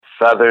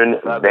Southern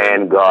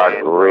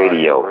Vanguard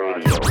Radio.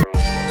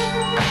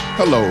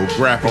 Hello,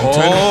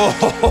 Grappington.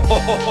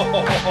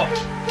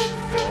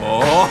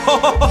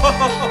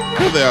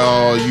 Hello there,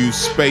 all you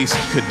space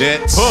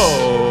cadets.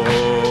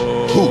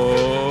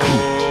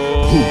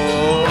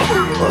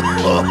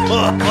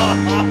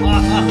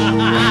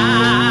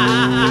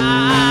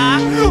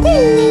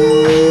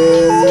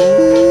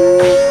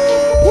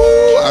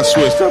 I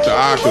switched up the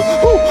octave.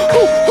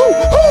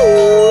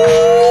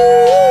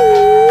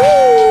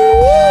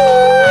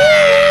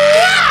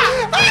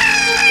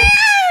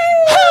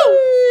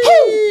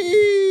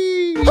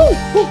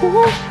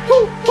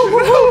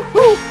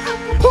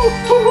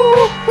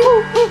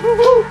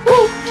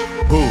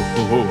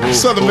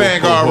 Southern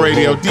Vanguard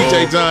Radio,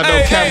 DJ John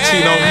Doe,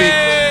 Cappuccino Meek.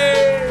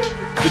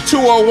 The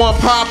 201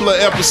 popular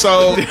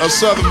episode of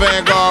Southern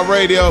Vanguard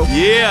Radio.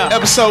 Yeah.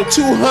 Episode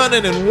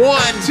 201.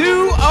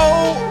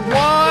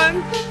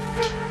 201.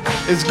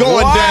 It's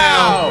going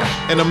down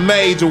in a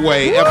major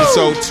way. Woo.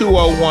 Episode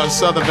 201,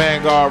 Southern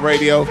Vanguard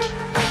Radio.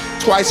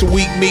 Twice a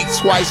week Meek,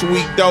 twice a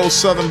week Doe,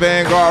 Southern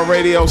Vanguard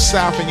Radio,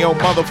 South in your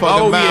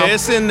motherfucking mouth. Oh, yeah,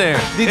 it's in there.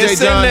 DJ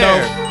John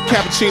Doe,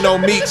 Cappuccino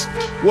Meeks,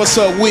 what's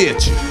up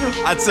with you?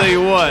 I tell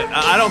you what,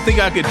 I don't think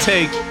I could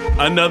take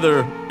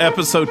another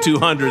episode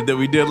 200 that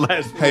we did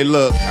last week. Hey,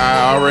 look,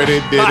 I already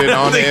did it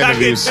on the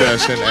interview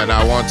session, and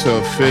I want to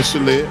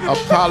officially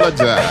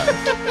apologize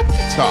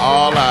to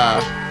all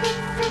our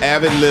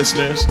avid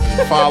listeners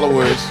and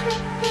followers.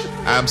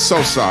 I'm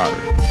so sorry.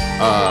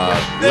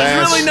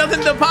 There's really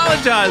nothing to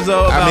apologize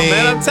about,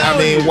 man. I'm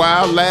telling you.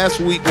 While last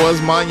week was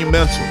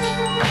monumental.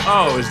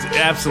 Oh, it's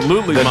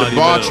absolutely monumental. The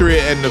debauchery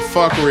and the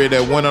fuckery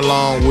that went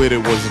along with it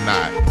was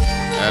not.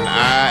 And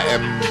I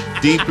am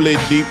deeply,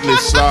 deeply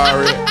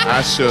sorry.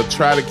 I shall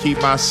try to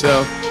keep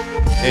myself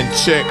in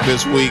check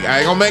this week. I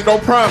ain't gonna make no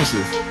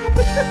promises.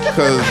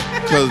 Cause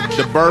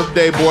the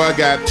birthday boy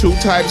got two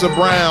types of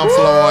brown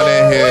flowing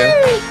in here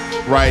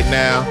right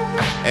now.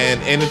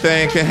 And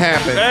anything can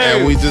happen. Hey.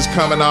 And we just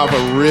coming off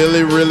a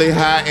really, really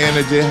high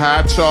energy,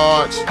 high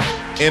charge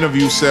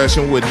interview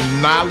session with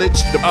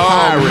Knowledge the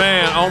Pirate. Oh,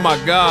 man. Oh, my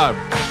God.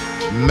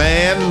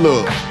 Man,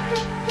 look.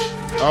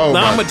 Oh,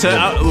 now, I'm going to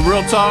tell you,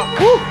 real talk.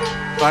 Woo.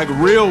 Like,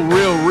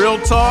 real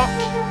talk.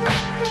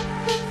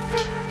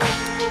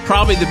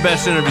 Probably the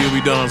best interview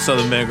we've done on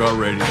Southern Vanguard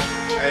Radio.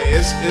 Hey,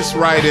 it's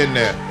right in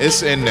there.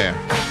 It's in there.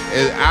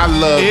 I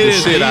love the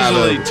shit out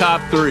of it. It is easily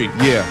top 3.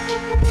 Yeah.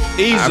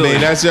 Easily. I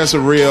mean, that's just a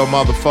real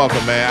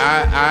motherfucker, man.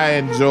 I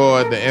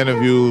enjoyed the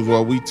interviews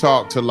where we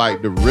talk to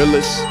like the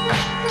realest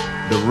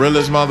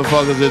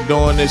motherfuckers that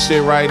doing this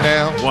shit right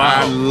now. Wow.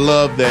 I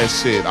love that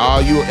shit.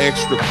 All you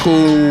extra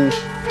cool,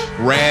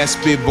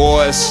 raspy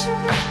voice,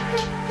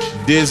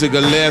 Dizzy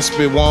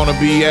Gillespie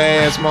wannabe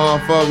ass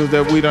motherfuckers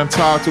that we done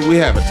talked to. We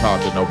haven't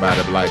talked to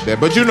nobody like that,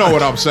 but you know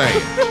what I'm saying.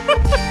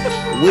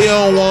 We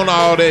don't want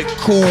all that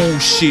cool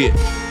shit.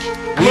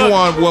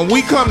 When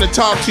we come to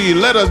talk to you,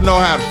 let us know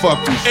how the fuck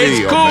you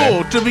feel. It's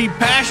cool to be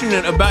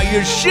passionate about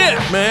your shit,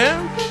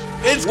 man.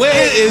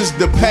 Where is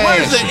the passion?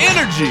 Where's the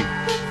energy?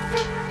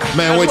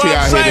 Man, wait till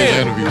y'all hear this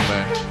interview,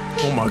 man.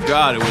 Oh my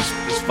God,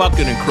 it's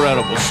fucking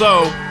incredible.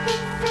 So,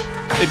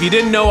 if you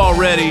didn't know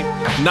already,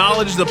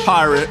 Knowledge the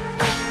Pirate,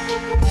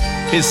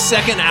 his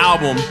second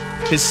album,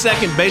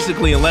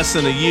 basically in less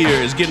than a year,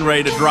 is getting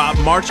ready to drop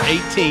March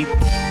 18th.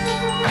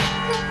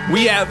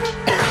 We have...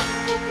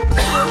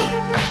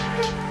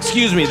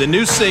 Excuse me, the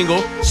new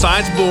single,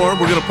 Science Born.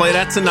 We're going to play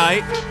that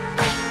tonight.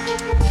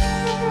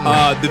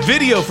 The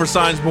video for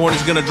Science Born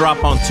is going to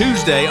drop on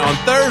Tuesday. On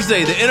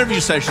Thursday, the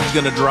interview session is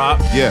going to drop.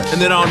 Yes. And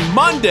then on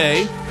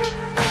Monday,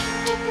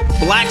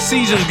 Black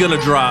Season is going to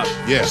drop.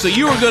 Yes. So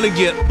you are going to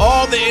get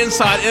all the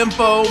inside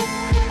info.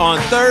 On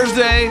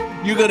Thursday,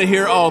 you're going to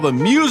hear all the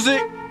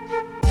music.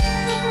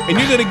 And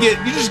you're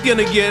just going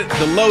to get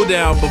the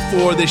lowdown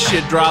before this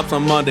shit drops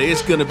on Monday.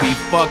 It's going to be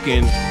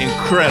fucking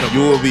incredible.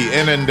 You will be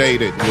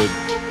inundated with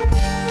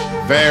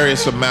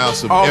various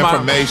amounts of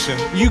information.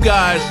 You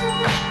guys,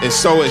 it's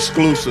so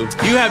exclusive.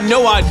 You have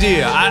no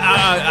idea.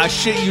 I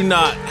shit you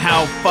not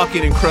how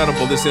fucking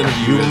incredible this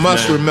interview is. You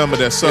must remember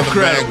that Southern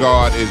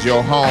Vanguard is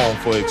your home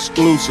for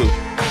exclusive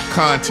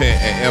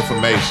content and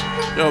information.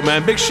 Yo,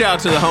 man, big shout out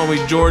to the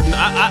homie Jordan.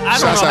 I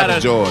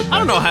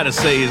don't know how to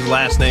say his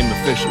last name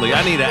officially.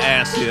 I need to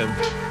ask him.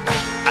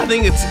 I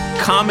think it's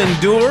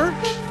Commandeur.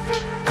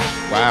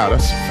 Wow,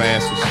 that's some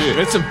fancy shit.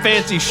 It's some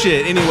fancy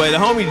shit. Anyway, the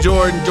homie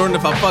Jordan,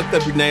 if I fucked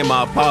up your name,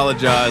 I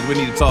apologize. We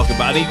need to talk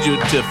about it. I need you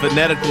to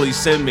phonetically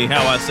send me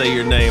how I say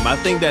your name. I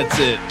think that's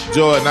it.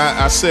 Jordan,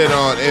 I said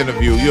on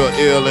interview, you're an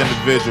ill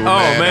individual,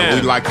 man.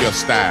 And we like your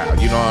style.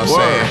 You know what I'm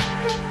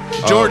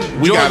saying? Jordan,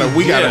 we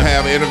gotta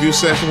have an interview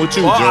session with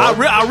you,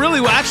 Jordan. I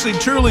really, actually,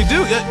 truly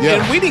do. Yeah.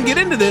 And we didn't get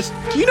into this.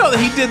 You know that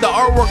he did the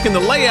artwork and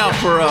the layout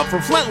for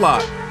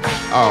Flintlock.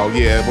 Oh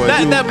yeah, well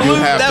you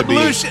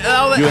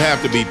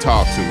have to be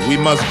talked to. We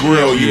must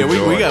grill you.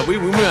 Yeah, we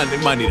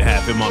might need to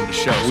have him on the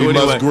show. We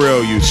must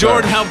grill you.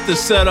 Jordan helped us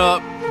set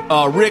up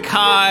Rick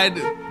Hyde.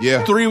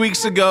 3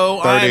 weeks ago.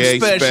 I Am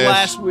Special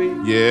last week.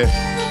 Yeah.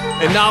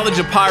 And Knowledge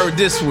of Pirate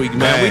this week,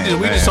 man.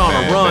 We just on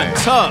a run,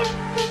 tough.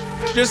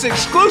 Just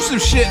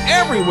exclusive shit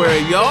everywhere,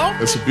 y'all.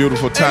 It's a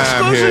beautiful time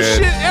Exclusive here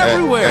shit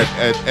everywhere.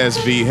 at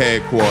SV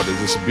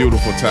headquarters. It's a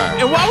beautiful time.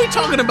 And while we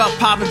talking about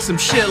popping some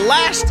shit,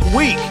 last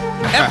week,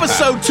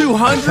 episode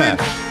 200,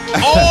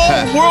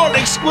 all world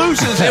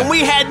exclusives, and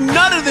we had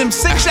none of them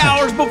 6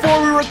 hours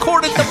before we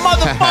recorded the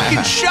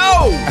motherfucking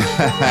show.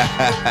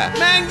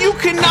 Man, you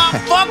cannot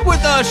fuck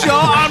with us,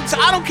 y'all.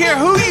 I don't care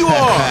who you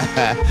are.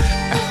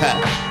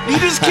 You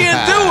just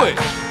can't do it.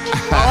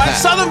 All right,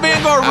 Southern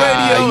Vanguard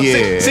Radio.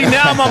 Yeah. See,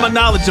 now I'm on my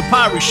knowledge of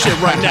pirate shit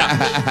right now.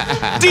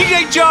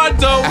 DJ John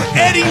Doe,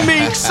 Eddie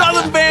Meeks,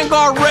 Southern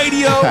Vanguard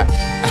Radio.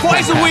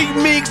 Twice a week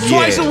Meeks,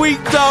 twice a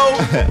week Doe.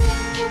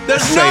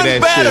 There's Say none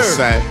that better. shit,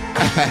 son.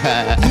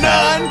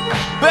 None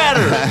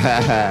better.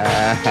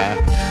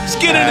 Let's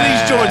get into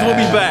these joints. We'll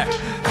be back.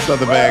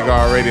 Southern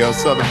Vanguard Radio,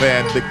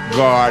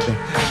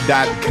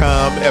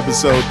 southernvanguard.com,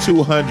 episode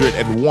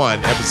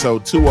 201,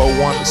 episode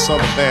 201 of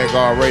Southern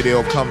Vanguard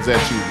Radio comes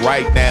at you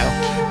right now.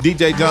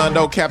 DJ John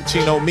Doe,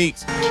 Cappuccino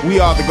Meeks. We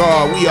are the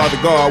guard, we are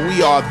the guard,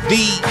 we are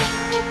the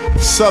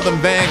Southern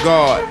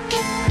Vanguard.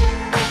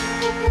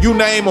 You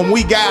name them,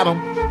 we got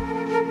them.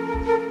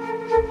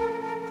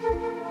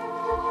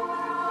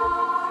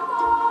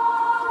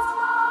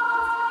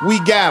 We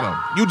got them.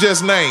 You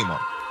just name them.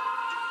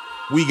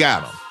 We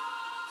got them.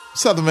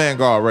 Southern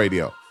Vanguard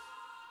Radio.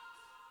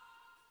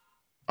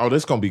 Oh,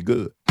 this gonna be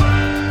good.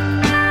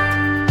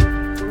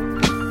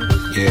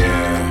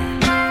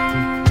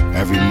 Yeah,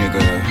 every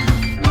nigga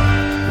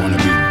wanna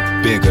be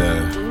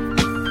bigger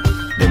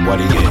than what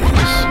he is.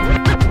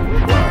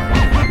 Wow.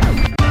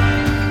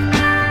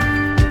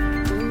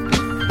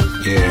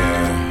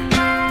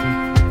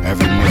 Yeah,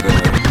 every nigga.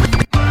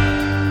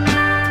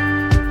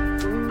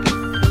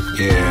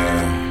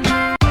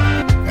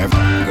 Yeah,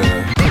 every nigga.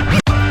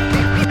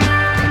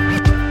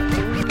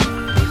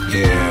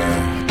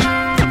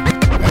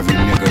 Yeah, every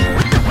nigga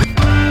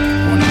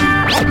wanna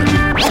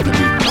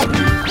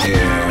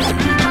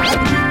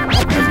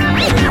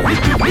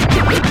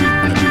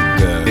be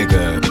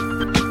bigger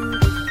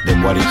than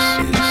what he is.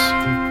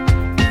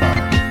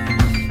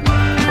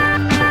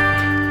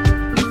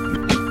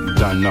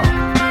 Done know.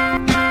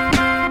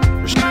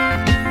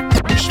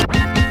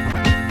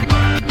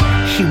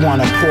 He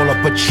wanna pull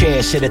up a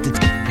chair, sit at the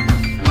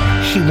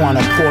He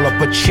wanna pull up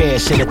a chair,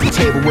 sit at the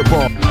table with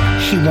boss.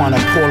 He wanna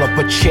pull up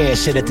a chair,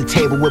 sit at the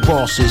table with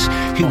bosses.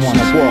 He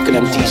wanna walk in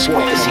them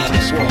D-squares.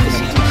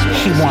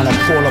 He wanna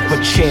pull up a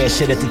chair,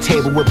 sit at the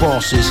table with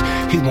bosses.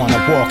 He wanna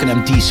walk in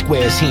them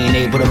D-squares, he ain't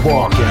able to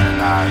walk in.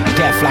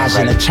 Death flies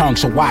in the tongue,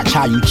 so watch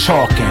how you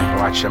talking.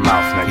 Watch your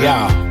mouth, nigga.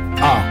 Yeah,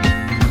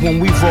 when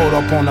we rode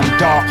up on them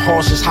dark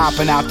horses,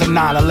 hopping out the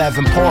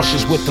 911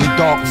 Porsches with them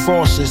dark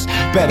forces,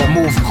 better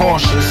move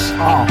cautious.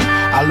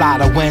 A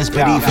lot of wins,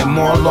 but even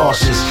more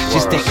losses.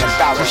 Just thinking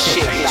about the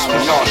shit gets me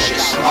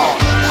nauseous. I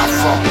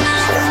fuck.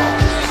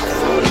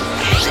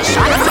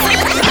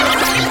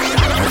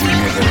 Every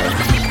nigga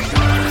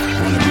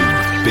wanna be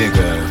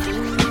bigger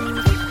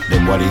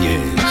than what he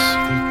is.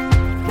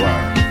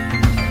 Wow.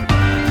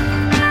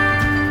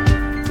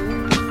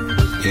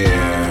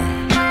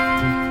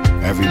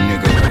 Yeah, every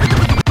nigga.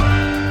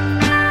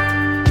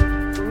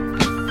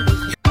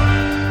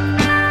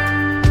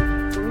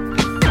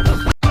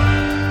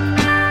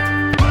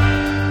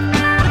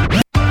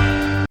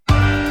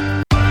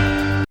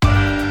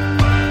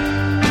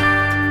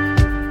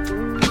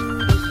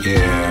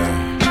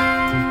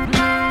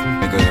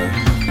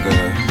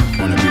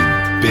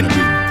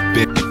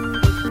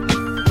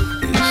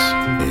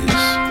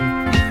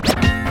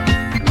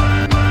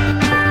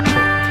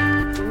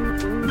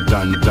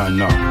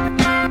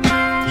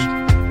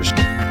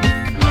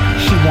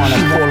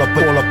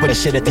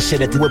 Shit at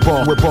the with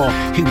ball.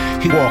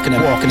 He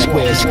walking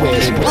squares, but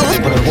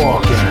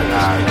walking.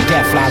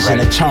 Death flies in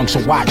the tongue, so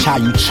watch how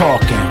you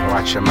talking.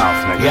 Watch your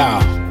mouth, nigga. Yeah,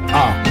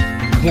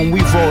 when we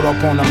rode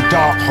up on them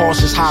dark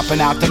horses, hopping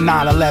out the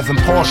 911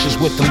 Porsches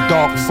with them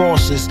dark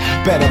forces,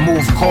 better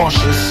move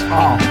cautious.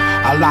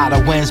 A lot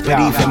of wins, but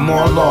even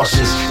more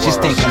losses.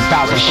 Just thinking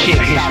about the shit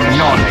gets me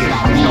nauseous.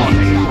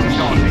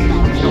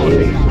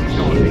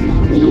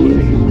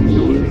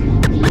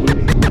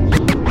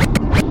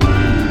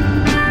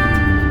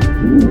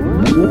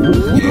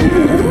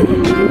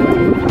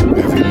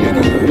 Every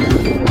nigga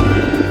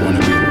wanna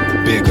be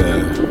bigger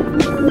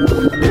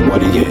than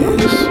what he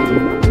is.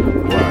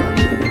 Wow.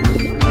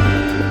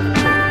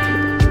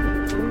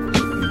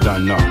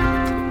 Done know.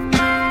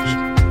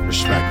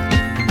 Respect.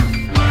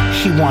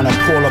 He wanna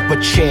pull up a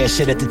chair,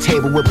 sit at the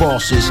table with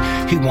bosses.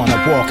 He wanna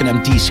walk in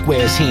them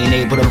D-squares, he ain't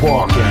able to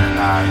walk in.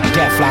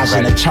 Death flies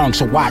in the tongue,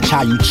 so watch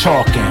how you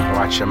talking.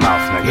 Watch your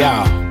mouth, nigga.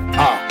 Yeah,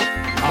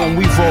 when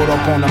we rode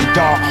up on them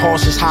dark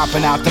horses,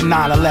 hopping out the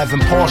 911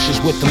 Porsches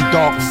with them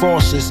dark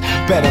forces,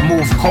 better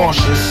move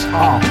cautious.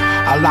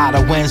 A A lot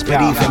of wins,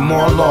 but even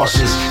more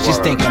losses.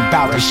 Just thinking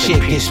about this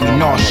shit gets me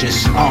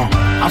nauseous.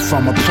 I'm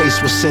from a place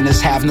where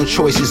sinners have no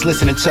choices.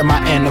 Listening to my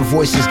inner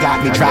voices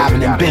got me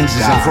driving in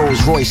Benzes and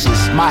Rolls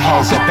Royces. My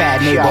head's a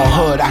bad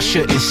neighborhood, I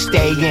shouldn't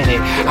stay in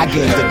it. I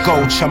gave the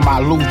gold to my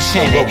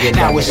lieutenant.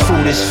 Now his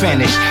food is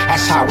finished,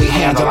 that's how we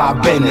handle our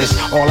business.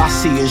 All I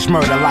see is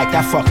murder like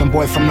that fucking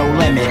boy from No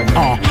Limit.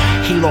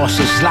 He lost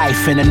his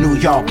life in a New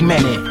York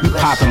minute. We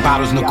popping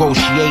bottles,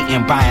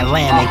 negotiating, buying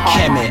land in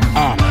Kemet.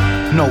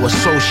 No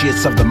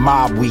associates of the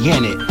mob, we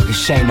in it.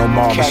 This ain't no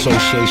mob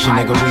association,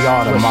 nigga, we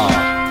are the mob.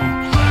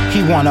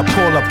 He wanna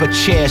pull up a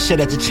chair, sit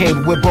at the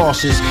table with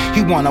bosses.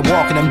 He wanna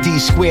walk in them D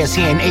squares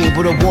he ain't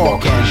able to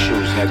walk in.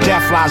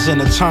 Death lies in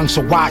the tongue,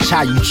 so watch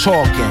how you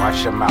talking.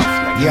 Watch your mouth,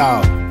 nigga.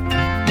 Yo,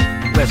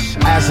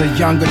 listen. As a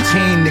younger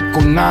teen,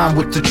 nickel 9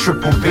 with the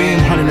triple beam,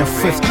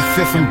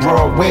 155th and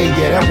Broadway,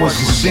 yeah, that was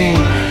the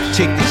scene.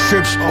 Take the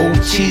trips,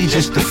 OT,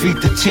 just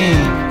defeat the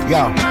team.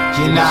 Yo,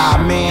 you know what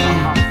I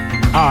mean?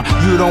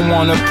 You don't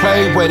wanna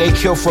play where they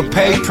kill for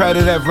pay,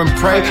 predator and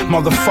prey.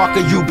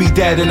 Motherfucker, you be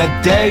dead in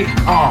a day.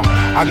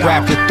 I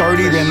grab the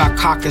 30, then I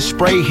cock and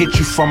spray. Hit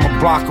you from a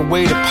block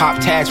away to pop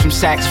tags from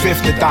Saks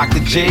Fifth to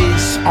Dr.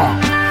 J's.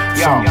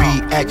 From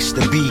BX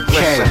to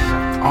BK.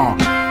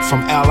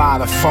 From LI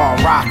to Far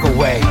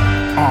Rockaway.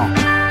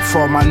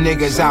 For my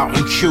niggas out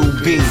in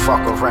QB.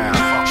 Fuck around,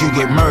 you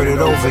get murdered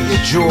over your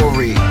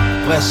jewelry.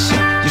 Listen,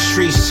 the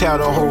streets tell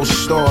the whole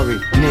story.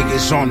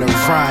 Niggas on the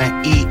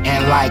run,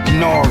 eating like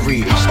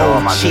Nori.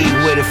 OT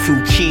with a few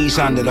keys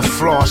under the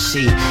floor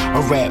seat.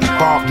 A red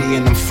Barkley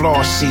in them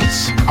floor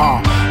seats.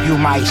 You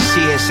might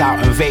see us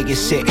out in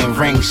Vegas sitting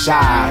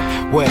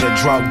ringside, where the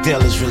drug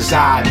dealers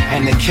reside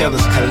and the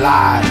killers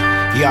collide.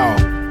 Yo,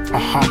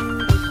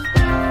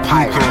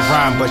 you can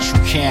run but you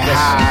can't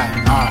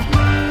hide.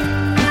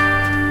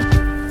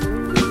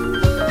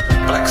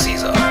 Black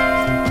Caesar,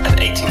 an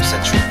 18th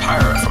century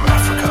pirate from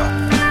Africa,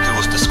 who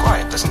was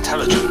described as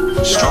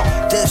intelligent, strong,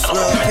 this and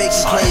little of piggy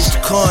immense plays the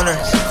size. corner,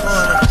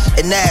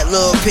 and that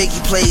little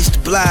piggy plays the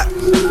block.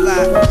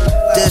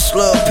 This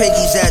little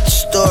piggy's at the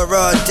store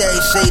all day.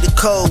 Say the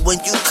code when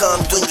you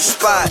come through the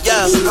spot.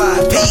 Yeah,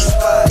 Pete,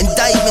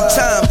 indictment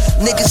time.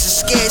 Niggas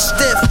is scared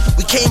stiff.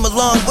 We came a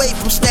long way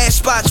from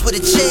stash spots with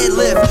a chair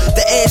lift.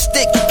 The air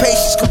stick, your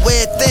patience can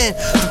wear thin.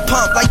 The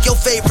pump like your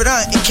favorite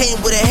aunt, it came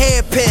with a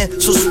hairpin.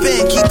 So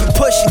spin, keep it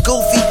pushing,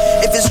 goofy.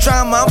 If it's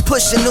drama, I'm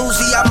pushing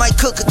Uzi. I might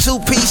cook a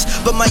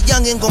 2-piece, but my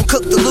youngin' gon'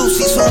 cook the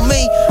Lucy's. Who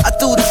me? I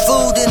threw the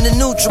food in the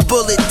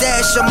NutriBullet.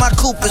 Dash on my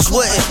Cooper's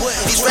wooden.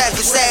 These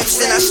rappers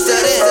absent, I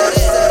stood in.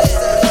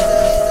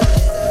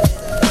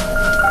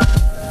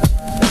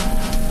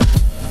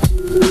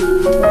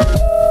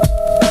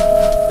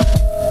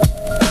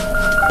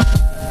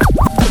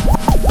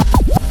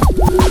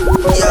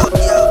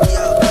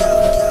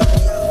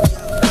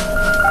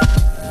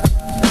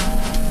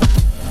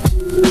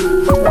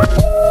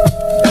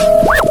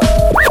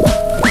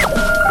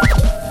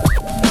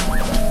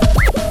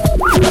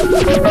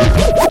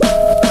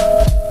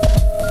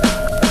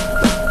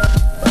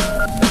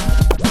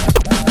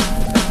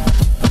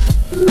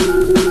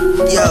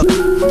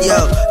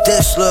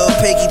 This little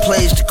piggy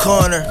plays the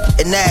corner,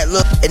 and that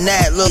look,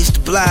 is the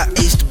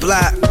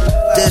block.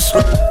 This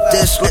at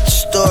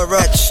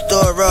the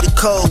store up, the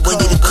code when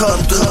you to come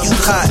through, you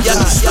caught.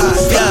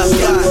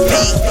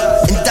 Pete,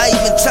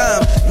 indictment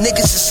time.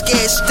 Niggas is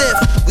scared stiff.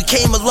 We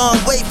came a long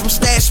way from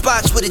stash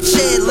spots with a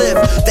chair lift.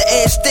 The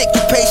air stick,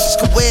 your patience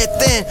can wear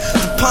thin.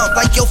 The pump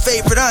like your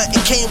favorite aunt,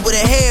 it came with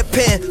a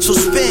hairpin. So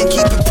spin,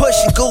 keep it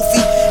pushing,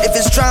 goofy. If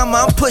it's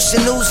drama, I'm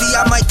pushing Uzi.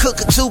 I might cook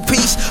a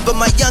 2-piece, but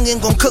my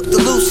youngin' gon' cook the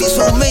Lucy's.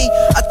 Who me?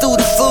 I threw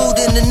the food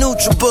in the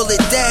NutriBullet.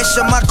 Dash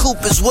on my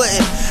Cooper's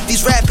wooden.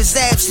 These rappers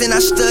absent, I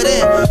stood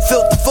in,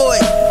 filled the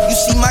void. You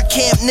see my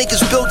camp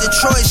niggas built in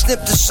Troy,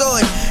 snipped the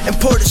soy, and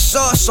poured the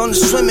sauce on the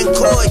swimming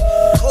koi.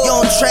 You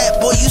on trap,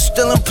 boy, you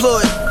still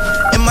employed.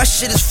 And my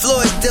shit is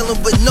Floyd,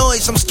 dealing with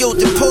noise. I'm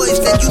skilled and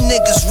poised, and you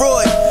niggas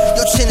Roy.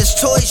 Your chin is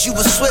toys, you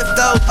was swift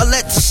though. I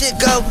let the shit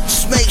go,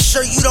 just make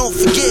sure you don't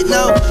forget,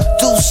 no.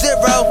 Do 0,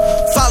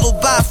 followed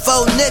by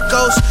 4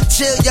 nickels.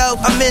 Chill, yo,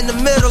 I'm in the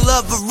middle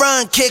of a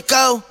run,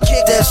 kicko.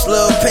 This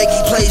little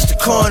piggy plays the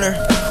corner,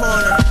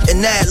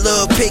 and that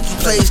little piggy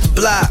plays the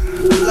block.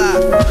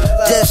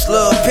 This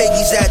little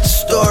piggy's at the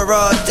store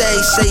all day.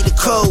 Say the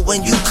code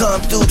when you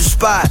come through the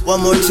spot.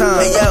 One more time.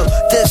 Hey yo,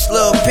 this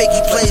little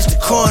piggy plays the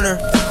corner,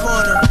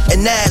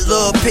 and that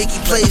little piggy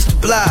plays the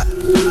block.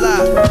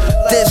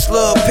 This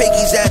little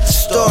piggy's at the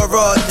store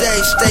all day.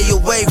 Stay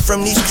away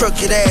from these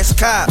crooked ass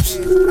cops.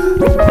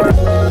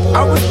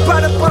 I was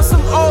brought up on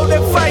some old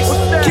advice.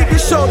 Keep your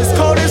shoulders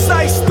cold as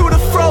ice through the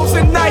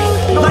frozen night.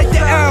 Like the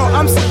L,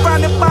 I'm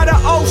surrounded by the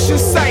ocean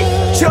sight.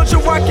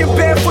 Children walking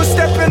barefoot,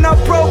 stepping up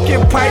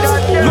broken pipes.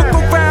 Look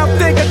around,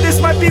 thinking this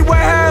might be what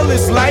hell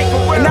is like.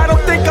 And I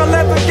don't think I'll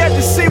ever get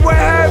to see what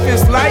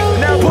heaven's like.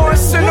 Pouring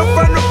sinner,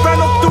 run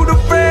through the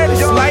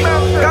reddest light.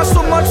 Got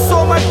so much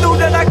soul, my dude,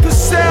 that I could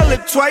sell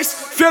it twice.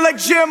 Feel like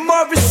Jim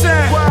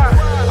Morrison.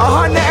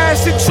 100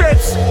 acid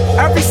trips.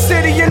 Every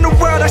city in the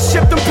world I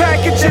shipped them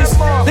packages.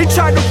 They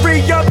tried to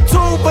re-up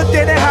too, but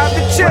they didn't have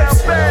the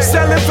chips.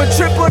 Selling for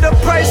triple the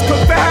price,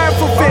 cook for half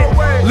of it.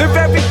 Live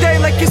every day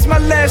like it's my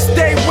last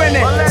day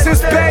winning.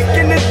 Since back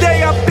in the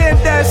day, I've been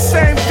that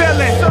same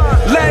feeling.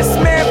 Last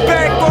man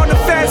back on the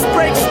fast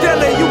break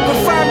stealing. You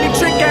can find me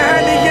drinking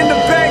honey in the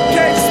back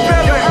cage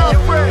spilling.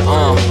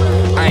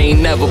 I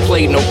ain't never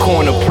played no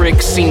corner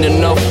prick. Seen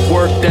enough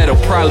work that'll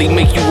probably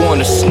make you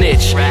wanna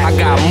snitch. I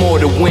got more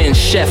to win,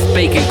 chef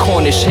bacon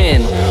Cornish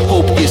hen.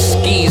 Hope your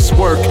skis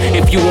work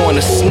if you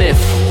wanna sniff.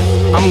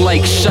 I'm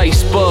like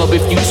Shice Bub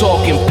if you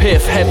talking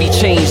piff. Heavy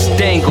chains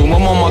dangle,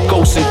 I'm on my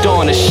Ghost and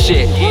Donna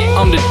shit.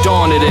 I'm the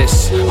dawn of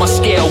this. My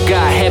scale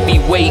got heavy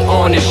weight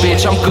on it,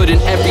 bitch. I'm good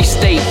in every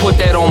state, put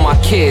that on my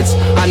kids.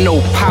 I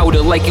know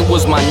powder like it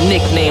was my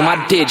nickname.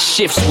 I did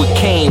shifts with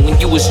Kane when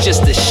you was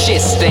just a shit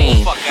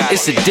stain.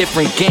 It's a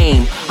different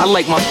game. I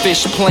like my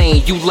fish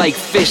plain, you like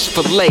fish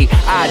fillet.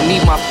 I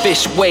need my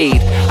fish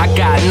weighed. I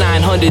got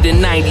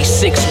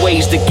 996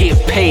 ways to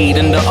get paid,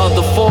 and the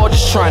other 4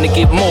 just trying to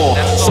get more.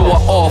 So I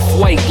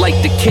off-white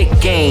like the kick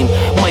game.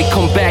 Might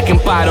come back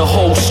and buy the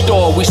whole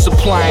store. We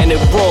supplying it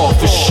raw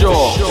for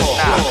sure.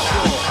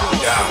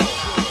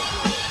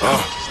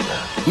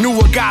 Knew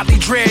a godly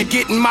dread,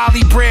 getting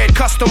Molly bread,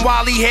 custom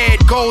Wally head,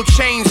 gold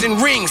chains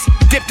and rings,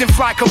 dipped in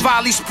fly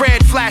Cavalli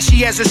spread,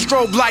 flashy as a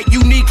strobe light,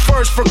 unique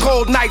first for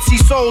cold nights, he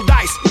sold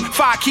ice,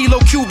 5 kilo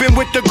Cuban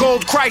with the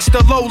gold Christ,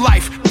 the low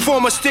life,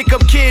 former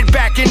stick-up kid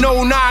back in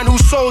 09 who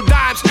sold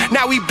dimes,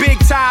 now he big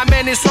time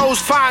and his hoes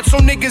fine, so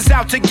niggas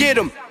out to get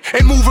him,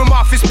 and move him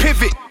off his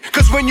pivot.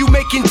 Cause when you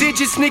making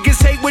digits,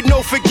 niggas hate with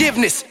no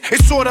forgiveness.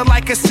 It's sorta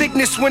like a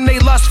sickness when they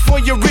lust for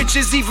your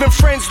riches. Even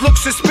friends look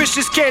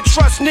suspicious, can't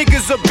trust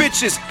niggas or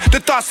bitches. The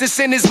thoughts that's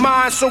in his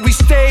mind, so we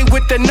stay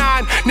with the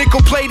 9.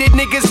 Nickel-plated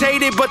niggas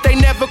hate it, but they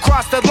never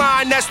cross the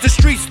line. That's the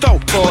streets though,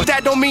 but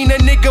that don't mean a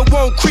nigga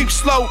won't creep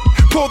slow.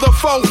 Pull the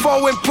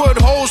fofo and put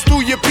holes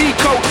through your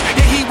peacoat.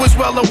 Yeah, he was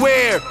well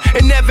aware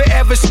and never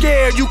ever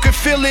scared. You could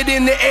feel it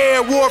in the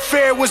air.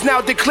 Warfare was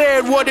now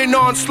declared. What an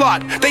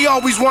onslaught. They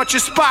always want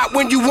your spot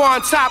when you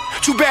on top.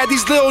 Too bad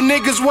these little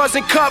niggas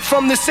wasn't cut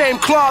from the same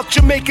cloth.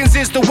 Jamaicans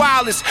is the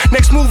wildest.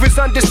 Next move is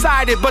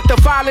undecided, but the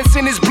violence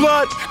in his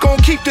blood gon'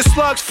 keep the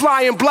slugs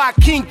flying. Block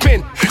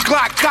kingpin,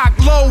 Glock cock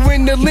low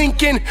in the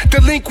Lincoln.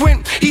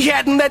 Delinquent, he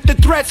hadn't let the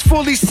threats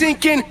fully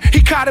sink in.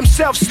 He caught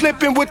himself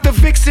slipping with the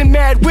vixen,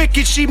 mad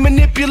wicked. She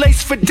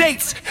manipulates for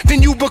dates,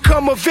 then you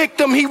become a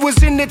victim. He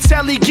was in the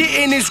telly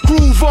getting his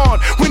groove on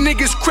when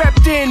niggas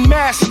crept in,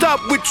 masked up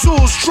with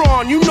tools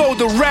drawn. You know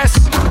the rest.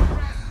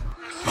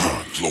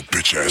 This little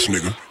bitch ass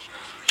nigga.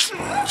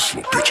 This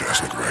little bitch ass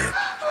nigga right here.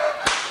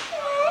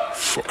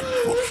 Fucking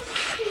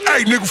motherfucker.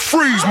 Hey nigga,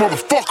 freeze,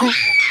 motherfucker.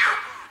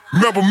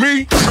 Remember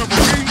me?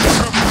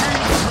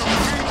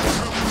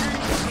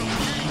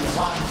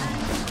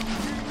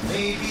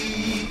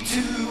 Maybe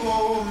 2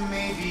 or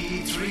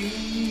maybe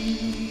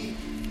 3,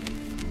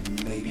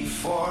 maybe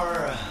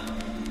 4,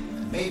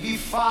 maybe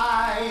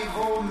 5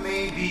 or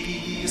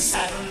maybe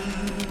 7,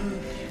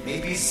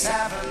 maybe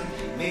 7,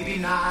 maybe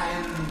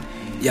 9.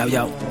 Yo,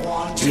 yeah,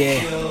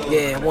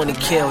 wanna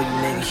kill you,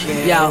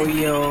 nigga.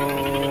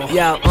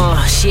 Yo,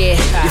 shit,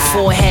 your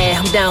forehead,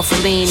 I'm down for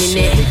leaning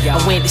it.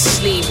 I went to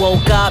sleep,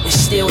 woke up and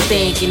still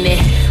thinking it.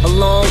 A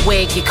long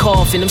wake, you're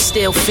coughing, I'm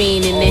still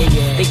fiending it.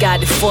 They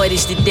got the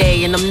footage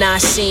today and I'm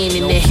not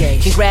seeing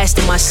it. Congrats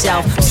to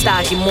myself, I'm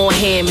stocking more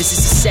hammers.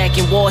 It's a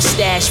second war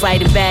stash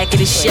right in back of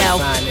the shelf.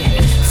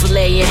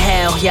 Filet in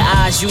hell, your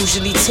eyes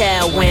usually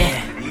tell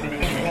when.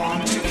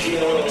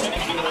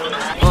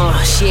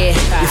 Shit,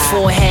 your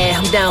forehead,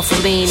 I'm down for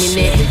leaning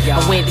it.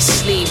 I went to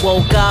sleep,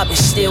 woke up and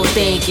still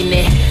thinking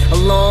it. A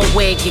long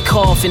wake, you're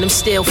coughing, I'm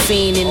still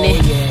fiending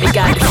it. They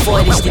got the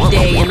footage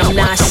today and I'm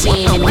not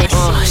seeing it.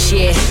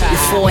 Shit, your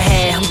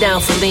forehead, I'm down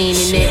for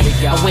leaning it.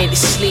 I went to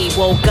sleep,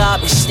 woke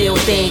up and still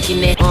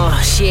thinking it.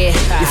 Shit,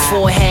 your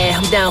forehead,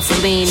 I'm down for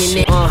leaning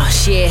it.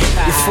 Shit,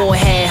 your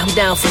forehead, I'm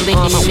down for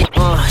leaning it.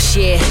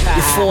 Shit,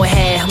 your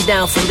forehead, I'm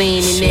down for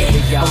leaning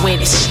it. I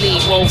went to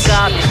sleep, woke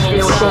up and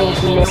still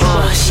thinking it.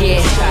 Shit,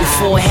 your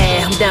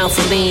forehead, I'm down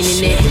for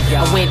leaning it.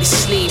 I went to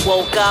sleep,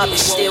 woke up and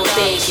still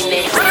thinking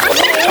it.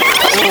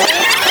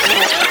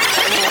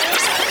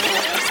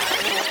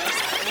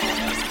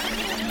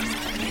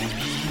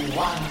 Maybe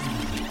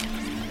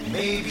 1,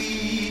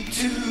 maybe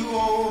 2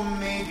 or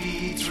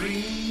maybe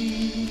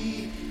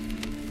 3,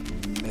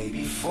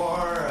 maybe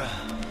 4,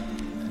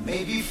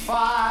 maybe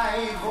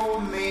 5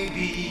 or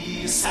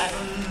maybe 7,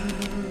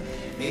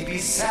 maybe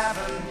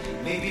 7,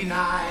 maybe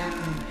 9.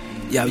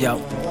 Yo, yeah, I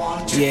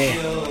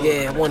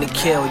wanna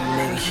kill you,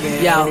 nigga.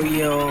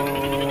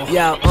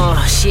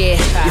 Shit,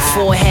 your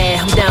forehead,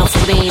 I'm down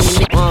for leaning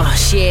it.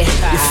 Shit,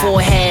 your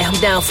forehead, I'm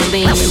down for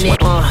leaning it.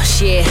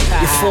 Shit,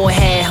 your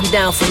forehead, forehead, I'm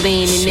down for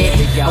leaning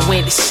it. I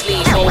went to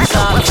sleep, woke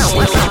up,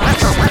 still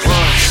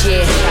yeah,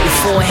 your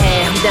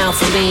forehead, I'm down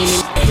for leaning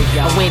it.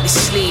 I went to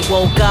sleep,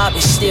 woke up,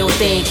 and still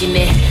thinking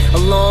it. A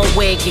long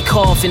wake, you're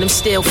coughing, I'm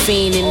still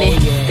fiending it.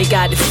 They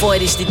got the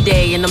footage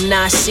today, and I'm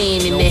not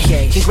seeing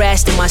it.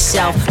 Congrats to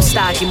myself, I'm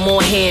stocking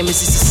more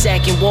hammers. It's the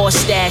second war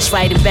stash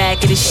right in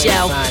back of the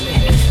shelf.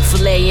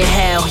 Filet in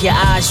hell, your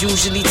eyes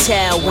usually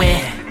tell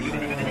when.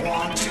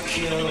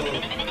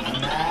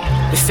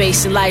 Been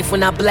facing life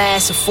when I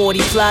blast a 40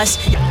 plus.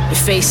 Been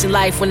facing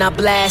life when I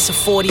blast a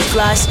 40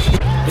 plus.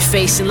 Been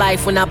facing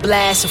life when I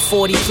blast a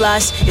 40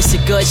 plus. It's a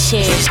good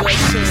chance. Been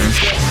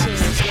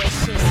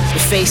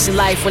facing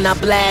life when I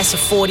blast a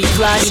 40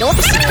 plus. It's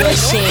a good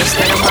chance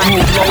that I might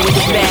be low with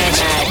the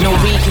badge. No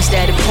weekends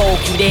that'll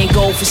poke you, then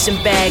go for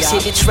some bags.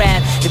 Hit the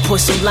trap and put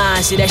some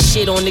lines of that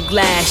shit on the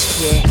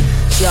glass. Yeah,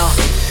 yo.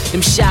 Them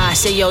shy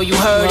say, yo, you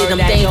heard it. I'm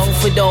thankful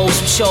for those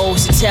who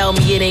chose to tell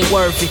me it ain't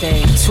worth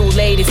it. Too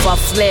late if I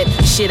flip,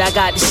 shit, I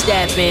got to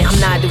step in. I'm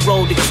not the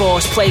road to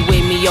cross, play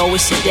with me, yo,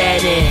 it's a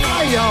dead end.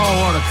 Why y'all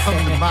wanna come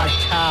to my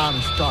town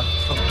and start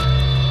trouble?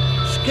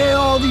 Scare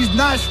all these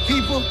nice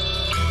people?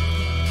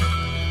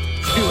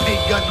 You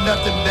ain't got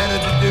nothing better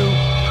to do.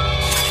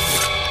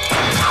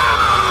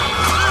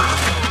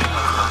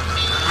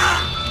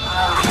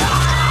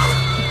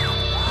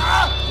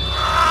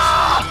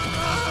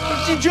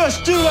 You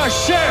just do our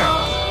share.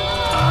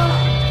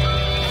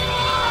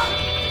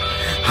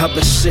 I've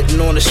been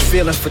sitting on this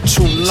feeling for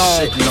too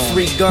long.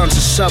 3 guns, a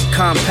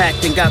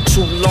subcompact, and got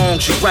 2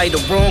 longs. You right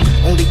or wrong,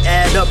 only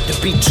add up to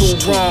be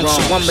 2 wrong.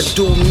 So I'ma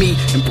do me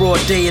in broad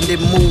day and then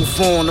move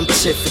on. I'm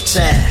tit for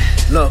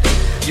tat. Look,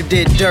 you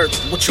did dirt,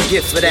 what you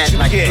get for that?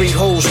 Like 3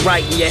 holes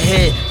right in your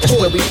head, that's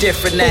where we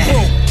different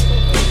at.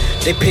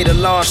 They paid a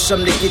large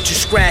sum to get you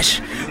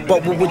scratched,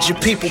 but what would your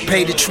people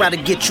pay to try to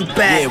get you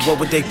back? Yeah, what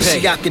would they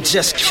pay? See, I could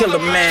just kill a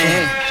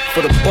man.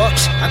 For the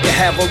bucks, I could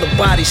have all the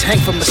bodies hang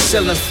from a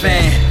ceiling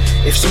fan.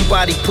 If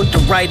somebody put the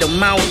right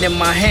amount in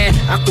my hand,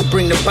 I could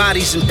bring the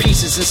bodies in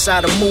pieces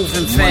inside a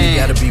moving van. Money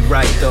gotta be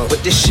right though.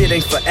 But this shit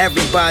ain't for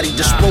everybody.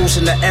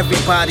 Disposing of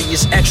everybody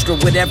is extra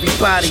with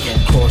everybody.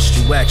 It cost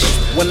you extra.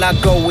 When I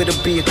go,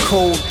 it'll be a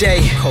cold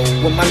day.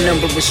 When my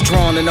number is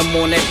drawn and I'm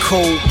on that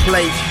cold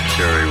plate.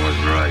 Jerry was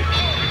right.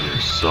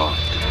 You're soft.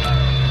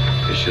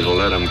 You should have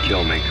let him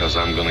kill me, cause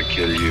I'm gonna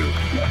kill you.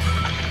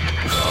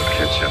 I'll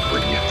catch up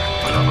with you.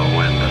 I don't know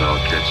when, but I'll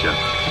catch up.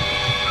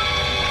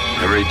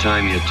 Every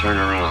time you turn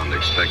around,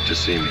 expect to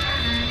see me.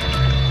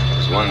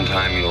 There's one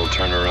time you'll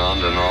turn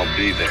around and I'll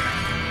be there.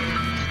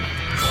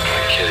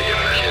 I'll kill you,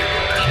 I'll kill you,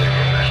 I'll kill you,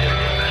 I'll kill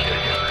you, I'll kill you, I'll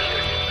kill you.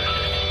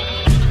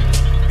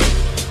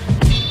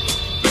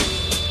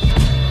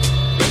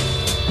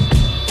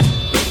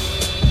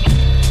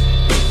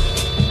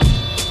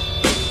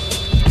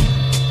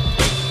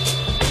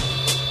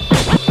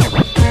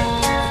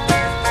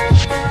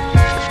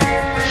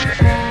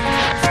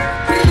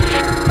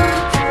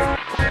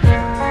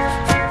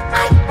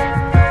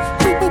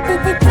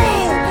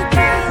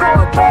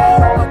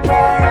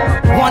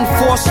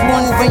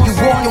 Smooth and you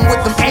walking with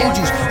them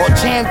angels, or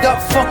jammed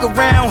up, fuck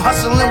around,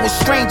 hustling with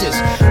strangers.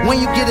 When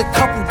you get a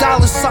couple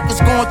dollars, suckers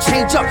gon'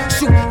 change up.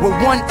 Shoot with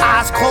one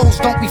eye's closed,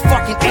 don't be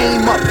fucking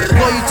aim up.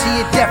 Loyalty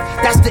or death,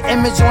 that's the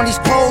image on these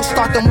clothes.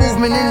 Start the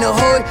movement in the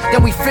hood,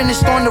 then we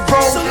finished on the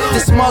road.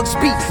 This mug's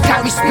beat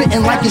got me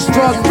spitting like it's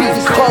drug beef.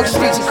 Club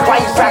streets,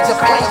 white racks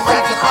up, white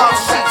racks up,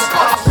 sheets.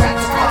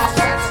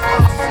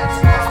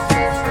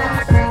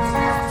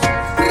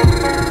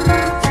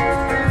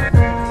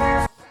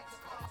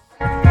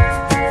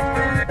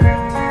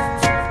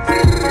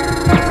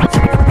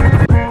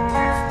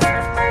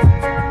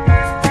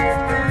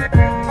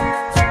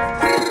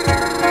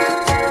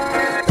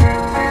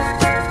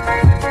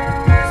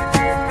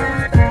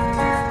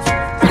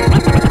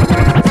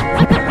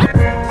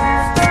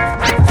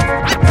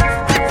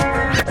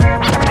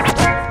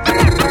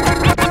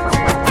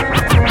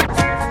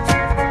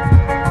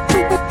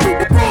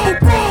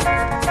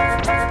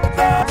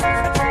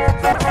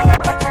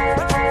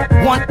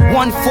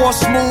 One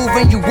force move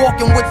and you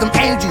walking with them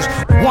angels.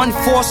 One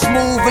force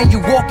move and you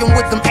walking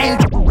with them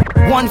angels.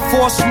 One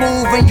force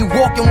move and you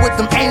walking with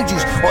them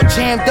angels, or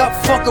jammed up,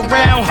 fuck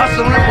around,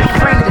 hustling with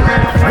strangers.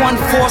 One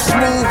force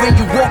move and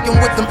you walking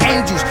with them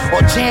angels,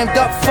 or jammed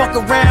up, fuck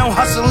around,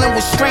 hustling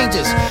with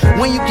strangers.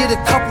 When you get a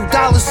couple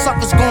dollars,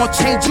 suckers gon'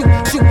 change you.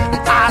 Shoot,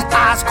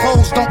 eyes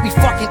closed, don't be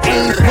fucking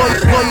aim.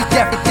 Blow you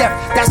deaf.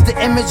 That's the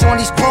image on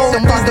these clothes.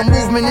 The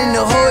movement in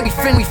the hood,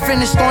 we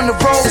finished on the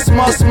road. This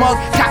mug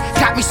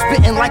got me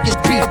spitting like it's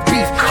beef.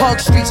 Hug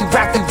streets, you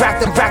rap the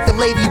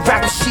lady,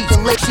 rap the sheet. The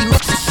lady, she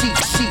looks the sheet.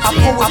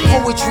 Our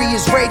poetry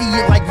is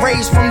radiant like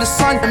rays from the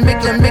sun, and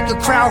make a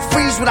crowd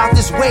freeze without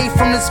this wave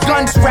from this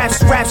gun. Rap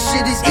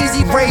shit is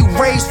easy.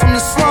 Rays from the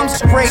slums.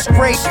 Spray,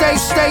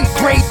 stay,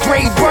 gray,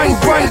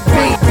 run,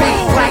 big,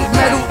 black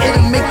metal.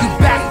 It'll make you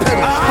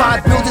backpedal.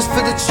 Five buildings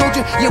for the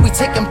children, yeah, we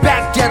taking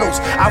back ghettos.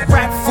 I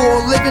rap for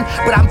a living,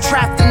 but I'm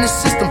trapped in the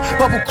system.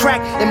 bubble crack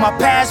in my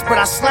past, but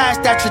I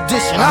slashed that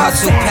tradition. I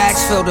hustle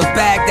packs, fill the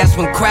bag, that's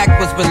when crack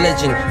was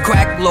religion.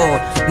 Crack lord,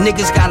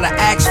 niggas gotta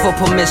ask for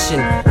permission.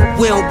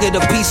 We don't get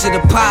a piece of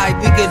the pie,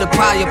 we get a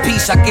pie a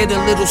piece. I get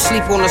a little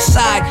sleep on the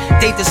side,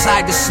 they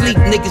decide to sleep,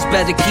 niggas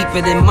better keep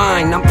it in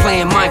mind. I'm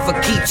playing mine for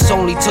keeps,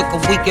 only took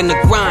a week in the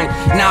grind.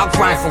 Now I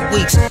grind for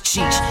weeks,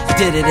 sheesh,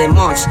 did it in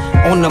months.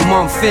 On the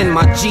month end,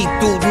 my G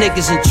threw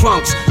niggas in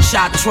trunks,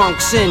 shot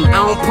trunks in.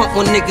 I don't pump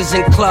with niggas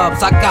in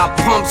clubs, I got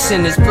pumps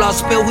in. His blood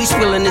spill, we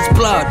spilling his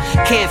blood.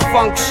 Can't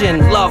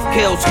function, love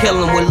kills,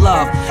 kill him with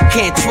love.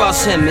 Can't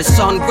trust him, it's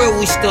unreal,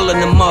 we still in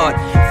the mud.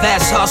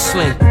 That's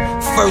hustling.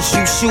 First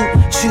you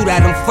shoot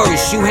at him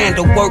first. You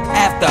handle work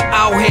after,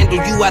 I'll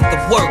handle you at the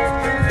work.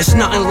 It's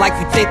nothing like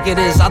you think it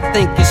is, I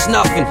think it's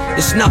nothing.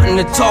 It's nothing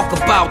to talk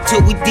about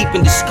till we deep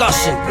in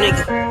discussion,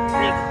 nigga.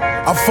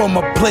 I'm from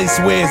a place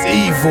where it's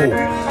evil.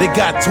 They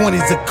got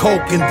 20s of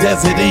coke and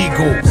Desert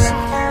Eagles.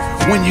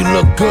 When you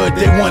look good,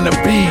 they wanna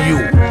be you.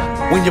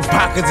 When your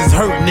pockets is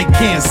hurting, they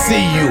can't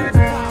see you.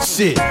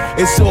 Shit,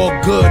 it's all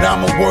good,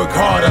 I'ma work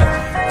harder.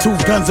 2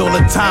 guns all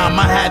the time,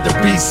 I had to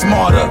be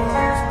smarter.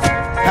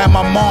 Had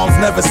my moms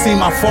never seen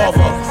my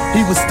father.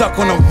 He was stuck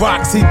on the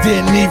rocks, he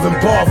didn't even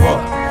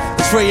bother.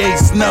 Trey A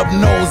snub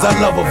nose, I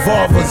love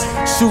revolvers.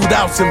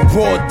 Shootouts in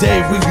broad day,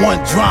 we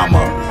want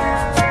drama.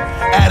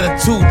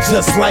 Attitude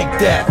just like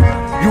that.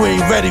 You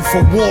ain't ready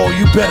for war,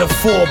 you better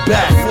fall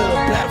back.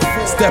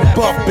 Step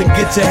up and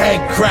get your head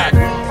cracked.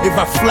 If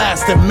I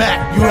flash the Mac,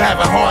 you have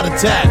a heart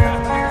attack.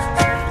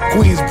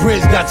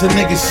 Queensbridge got your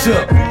niggas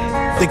shook.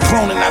 They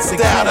cloning our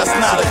style, that's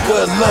not a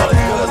good look.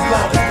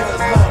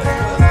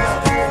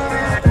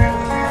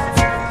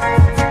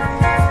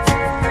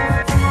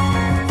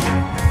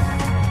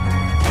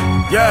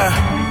 Yeah.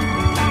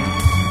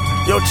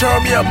 Yo,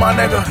 turn me up, my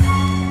nigga.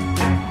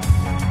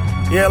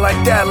 Yeah,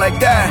 like that, like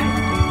that.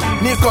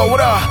 Nico, what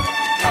up?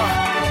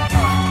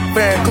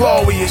 Van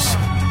Glorious.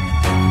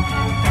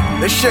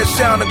 This shit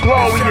sounded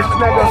glorious,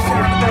 nigga.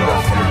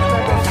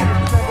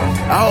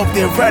 I hope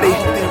they're ready.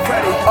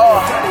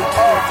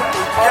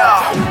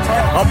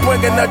 Yeah. I'm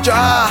bringing up your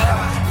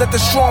eye. Let the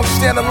strong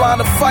stand in line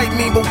to fight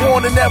me, but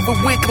warning every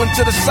weakling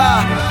to the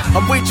side.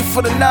 I'm reaching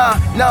for the 9,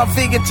 now I'm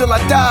vegan till I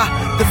die.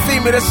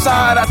 Defeat me the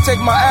side, I take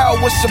my L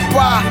with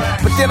sobriety.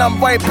 But then I'm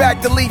right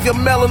back to leave your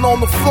melon on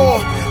the floor.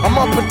 I'm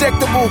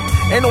unpredictable,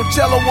 ain't no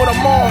telling what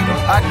I'm on.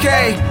 I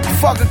came,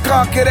 fucking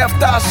conquered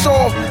after I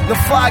saw the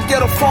fly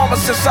ghetto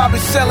pharmacist, I be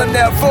selling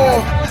that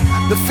raw.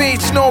 The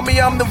fiends know me,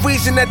 I'm the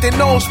reason that they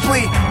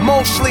nosebleed.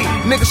 Mostly,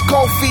 niggas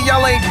cold feet,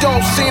 y'all ain't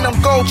dope. Seen them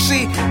gold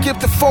see. Give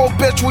the phone,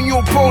 bitch, when you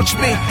approach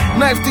me.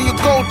 Knife to your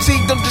goatee,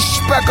 don't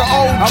disrespect an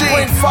OG. I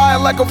bring fire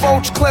like a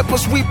roach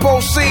clippers, we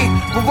both see.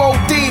 We roll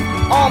deep,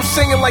 arms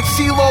singing like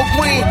CeeLo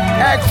Green.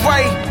 Act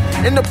right,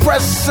 in the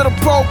presence of the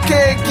pro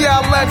kid, yeah,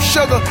 I left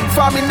sugar.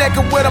 Find me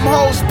naked where them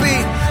hoes be.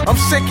 I'm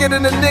sicker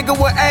than a nigga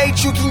with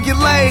AIDS, you can get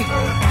laid.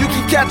 You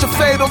can catch a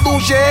fade or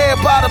lose your head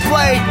by the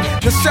blade.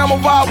 The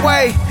samurai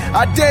way,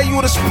 I dare you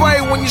to spray.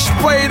 When you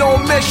spray,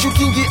 don't miss, you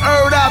can get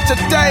aired out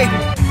today.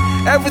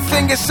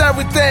 Everything is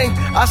everything,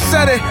 I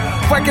said it.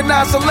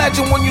 Recognize a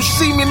legend when you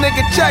see me,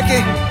 nigga, check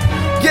it.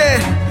 Yeah,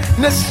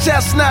 this is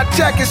just not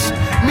checkers.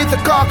 Meet the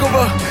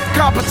conqueror,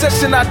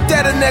 competition, I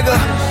dead a nigga.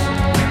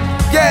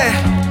 Yeah.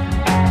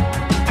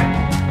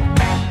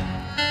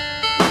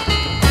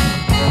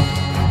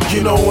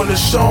 You know when the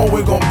song,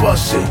 we gon'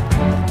 bust it.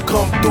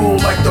 Come through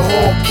like the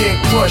whole King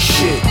Crush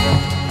shit.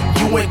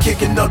 You ain't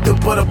kicking nothing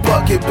but a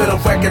bucket. Better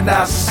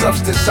recognize the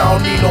substance, I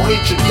don't need no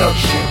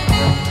introduction.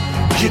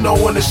 You know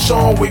when the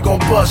song, we gon'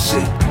 bust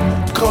it.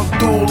 Come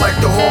through like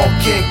the whole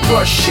King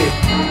Crush shit.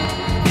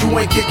 You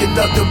ain't kicking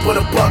nothing but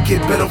a bucket.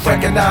 Better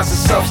recognize the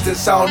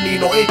substance, I don't need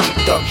no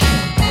introduction.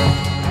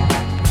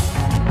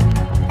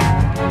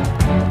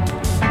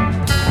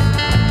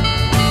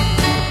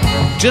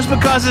 Just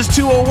because it's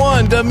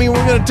 201 doesn't mean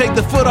we're gonna take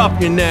the foot off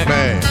your neck.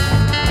 Man,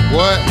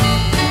 what?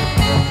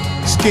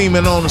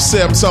 Scheming on a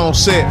 7-song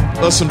set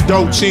of some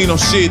dope chino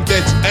shit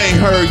that you ain't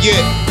heard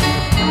yet.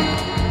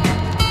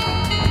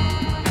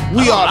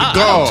 We are the guard.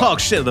 I don't talk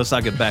shit unless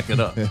I can back it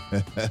up.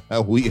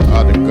 We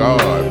are the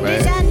guard,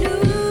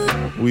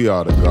 man. We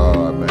are the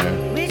guard,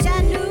 man.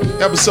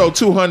 Episode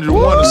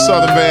 201 of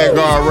Southern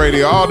Vanguard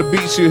Radio. All the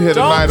beats you hear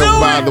tonight are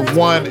by the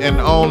one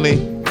and only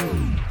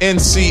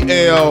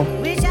NCL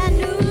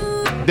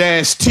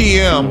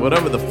 -TM.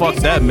 Whatever the fuck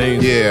that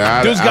means.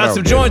 Yeah, Dude's got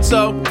some joints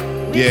though.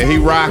 Yeah, he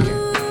rocking.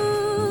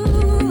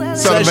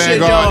 Southern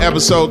Vanguard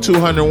episode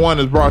 201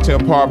 is brought to you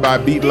in part by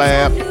Beat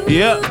Lab.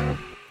 Yep.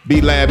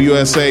 Beat Lab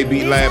USA,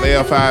 Beat Lab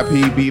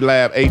L5P, Beat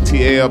Lab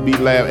ATL, Beat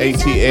Lab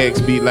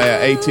ATX, Beat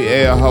Lab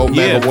ATL. Ho,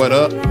 nigga, what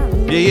up?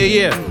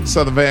 Yeah.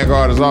 Southern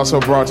Vanguard is also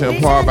brought to you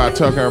in part by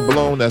Tucker and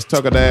Bloom. That's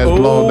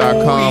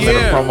tucker-bloom.com and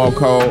the promo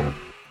code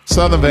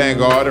Southern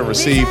Vanguard and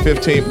receive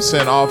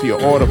 15% off your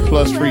order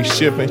plus free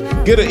shipping.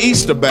 Get an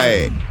Easter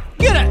bag.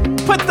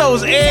 Put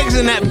those eggs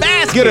in that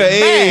basket. Get an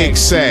egg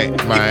sack,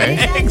 man.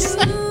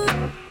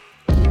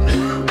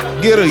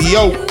 Get a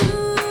yolk.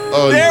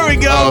 There we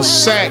go. A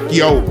sack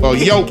yolk. A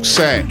yolk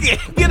sack.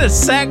 Get a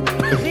sack.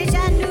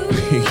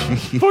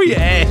 For your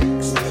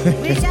eggs. Get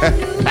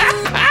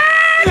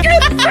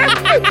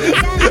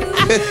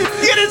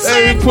a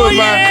sack for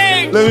your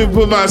eggs. Let me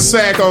put my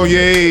sack on your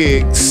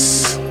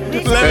eggs.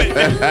 Hey, man,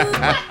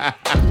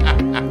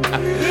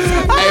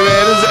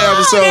 this is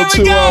episode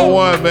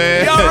 201,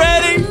 man. Y'all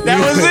ready? That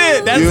was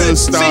it. That's it.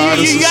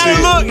 See, you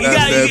gotta look.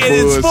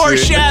 It's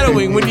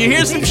foreshadowing. When you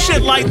hear some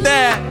shit like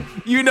that,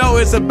 you know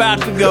it's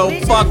about to go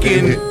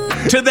fucking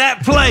to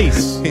that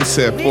place. He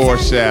said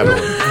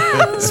foreshadowing.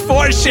 It's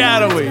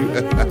foreshadowing.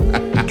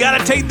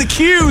 Gotta take the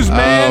cues,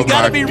 man.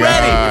 Gotta be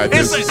ready.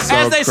 It's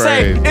as they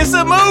say, it's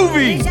a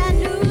movie.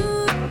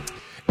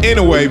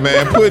 Anyway,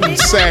 man, putting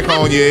sack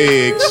on your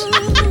eggs.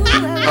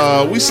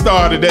 We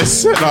started that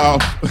set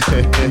off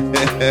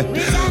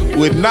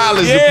with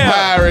Knowledge the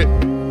Pirate.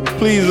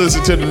 Please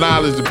listen to the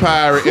Knowledge the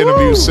Pirate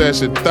interview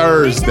session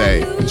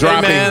Thursday.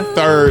 Dropping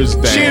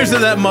Thursday. Cheers to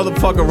that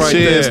motherfucker right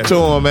Cheers there. to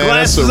him, man.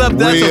 Glasses That's up,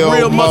 a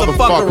real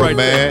motherfucker right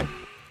man.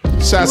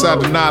 There. Shouts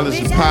out to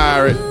Knowledge the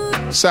Pirate.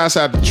 Shouts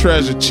out to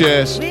Treasure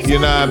Chest. You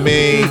know what I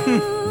mean?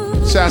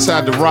 Shouts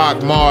out to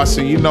Rock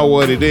Marcy. You know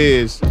what it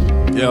is.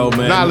 Yo,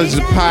 man. Knowledge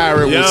the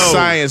Pirate with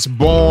Science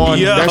Born.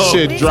 Yo. That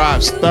shit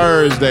drops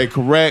Thursday,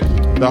 correct?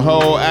 The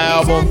whole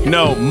album?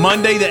 No,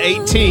 Monday the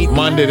 18th.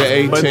 Monday the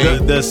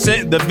 18th. But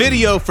the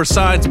video for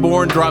Science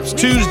Born drops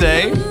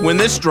Tuesday when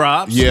this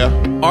drops. Yeah.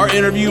 Our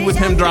interview with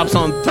him drops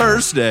on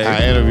Thursday.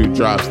 Our interview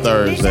drops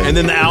Thursday. And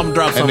then the album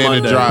drops on Monday.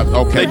 And then it drops,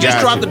 okay, They just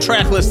dropped the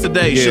track list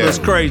today. Yeah. Shit was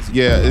crazy.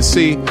 Yeah, and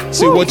see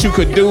what you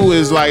could do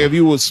is, like, if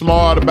you were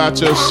smart about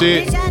your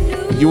shit,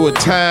 you would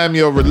time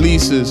your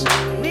releases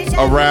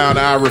around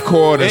our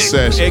recording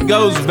session. It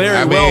goes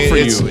very well for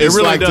you. It It's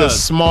really like does. the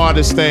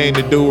smartest thing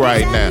to do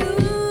right now.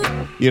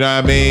 You know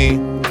what I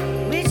mean?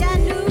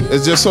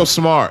 It's just so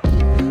smart.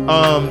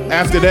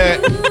 After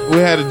that, we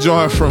had a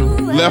joint from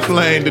Left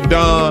Lane to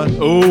Dawn.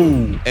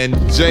 Ooh. And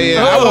JL.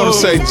 I want to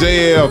say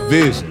JL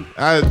Vision.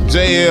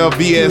 JL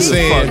VSN. Who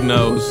the fuck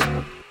knows?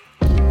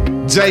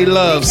 J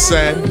Love,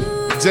 son.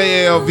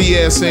 JL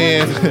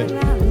VSN.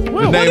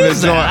 Well, the name what of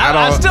is the joint, that?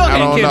 I still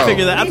don't can't know.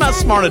 figure that. I'm not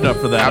smart enough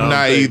for that. I'm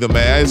not either,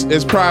 man.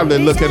 It's probably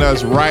looking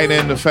us right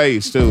in the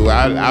face, too.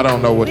 I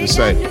don't know what to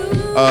say.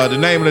 The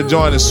name of the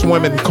joint is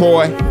Swimming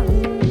Koi.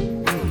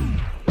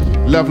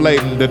 Left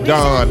Lane to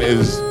Dawn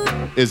is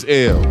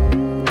ill.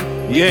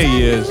 Yeah,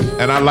 he is.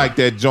 And I like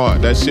that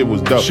joint. That shit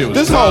was dope. Shit was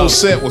this dope. whole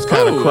set was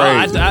kind of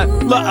crazy.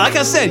 Look, like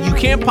I said, you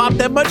can't pop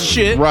that much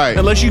shit Right.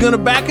 unless you're going to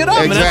back it up.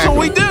 And that's what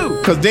we do.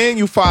 Because then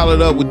you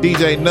followed up with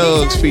DJ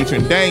Nugs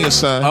featuring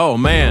Danielson. Oh,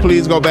 man.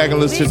 Please go back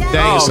and listen to the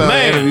Danielson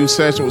man. interview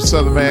session with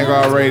Southern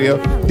Vanguard Radio.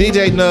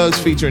 DJ Nugs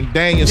featuring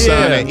Danielson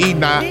and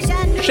Enoch.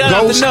 Shout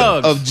out to Ghost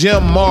Nugs. of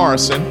Jim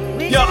Morrison.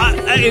 Yo,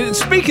 and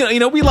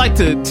speaking of, we like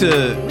to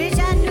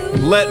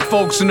let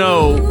folks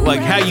know,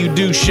 like, how you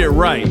do shit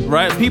right?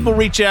 People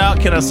reach out,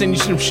 can I send you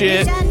some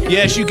shit?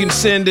 Yes, you can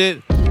send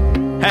it.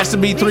 Has to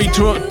be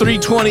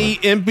 320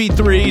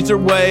 MP3s or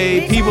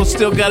way. People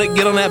still got to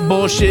get on that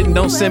bullshit and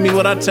don't send me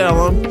what I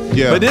tell them.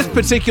 Yeah. But this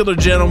particular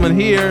gentleman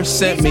here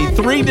sent me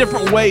 3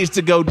 different ways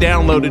to go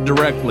download it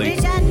directly.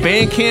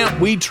 Bandcamp,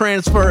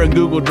 WeTransfer, and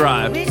Google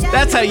Drive.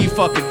 That's how you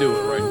fucking do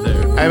it right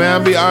there. Hey, man,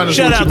 I'll be honest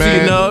Shout with out you, to you,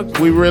 man. Nug.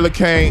 We really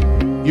can't,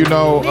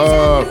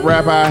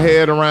 wrap our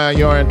head around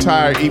your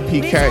entire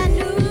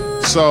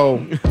EPK.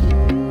 So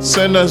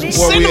send us what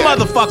Send we the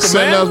motherfucker,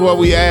 send man. us what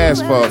we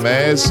asked for,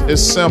 man.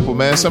 It's simple,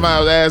 man.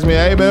 Somebody asked me,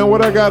 hey man,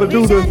 what I gotta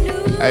do to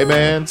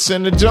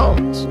send the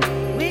Jones.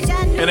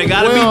 And it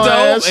gotta be Well,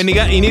 dope, ass. and you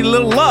need a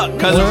little luck,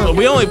 because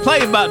we only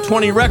play about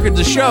 20 records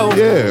a show.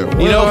 Yeah.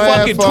 well,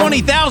 Fucking ask for-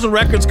 20,000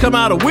 records come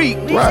out a week.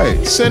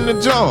 Right. Send the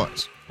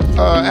joints.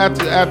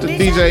 After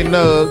DJ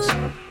Nugs,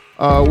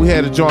 we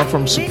had a joint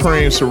from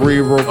Supreme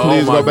Cerebral.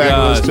 Please my go back God.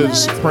 and listen to the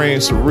Supreme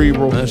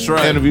Cerebral That's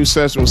right. interview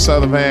session with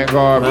Southern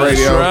Vanguard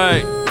Radio.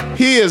 That's right.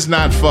 He is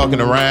not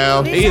fucking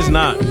around. He is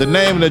not. The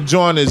name of the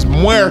joint is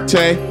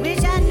Muerte.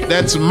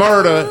 That's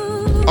murder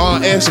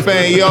on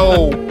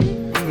Espanol.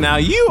 Now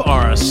you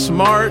are a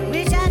smart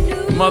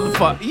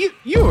motherfucker.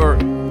 You are.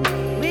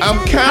 I'm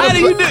kind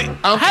of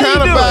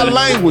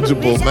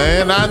bilinguageable,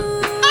 man. I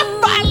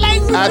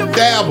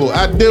dabble.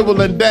 I dibble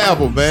and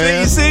dabble,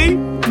 man. You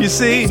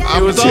see?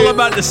 It was all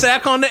about the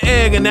sack on the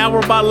egg, and now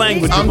we're about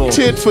language. I'm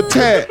tit for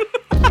tat.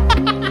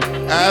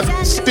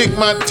 I stick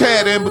my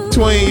tat in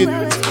between you.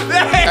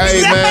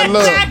 Hey, man,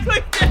 look.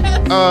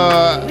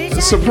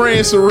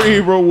 Supreme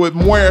Cerebral with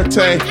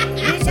Muerte.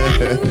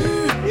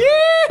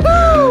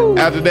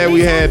 After that,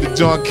 we had the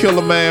joint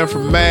Killer Man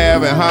from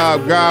Mav and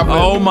Hobgoblin.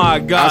 Oh, my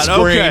God.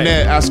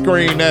 I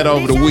screened that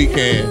over the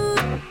weekend.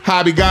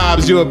 Hobby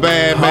Gobs, you a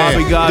bad man.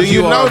 Hobby Gobs, Do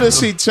you you are-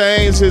 notice he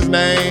changed his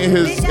name,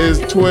 his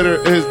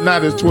Twitter,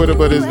 not his Twitter,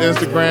 but his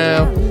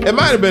Instagram? It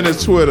might have been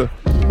his Twitter,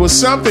 but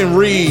something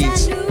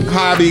reads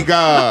Hobby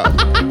Gob.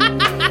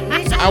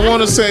 I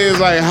want to say it's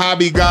like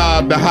Hobby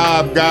Gob, the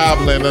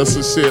Hobgoblin, or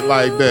some shit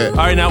like that. All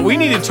right, now we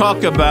need to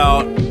talk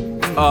about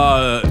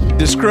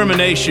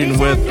discrimination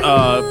with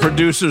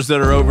producers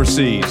that are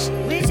overseas.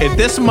 If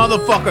this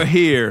motherfucker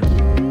here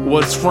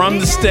was from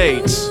the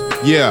States,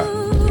 yeah,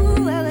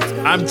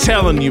 I'm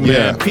telling you, man,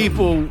 Yeah.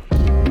 people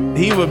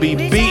he would be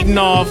beating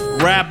off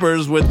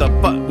rappers with the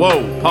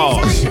whoa,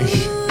 pause.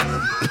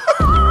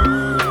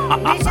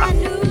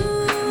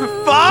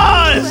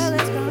 Pause.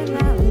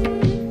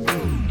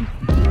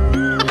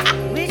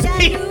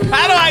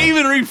 How do I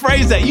even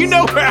rephrase that? You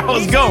know where I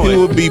was going. He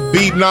would be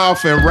beating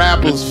off in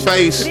rappers'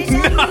 face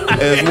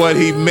is what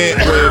he meant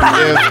with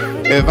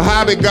if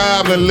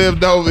Hobgoblin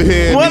lived over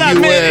here in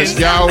the U.S.,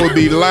 y'all would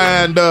be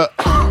lined up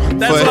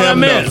That's for what I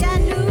him meant.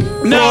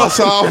 No,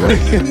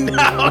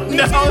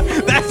 no,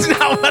 that's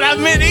not what I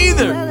meant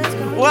either.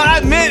 What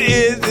I meant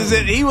is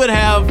that he would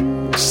have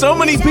so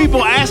many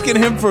people asking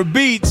him for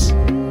beats.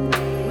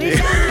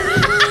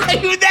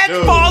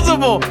 That's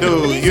possible.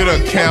 Dude, you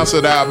done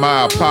canceled out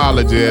my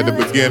apology at the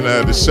beginning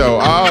of the show.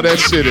 All that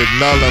shit is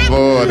null and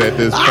void at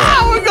this point.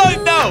 We're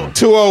going, no.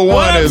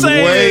 201 is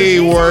way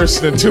worse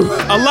than 2.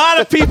 A lot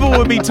of people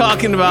would be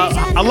talking about,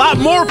 a lot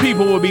more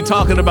people would be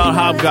talking about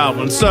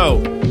Hobgoblin.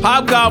 So,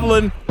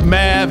 Hobgoblin,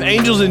 Mav,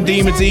 Angels and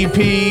Demons EP,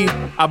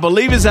 I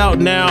believe is out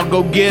now.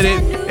 Go get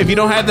it. If you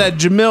don't have that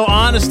Jamil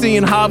Honesty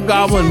and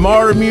Hobgoblin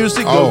Martyr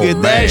music, go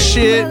get that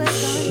shit.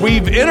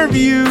 We've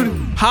interviewed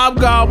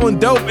Hobgoblin,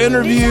 dope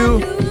interview.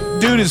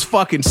 Dude is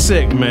fucking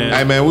sick, man.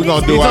 Hey, man, we're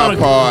going to do our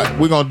part.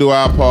 We're going to do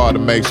our part to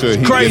make sure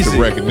he gets the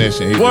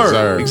recognition he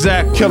deserves.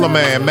 Exactly. Killer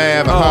Man,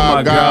 Mav,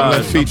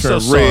 Hobgoblin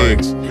featuring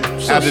Riggs.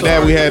 After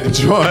that, we had to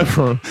join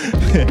from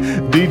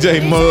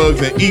DJ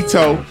Muggs and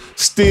Ito,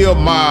 Still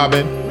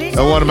Mobbing.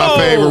 One of my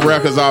favorite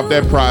records off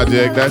that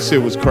project. That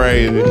shit was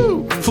crazy.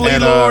 Flea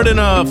Lord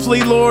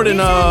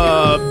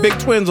and Big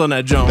Twins on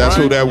that joint. That's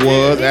who that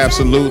was,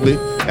 absolutely.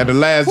 And the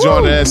last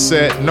joint of that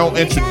set, No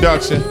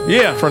Introduction.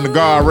 Yeah. From the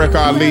guard Rick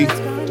Ali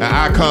and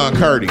Icon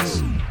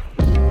Curtis.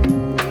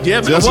 Yeah,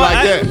 just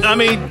like that. I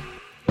mean,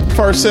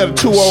 first set of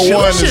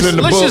 201 is in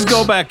the books. Let's just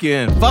go back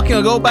in.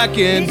 Fucking go back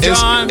in.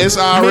 John, it's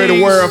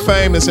already world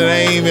famous and it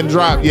ain't even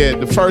dropped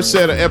yet. The first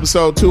set of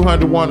episode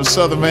 201 of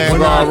Southern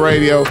Vanguard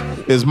Radio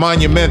is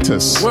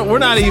monumentous. We're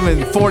not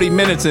even 40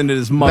 minutes into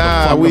this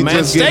motherfucker, Nah, we man.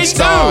 just getting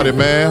started,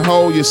 man.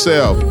 Hold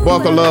yourself.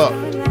 Buckle up.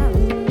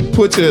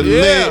 Put your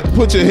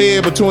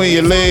head between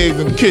your legs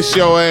and kiss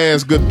your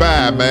ass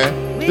goodbye,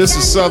 man. This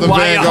is Southern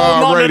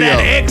Vanguard Radio. That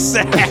egg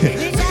sack.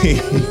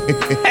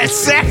 That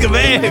sack of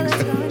eggs.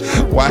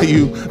 While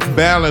you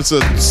balance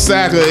a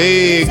sack of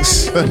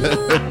eggs.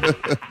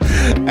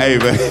 Hey,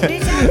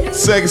 man.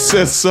 Second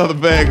set of Southern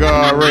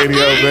Vanguard Radio,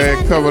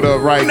 man. Coming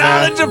up right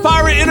now. Knowledge of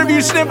Pirate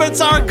interview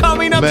snippets are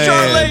coming up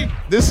shortly.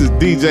 This is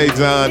DJ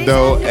John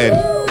Doe and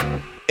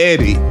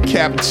Eddie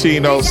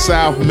Cappuccino,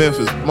 South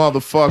Memphis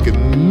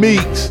motherfucking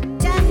Meeks,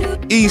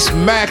 East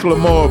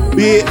Macklemore,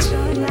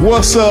 bitch.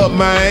 What's up,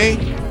 man?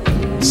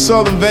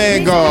 Southern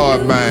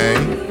Vanguard,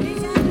 man.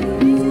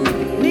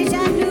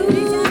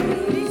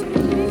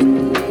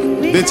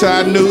 Bitch,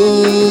 I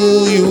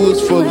knew you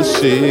was full of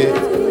shit.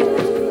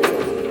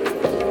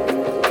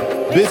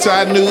 Bitch,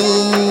 I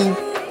knew.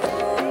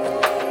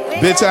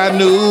 Bitch, I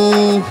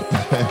knew.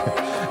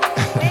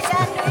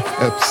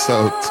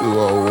 Episode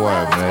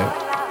 201, man.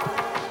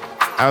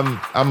 I'm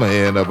gonna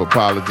end up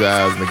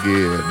apologizing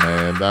again,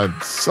 man. I'm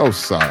so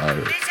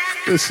sorry.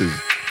 This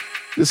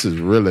is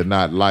really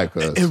not like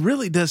us. It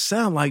really does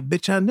sound like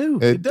Bitch I Knew.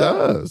 It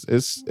does.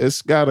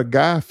 It's got a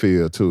guy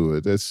feel to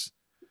it. It's,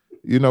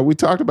 you know, we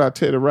talked about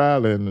Teddy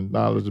Riley and the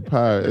Knowledge of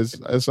Power.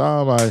 It's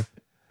all like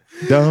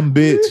dumb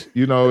bitch.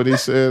 You know what he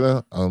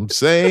said? I'm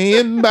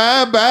saying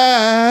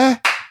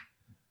bye-bye.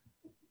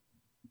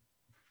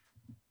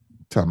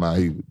 Talking about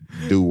he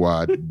do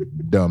what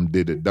dumb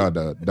did it,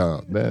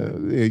 dumb.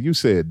 Yeah, you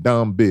said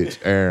dumb bitch,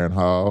 Aaron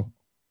Hall.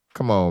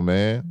 Come on,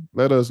 man.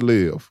 Let us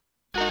live.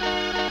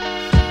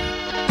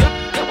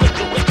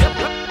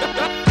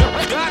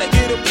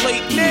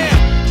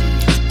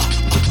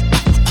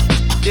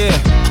 Yeah.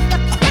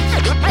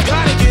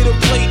 Gotta get a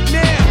plate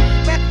now.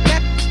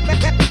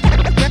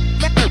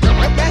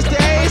 That's the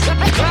ace.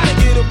 Gotta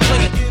get a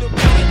plate.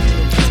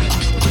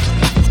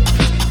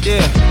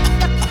 Yeah.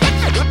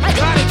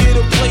 Gotta get a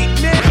plate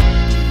now.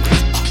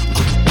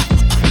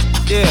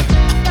 Yeah.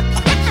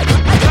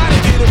 Gotta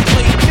get a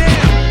plate now.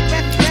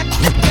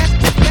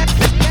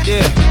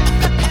 Yeah.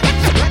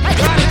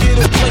 Gotta get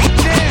a plate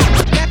now.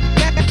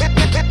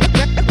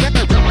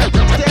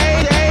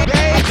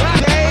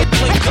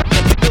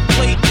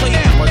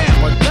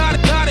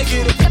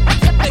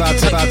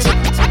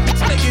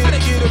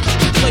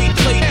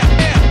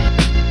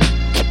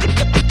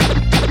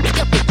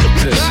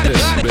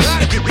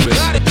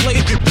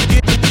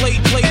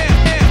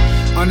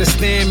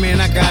 Understand, man,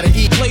 I gotta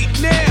eat.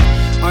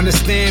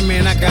 Understand,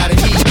 man, I gotta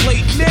eat.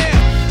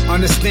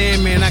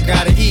 Understand, man, I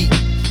gotta eat.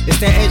 It's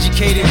that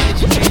educated.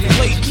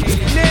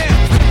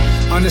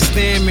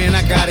 Understand, man,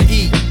 I gotta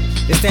eat.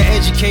 It's that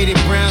educated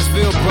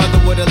Brownsville brother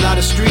with a lot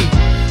of street.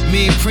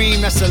 Me and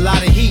Cream, that's a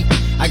lot of heat.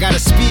 I gotta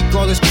speak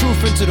all this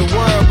truth into the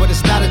world, but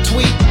it's not a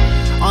tweet.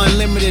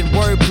 Unlimited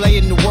wordplay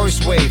in the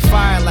worst way.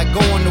 Fire like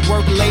going to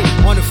work late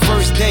on the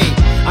first day.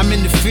 I'm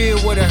in the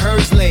field where the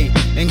herds lay,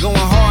 and going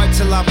hard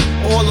till I'm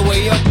all the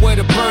way up where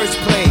the birds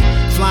play.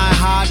 Flying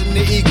higher than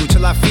the eagle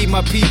till I feed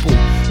my people.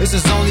 This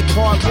is only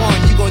part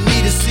one, you gon'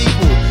 need a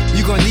sequel.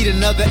 You gon' need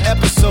another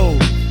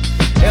episode.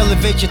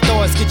 Elevate your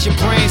thoughts, get your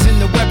brains in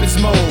the weapons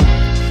mode.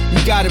 You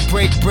gotta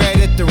break bread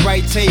at the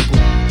right table.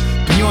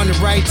 Be on the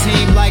right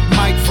team like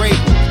Mike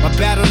Vrabel. My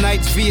battle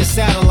nights via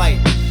satellite.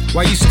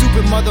 Why you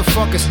stupid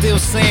motherfuckers still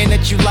saying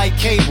that you like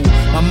cable?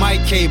 My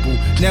mic cable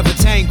never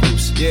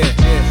tangles. Yeah.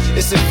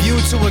 It's a view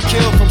to a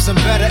kill from some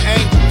better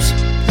angles.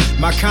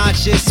 My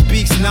conscience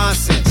speaks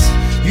nonsense.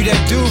 You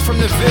that dude from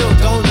the Ville,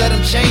 don't let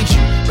him change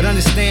you. But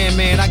understand,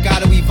 man, I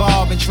gotta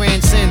evolve and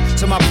transcend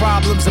so my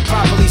problems are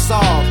properly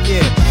solved.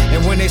 Yeah,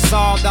 and when they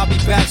solved, I'll be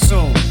back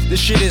soon.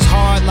 This shit is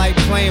hard like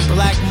playing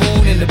Black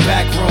Moon in the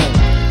back room.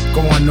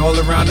 Going all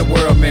around the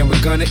world, man,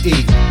 we're gonna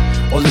eat.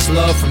 All this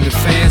love from the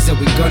fans that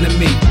we're gonna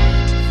meet.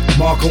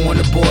 Marco on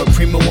the board,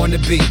 Primo on the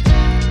beat.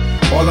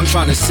 All I'm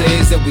trying to say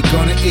is that we're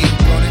gonna eat.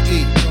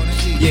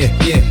 Yeah,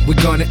 we're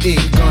gonna eat.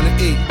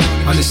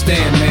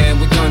 Understand, man,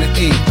 we're gonna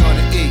eat.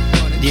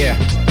 Yeah,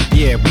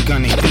 we're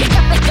gonna eat.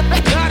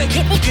 Gotta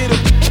get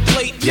a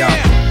plate Yo,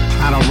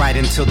 now. I don't write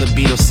until the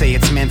Beatles say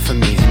it's meant for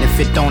me. And if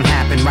it don't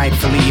happen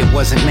rightfully, it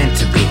wasn't meant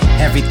to be.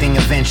 Everything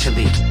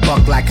eventually,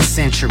 buck like a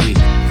century.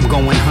 I'm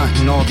going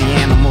hunting, all the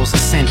animals are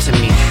sent to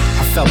me.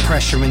 I felt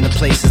pressure in the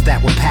places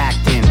that were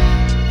packed in.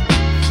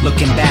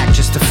 Looking back,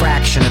 just a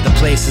fraction of the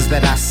places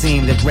that I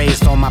seen that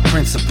raised all my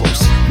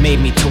principles.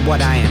 Made me to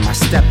what I am, my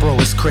step bro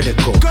is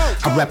critical.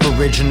 I rep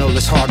original,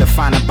 it's hard to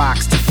find a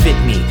box to fit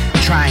me.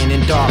 Trying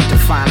in dark to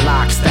find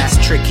locks, that's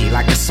tricky.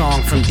 Like a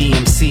song from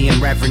DMC and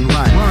Reverend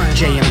Run.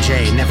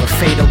 JMJ, never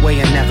fade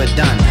away and never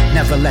done.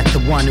 Never let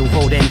the one who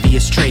hold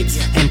envious traits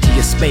empty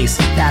your space,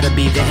 that'll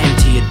be the end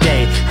to your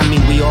day. I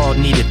mean, we all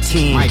need a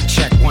team. Mic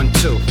check 1,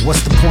 2.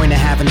 What's the point of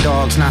having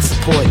dogs not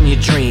supporting your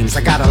dreams?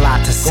 I got a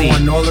lot to see.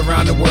 Going all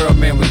around the world,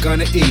 man, we're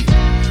gonna eat.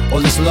 All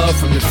this love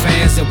from the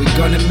fans that we're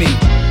gonna meet.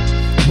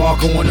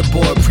 Marco on the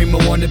board, Primo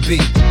on the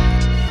beat.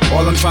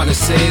 All I'm trying to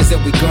say is that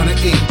we're gonna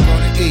eat.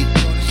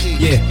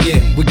 Yeah,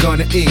 we're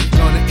gonna eat.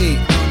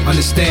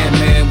 Understand,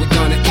 man, we're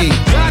gonna eat.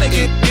 Gotta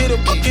get a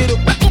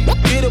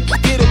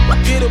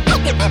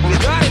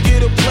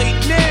plate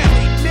now.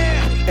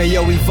 Hey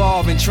yo,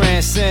 evolve and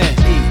transcend.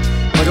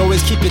 But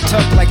always keep it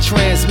tucked like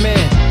trans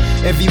men.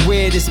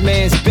 Everywhere this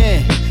man's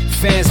been,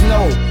 fans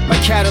know my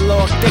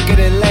catalog thicker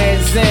than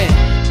Land's End.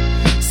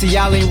 See,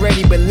 y'all ain't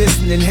ready, but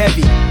listening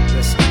heavy.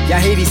 Y'all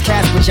hate these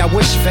cats, but y'all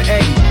wish for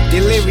Eddie.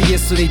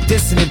 Delirious, so they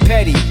dissing and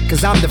petty.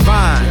 Cause I'm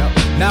divine.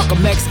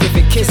 Malcolm X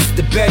giving kisses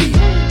to Betty.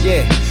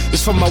 Yeah,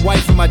 it's for my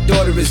wife and my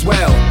daughter as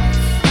well.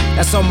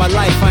 That's all my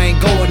life, I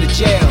ain't going to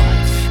jail.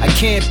 I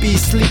can't be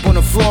asleep on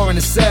the floor in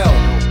a cell.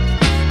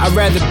 I'd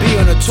rather be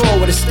on a tour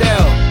with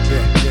Estelle.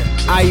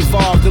 I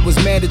evolved, it was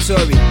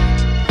mandatory.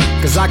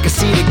 Cause I could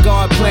see that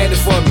God planned it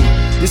for me.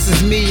 This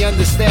is me,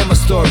 understand my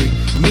story.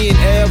 Me and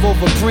Ev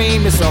over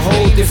Preem, it's a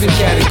whole different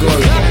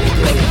category.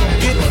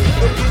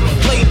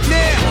 Plate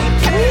now.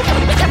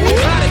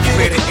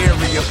 Clear the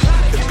area.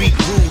 The beat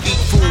rude, eat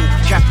food,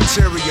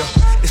 cafeteria.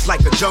 It's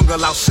like a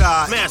jungle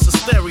outside. Mass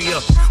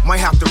hysteria. Might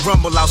have to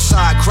rumble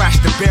outside, crash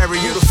the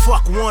barrier. Who the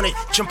fuck want it?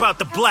 Jump out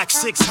the black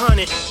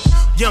 600.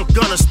 Young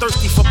gunners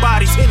thirsty for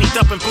bodies, hennied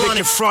up and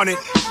blunted. Confronted.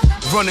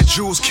 Running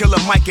Jews, killer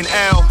Mike and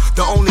L.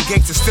 The only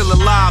gangster still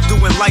alive,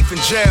 doing life in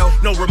jail.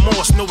 No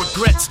remorse, no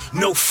regrets,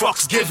 no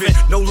fucks given.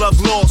 No love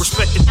lost,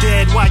 respect the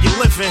dead while you're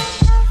living.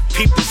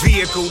 Peep the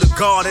vehicle, the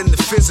guard and the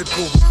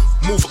physical.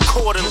 Move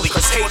accordingly,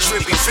 cause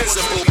hatred be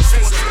visible.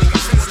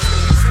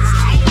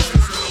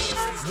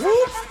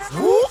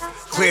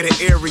 Clear the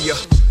area.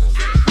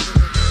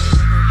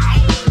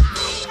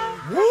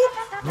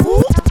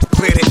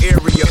 Clear the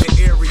area.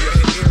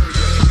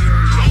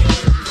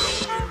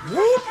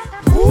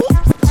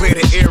 Clear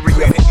the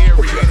area.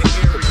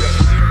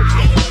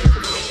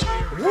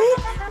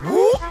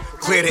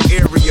 Clear the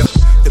area.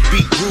 The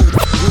beat rude.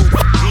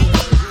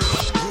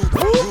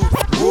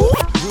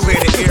 Clear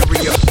the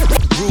area.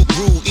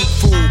 Rude, eat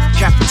food,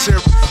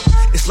 cafeteria.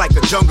 It's like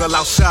a jungle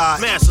outside.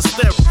 Mass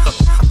hysteria.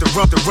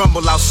 The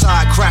rumble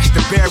outside, crash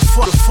the bear.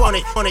 Fuck the fun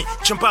it,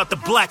 jump out the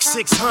black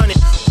 600.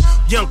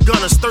 Young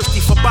gunners thirsty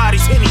for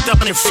bodies, hennied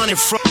up in front.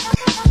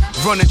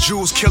 Running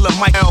Jews, killer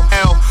Mike L.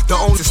 The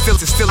only still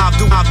I'll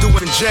do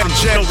it in jail.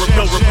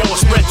 No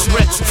remorse,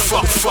 regrets,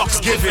 fucks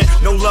given.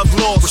 No love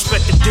lost,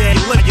 respect the dead,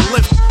 you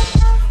live.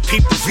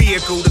 Peep the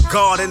vehicle, the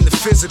guard and the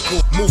physical.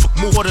 Move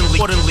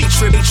accordingly,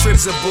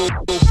 visible.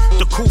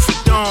 The Kufi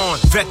Dawn,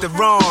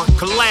 veteran,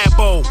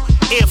 Collabo,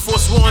 Air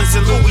Force Ones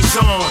and Louis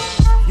on.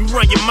 You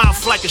run your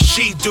mouth like a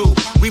she do.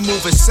 We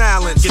move in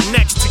silence. Get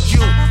next to you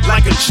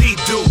like a G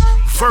do.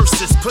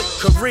 Verses, put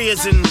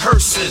careers in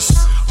hearses.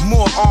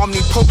 More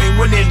omnipotent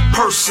when in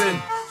person.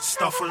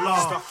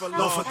 Astaghfirullah,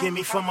 Lord forgive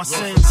me for my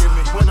sins.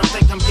 When I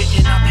think I'm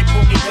getting out, they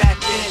pull me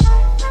back in.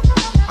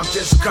 I'm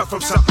just cut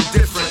from something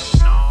different.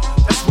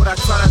 That's what I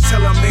try to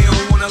tell them, they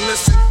don't wanna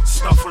listen.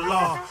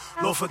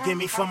 Astaghfirullah, Lord forgive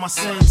me for my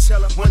sins.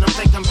 When I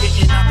think I'm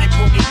getting out, they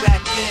pull me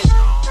back in.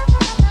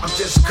 I'm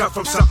just cut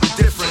from something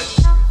different.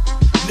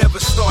 Never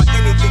start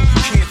anything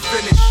you can't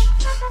finish.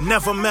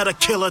 Never met a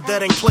killer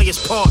that ain't play his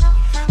part.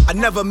 I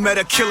never met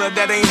a killer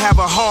that ain't have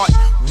a heart.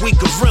 We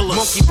gorillas.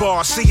 Monkey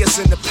bar, see us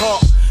in the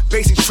park.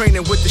 Basic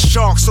training with the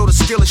sharks, so the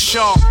skill is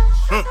sharp.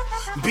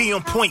 Be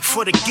on point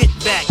for the get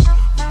back.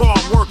 Bar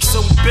work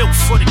so built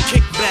for the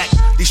kickback.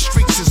 These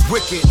streets is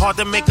wicked. Hard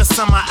to make a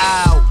summer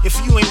out. If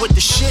you ain't with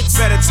the shits,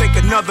 better take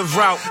another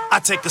route. I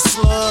take a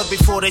slug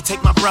before they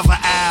take my brother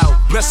out.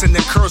 Blessing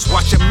the curse,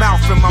 watch your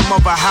mouth in my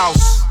mother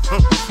house.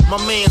 My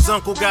man's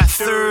uncle got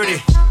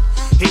 30.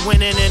 He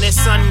went in and his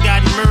son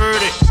got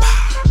murdered.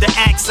 The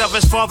acts of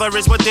his father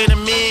is what did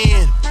him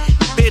in.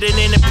 Bitten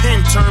in the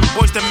pen, turn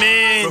boys to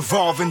men.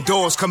 Revolving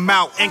doors come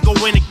out and go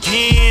in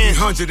again.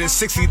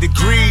 360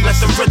 degrees. Let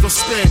the rhythm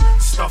spin.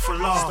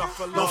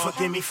 Astaghfirullah, Lord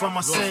forgive me for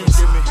my sins.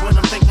 When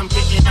I think I'm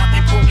getting out,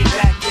 they pull me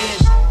back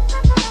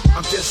in.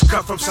 I'm just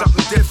cut from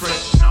something different.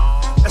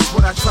 That's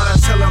what I try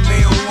to tell them,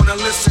 they don't wanna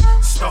listen.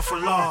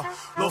 Astaghfirullah,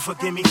 Lord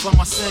forgive me for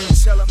my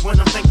sins. When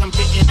I think I'm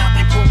getting out,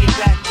 they pull me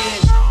back in.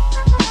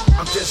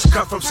 I'm just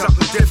cut from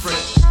something different.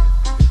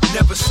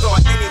 Never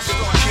start anything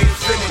you can't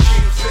finish.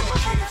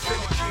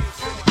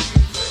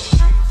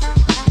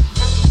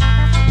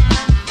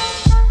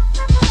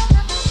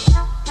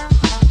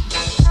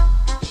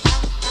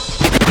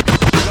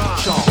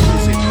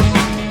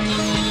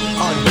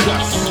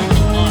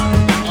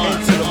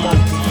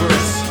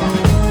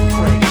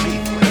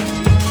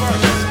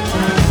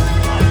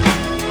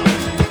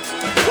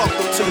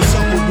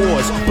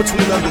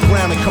 Between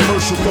underground and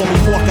commercial, call me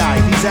Hawkeye.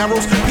 These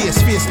arrows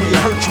pierce fiercely and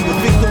hurt you. The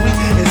victory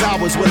is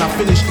ours when I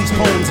finish these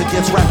poems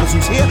against rappers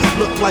whose hair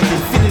look like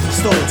infinity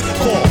stones.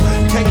 Call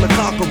King the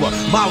Conqueror,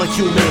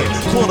 Molecule Man.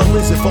 Claw the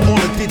lizard for all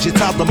the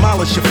digits. I'll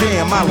demolish your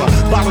fam. I'll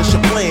abolish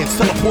your plans.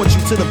 Teleport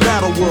you to the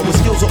battle world.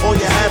 With skills are all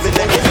you have, and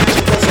that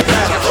action doesn't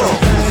matter.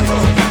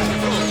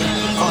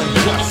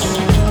 Unjust.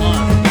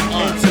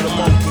 Into the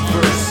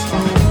multiverse.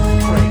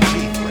 Frank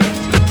G.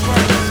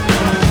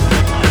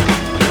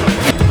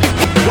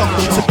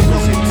 Welcome to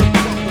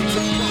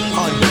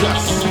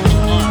Unjust.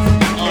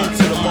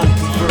 Into the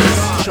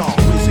multiverse. Sean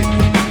Wizard.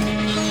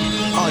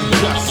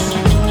 Unjust.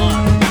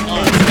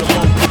 Into the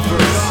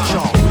multiverse.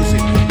 Sean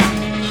Wizard.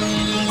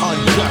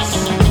 Unjust.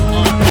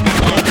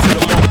 Into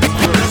the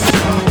multiverse.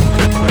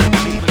 Frank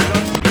G.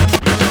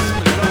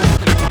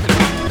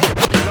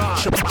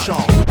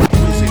 Sean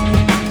Wizard.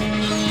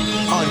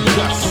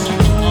 Unjust.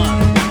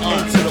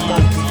 Into the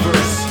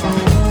multiverse.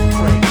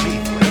 Frank G.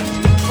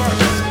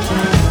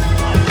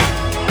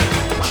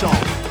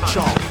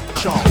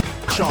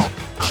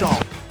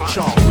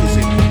 Sean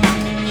Wizard.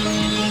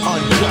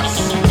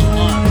 Unjust.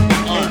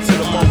 Into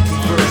the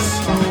multiverse.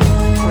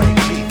 Frank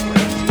G.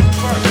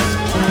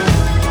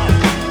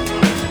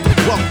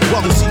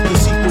 Welcome to the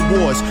secret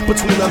wars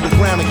between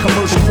underground and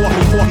commercial.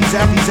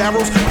 These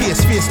arrows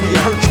pierce fiercely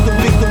and hurt you. The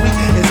victory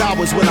is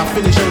ours when I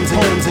finish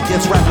homes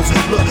against rappers.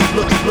 Look,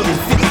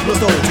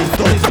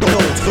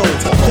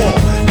 stones. Call,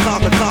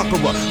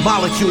 Conqueror,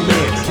 Molecule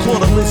Man. Claw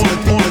the lizard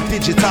and all the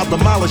digits. I'll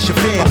demolish your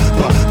fam.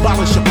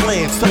 Abolish your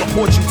plans.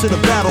 Teleport you to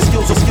the battle.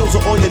 Skills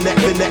are all your neck.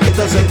 The neck it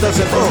doesn't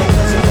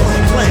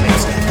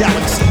planets,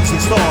 galaxies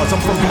and stars.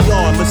 I'm from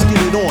beyond. Let's get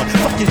it on.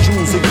 Fuck your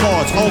jewels and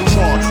cards.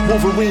 Ultron,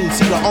 Wolverine.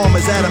 See the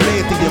armor's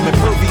adamantium.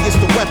 Impervious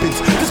to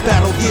weapons. This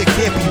battle here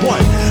can't be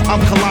won.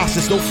 I'm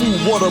Colossus. No food,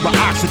 water, or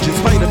oxygen.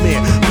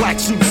 Spider-Man. Black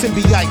suit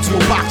symbiote to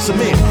a box of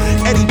men.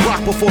 Eddie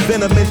Brock before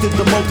Venom entered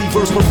the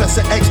multiverse.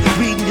 Professor X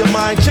reading your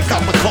mind. Check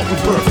out the cult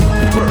with birth.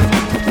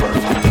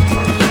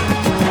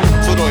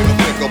 So don't even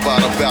think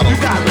about a battle.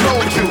 You got no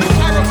juice.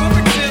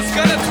 Hieroglyphics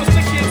gonna twist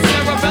a kid's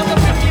cerebellum.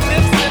 If he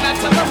lives, then I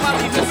tell him I'll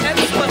leave his head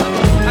as well.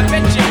 I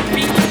bet you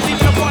beat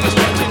leaving up on a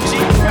stretcher G.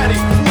 Ready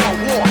for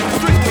war,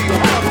 strictly or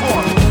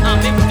hardcore.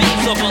 I'm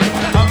invisible.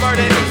 I'm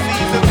murdering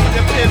MCs and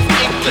leaving pimps.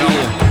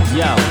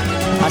 Yo,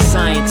 a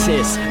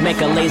scientist, make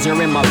a laser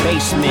in my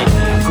basement.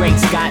 Great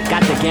Scott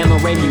got the gamma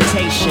ray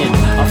mutation.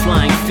 A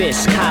flying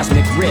fist,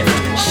 cosmic rift.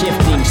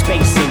 Shifting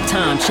space and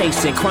time,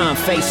 chasing crime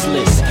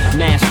faceless.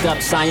 Masked up,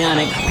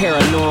 psionic,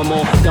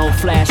 paranormal. Don't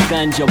flash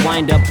guns, you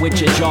wind up with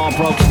your jaw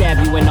broke.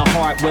 Stab you in the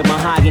heart with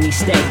mahogany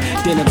steak.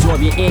 Then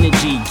absorb your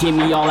energy, give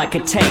me all I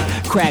could take.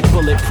 Crack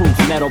bulletproof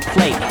metal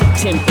plate.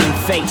 Tempting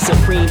fate,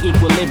 supreme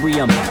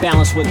equilibrium.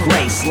 Balanced with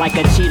grace, like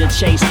a cheetah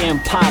chased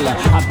impala.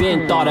 I've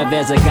been thought of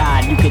as a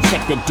god. You can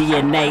check the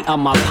DNA of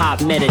my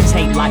pop.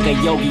 Meditate like a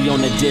yogi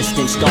on a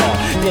distant star.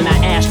 Then I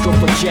astral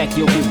project,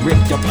 you'll get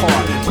ripped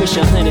apart. Push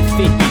 150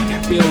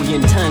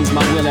 billion tons,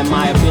 my will and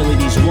my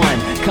abilities one.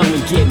 Come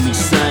and get me,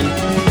 son.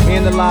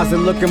 Analyze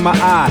and look in my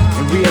eye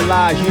and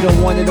realize you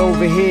don't want it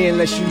over here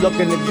unless you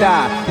looking to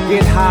die.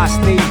 Get high,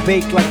 stay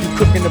baked like you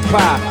cooking a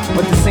pie,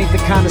 but this ain't the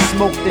kind of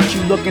smoke that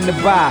you looking to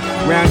buy.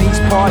 Round these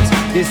parts,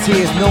 this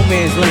here's no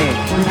man's land.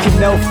 You can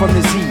melt from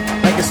this heat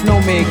like a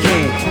snowman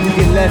can. You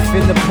get left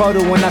in the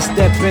puddle when I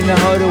step in the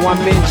huddle. I'm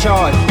in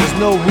charge, there's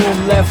no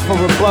room left for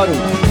rebuttal.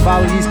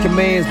 Follow these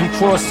commands, we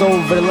cross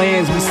over the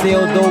lands. We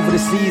sailed over the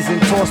seas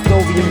and tossed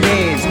over your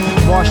mans.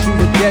 Marched through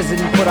the desert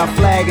and put our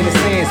flag in the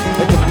sands.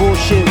 Let the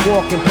bullshit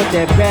walk and put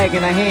that bag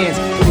in our hands.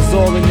 It was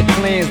all in the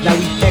plans, now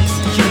we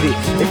execute it.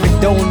 If it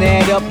don't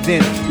add up,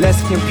 then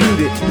let's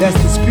compute it, let's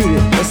dispute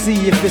it. Let's see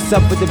if it's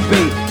up for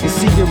debate. And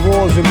secret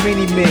wars with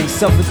many men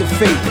suffered the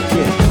fate.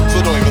 Yeah.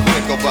 So don't even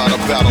think about a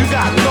battle. You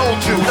got no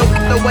juice.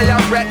 The way I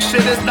rap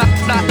shit is not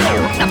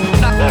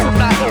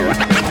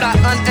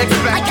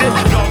unexpected.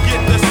 Don't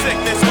get the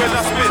sickness when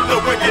I spit the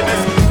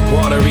wickedness.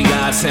 Watery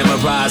eyed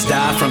samurais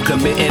die from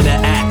committing the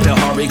act of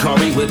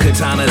harikari with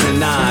katanas and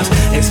knives.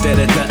 Instead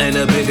of cutting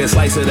a bigger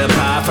slice of the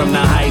pie from the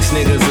heist,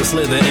 niggas are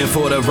slithering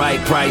for the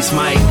right price.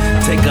 Might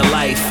take a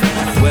life,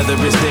 whether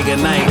it's day or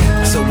night.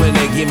 So when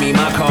they give me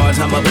my cards,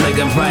 I'ma play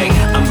them right.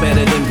 I'm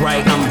better than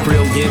bright, I'm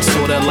brilliant,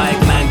 sorta like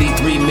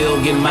 93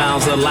 million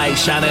miles of light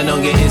shining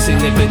on your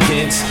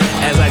insignificance.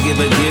 As I give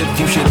a gift,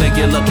 you should thank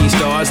your lucky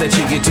stars that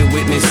you get to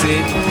witness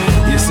it.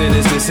 Your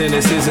sinister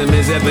cynicism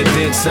is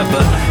evidence of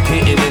a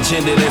hidden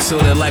agenda that's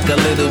sorta like a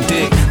little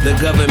dick. The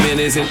government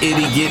is an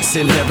idiot's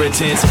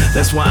inheritance.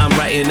 That's why I'm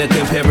writing a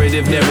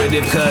comparative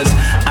narrative, cause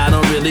I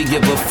don't really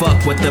give a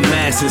fuck what the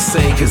masses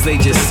say, cause they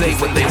just say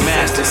what they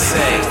masters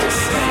say.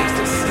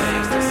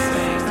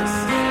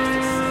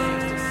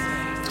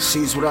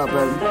 C's, what up,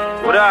 baby?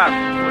 What up?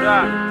 What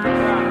up?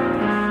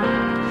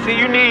 See,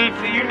 you need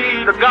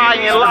the guy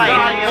in life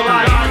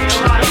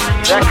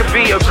that could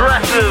be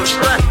aggressive,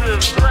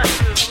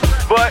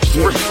 but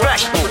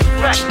respectful.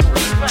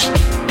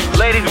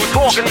 Ladies, we're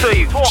talking to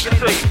you.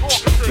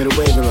 Get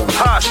away with them.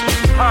 Hush.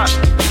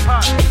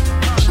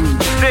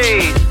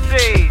 See.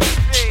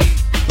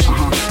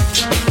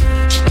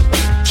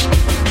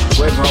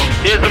 Wait, bro.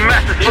 Here's a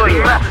message for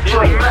you.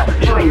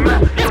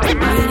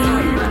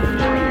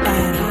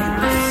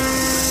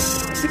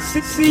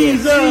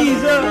 Caesar.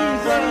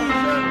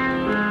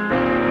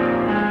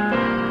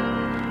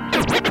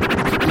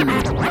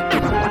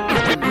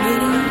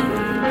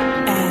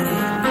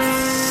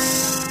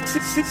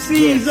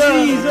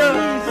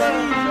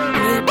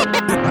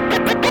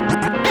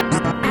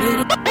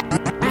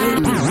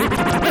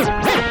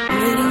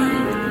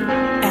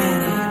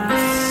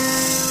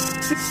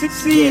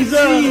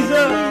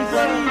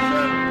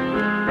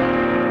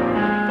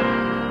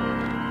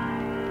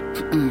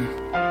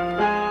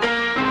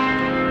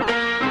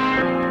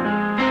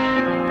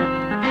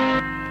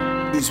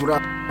 What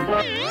up?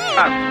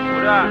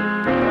 What up?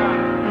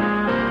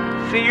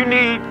 See, you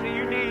need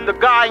the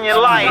guy in your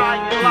life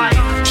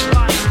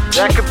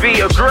that could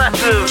be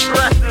aggressive,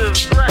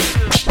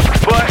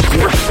 but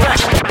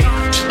respectful.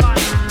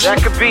 That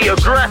could be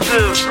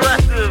aggressive,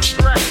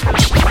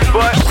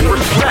 but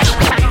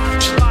respectful.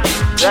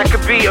 That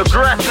could be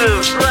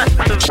aggressive,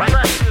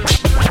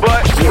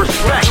 but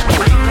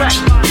respectful.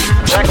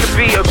 That could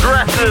be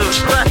aggressive,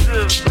 but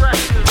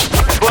respectful.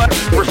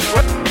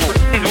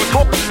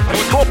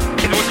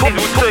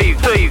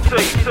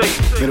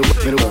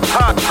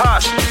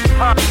 Hush.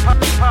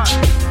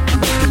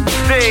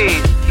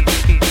 See.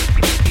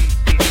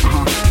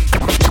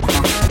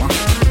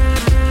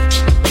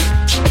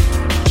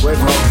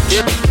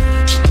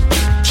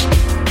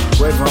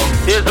 Wait, bro.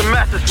 Here's a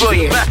message for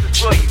you.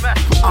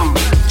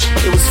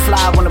 It was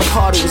fly when the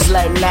party was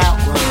letting out.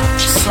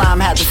 Slime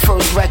had the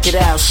first record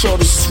out.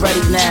 Shorties is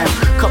ready now.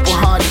 Couple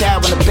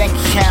 $100 in the bank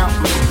account.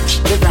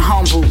 Living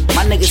humble.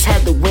 My niggas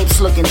had the whips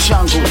looking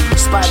jungle.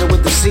 Spider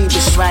with the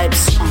zebra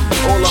stripes.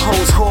 All the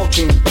hoes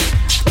hawking.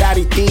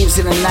 Dotty thieves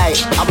in the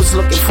night. I was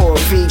looking for a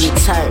vegan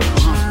type.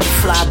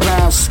 Fly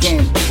brown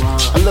skin.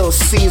 A little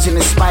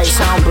seasoning spice.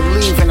 I don't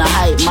believe in the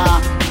hype, ma.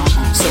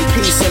 Some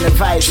peace and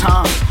advice,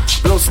 huh?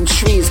 Blow some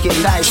trees, get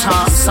nice,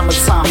 huh?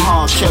 Summertime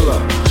hard killer.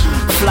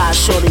 Fly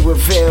shorty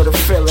reveal the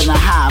feeling of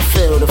how I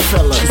feel the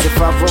filler. Cause if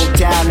I wrote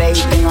down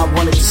everything I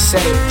wanted to say,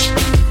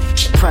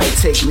 it'd probably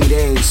take me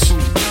days.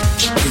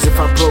 Cause if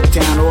I broke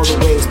down all the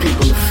ways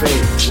people are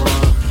fake,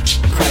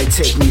 it'd probably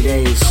take me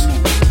days.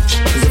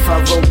 Cause if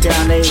I wrote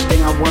down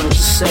everything I wanted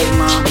to say,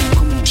 mom,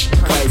 it'd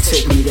probably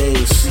take me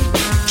days.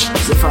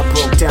 Cause if I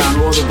broke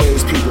down all the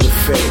ways people are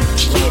fake,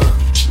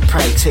 it'd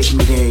probably take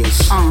me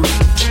days.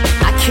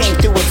 I came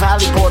through with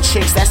volleyball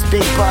chicks, that's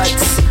big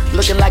butts.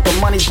 Looking like a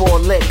money ball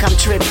lick, I'm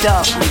tripped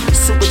up.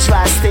 Super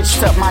dry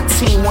stitched up, my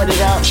team went it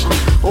up.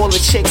 All the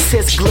chicks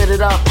hits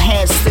glittered up,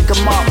 hands stick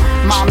 'em up.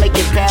 Mom make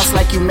it bounce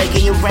like you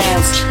making your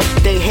rounds.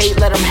 They hate,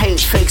 let 'em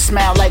hate, fake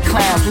smile like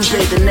clowns. We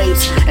bathe the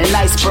napes and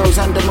icebergs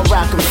under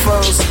Moroccan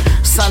furs.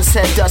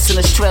 Sunset dust and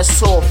the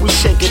stress off, we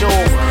shake it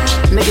off.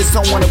 Niggas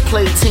don't wanna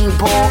play team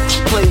ball,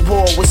 play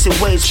war, what's your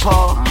wage,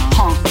 Paul?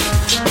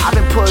 I've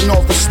been putting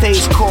off the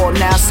stage call,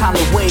 now it's time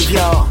to wave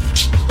y'all.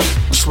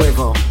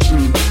 Suevo.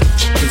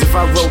 Cause if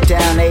I wrote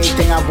down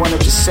everything I wanted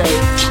to say,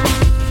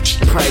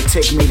 it'd probably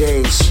take me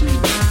days.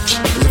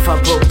 Cause if I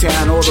broke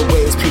down all the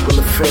ways people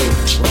are fake,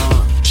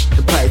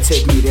 it'd probably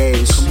take me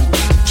days.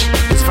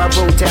 Cause if I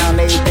wrote down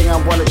everything I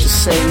wanted to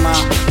say, ma,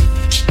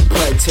 it'd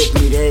probably take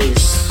me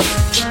days.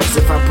 As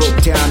if I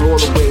broke down all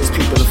the ways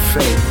people are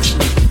fake.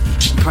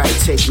 Probably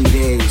take me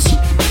days.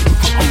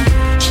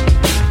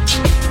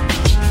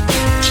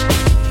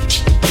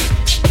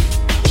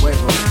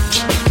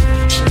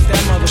 It's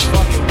that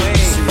motherfucking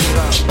wave.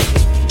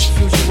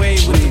 Future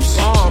wave with the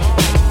bomb,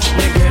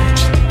 nigga.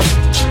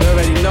 You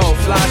already know,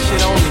 fly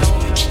shit only.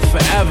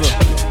 Forever.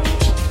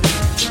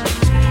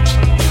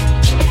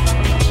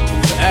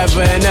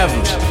 Forever and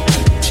ever.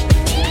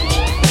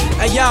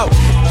 Hey yo,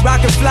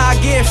 rockin' fly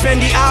gear,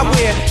 Fendi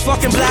eyewear.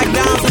 Fucking black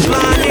diamonds and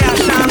blind hair, I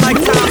shine like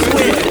Times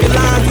Square. Your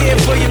line here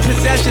for your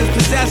possessions,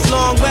 possess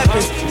long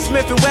weapons.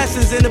 Smith &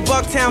 Wessons in the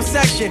Bucktown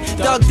section.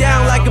 Dug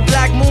down like a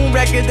Black Moon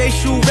record, they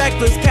shoot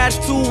reckless.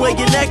 Catch two where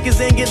your neck is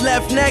and get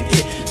left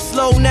naked.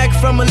 Slow neck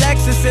from a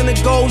Lexus in a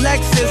gold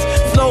Lexus.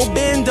 Flow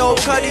bendo,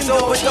 Cuddies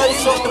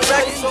overdose off the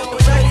record.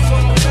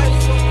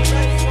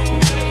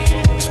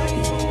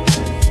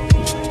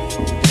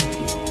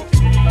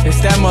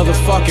 It's that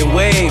motherfucking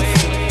wave.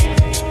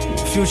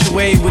 Future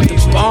wave with the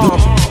bomb,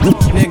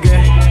 nigga.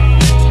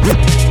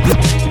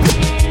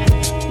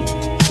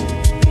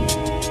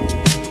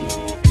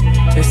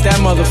 It's that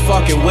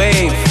motherfucking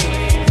wave.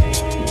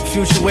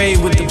 Future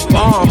wave with the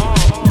bomb,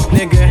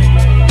 nigga.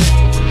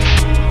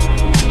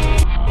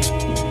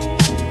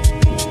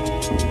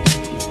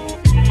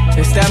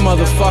 It's that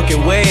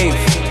motherfucking wave.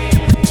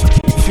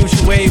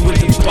 Future wave with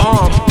the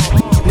bomb,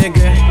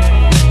 nigga.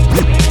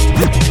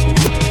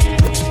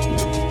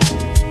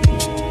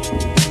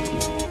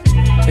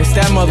 It's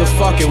that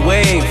motherfucking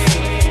wave.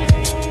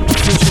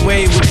 Future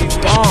wave with the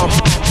bomb,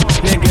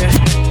 nigga.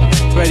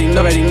 Ready,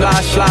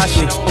 fly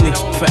shit only.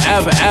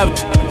 Forever, ever.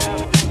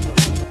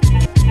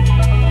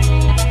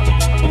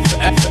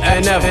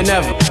 Forever and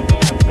ever.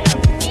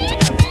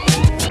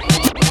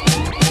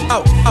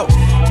 Oh,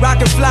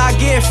 rockin' fly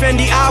gear,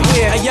 Fendi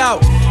eyewear. Hey yo,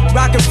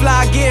 rockin'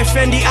 fly gear,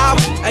 Fendi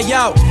eyewear. Hey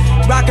yo,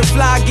 rockin'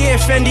 fly gear,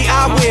 Fendi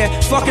eyewear.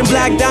 Fucking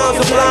black diamonds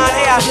with blind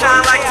hair, I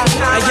shine like.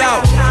 Hey yo,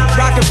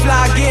 rockin'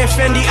 fly gear,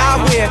 Fendi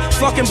eyewear.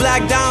 Fucking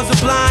black diamonds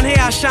with blind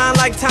hair, I shine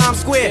like Times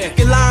Square.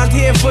 Get lined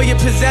here for your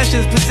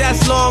possessions,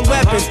 possess long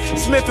weapons.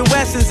 Smith &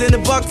 Wessons in the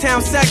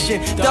Bucktown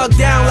section. Dug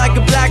down like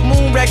a Black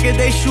Moon record,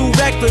 they shoot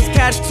reckless.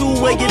 Catch two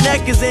where your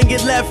neck is and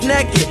get left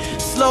naked.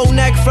 Slow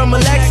neck from a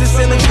Lexus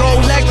in a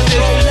gold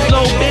Lexus.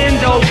 Slow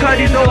bendo,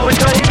 Cuddies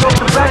overdose off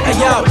the record. Hey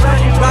yo,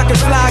 rockin'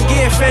 fly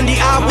gear, Fendi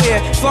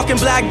eyewear. Fucking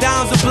black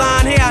diamonds with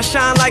blind hair, I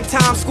shine like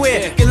Times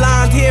Square. Get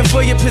lined here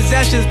for your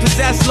possessions,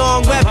 possess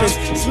long weapons.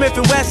 Smith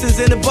 & Wessons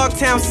in the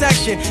Bucktown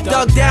section.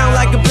 Dug down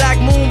like a Black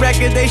Moon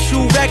record, they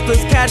shoot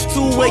reckless. Catch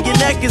two where your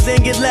neck is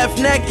and get left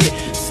naked.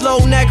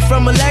 Slow neck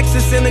from a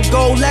Lexus in a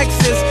gold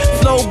Lexus.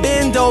 Flow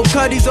bendo,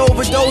 Cuddies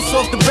overdose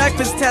off the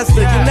breakfast tester.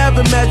 You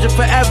never measure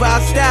forever,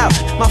 I style.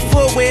 My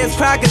footwear is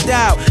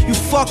crocodile. You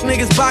fuck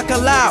niggas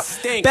bacalao.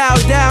 Bow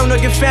down or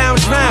get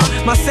found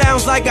drowned. My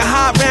sound's like a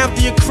hot round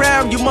through your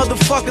crown. You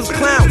motherfuckers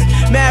clowns.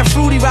 Mad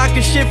fruity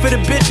rockin' shit for the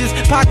bitches.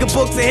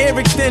 Pocketbooks and hair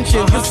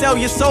extensions. You sell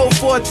your soul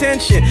for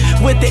attention.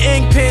 With the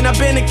ink pen, I've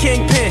been a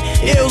kingpin.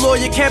 Ill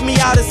lawyer kept me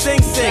out of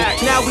Sing Sing.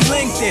 Now we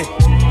linked in.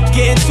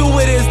 Getting to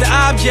it is the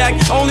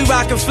object. Only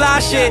rockin' fly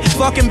shit.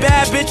 Fucking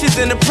bad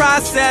bitches in the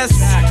process.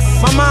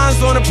 My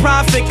mind's on a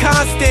profit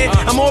constant.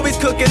 I'm always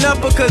cooking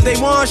up because they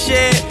want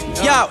shit.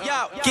 Yo,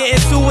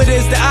 getting to it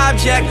is the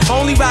object.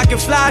 Only rockin'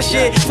 fly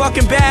shit.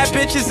 Fucking bad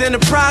bitches in the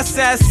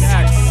process.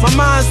 My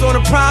mind's on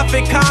a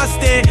profit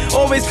constant.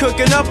 Always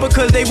cooking up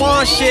because they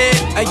want shit.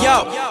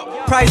 Yo,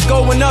 price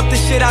going up, the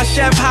shit I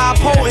chef high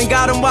potent.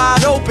 Got them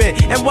wide open.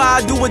 And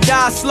why I do or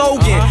die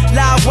slogan.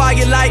 Live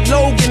wire like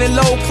Logan in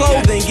low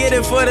clothing. Get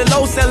it for the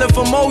low, sell it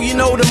for more, you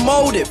know the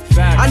motive.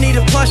 I need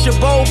a plush of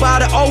bowl by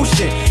the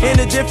ocean. In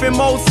a different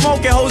mode,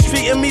 smoking hoes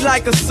treating me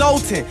like a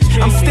sultan.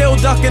 I'm still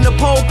ducking the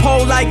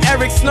po-po like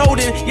Eric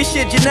Snowden. Your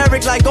shit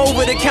generic like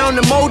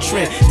over-the-counter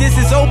Motrin. This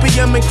is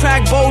opium and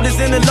crack boulders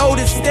in a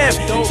loaded stem.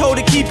 Told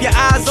to keep your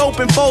eyes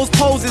open, foes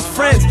pose as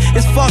friends.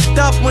 It's fucked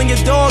up when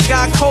your dog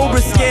got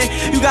cobra skin.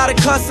 You gotta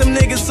cut some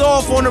niggas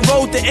off on the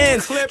road to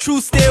ends.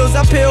 True steals,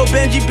 I pill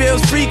Benji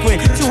bills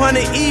frequent.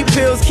 200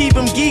 E-pills, keep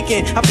them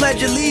geeking. I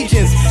pledge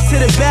allegiance to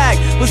the bag.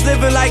 Was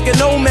living like a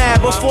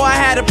nomad before I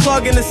had a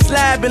plug in the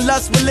slab. And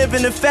lust for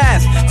living it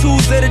fast.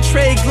 Tools of the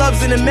trade,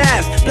 gloves in the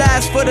mask.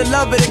 Blast for the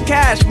love of the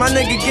cash. My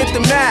nigga get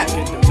the map.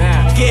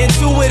 Getting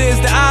to it is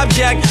the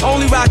object.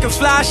 Only rockin'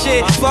 fly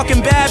shit.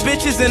 Fucking bad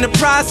bitches in the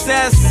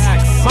process.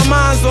 My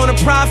mind's on a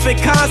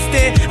profit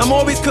constant. I'm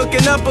always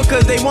cooking up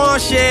because they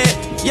want shit.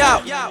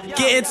 Yo,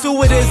 getting to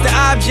it is the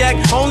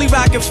object. Only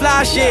rockin'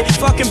 fly shit.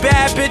 Fucking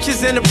bad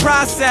bitches in the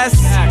process.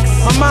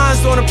 My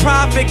mind's on a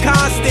profit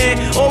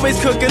constant.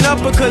 Always cooking up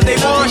because they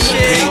want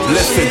shit.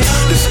 Listen,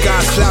 the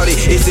sky cloudy,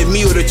 is it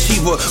me or the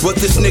Chiba? But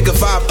this nigga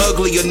vibe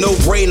ugly, a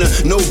no-brainer,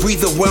 no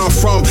breather where I'm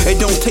from. It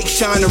don't take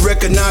shine to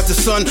recognize the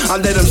sun. I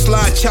let him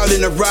slide, child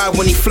in the ride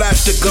when he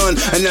flashed the gun.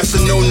 And that's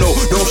a no-no,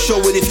 don't show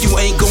it if you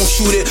ain't gon'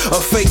 shoot it. A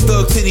fake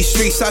thug to these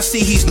streets, I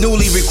see he's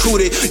newly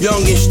recruited.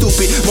 Young and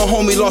stupid, my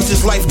homie lost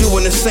his life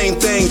doing the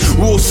same thing.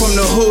 Rules from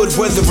the hood,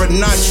 whether or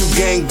not you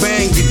gang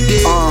bang, you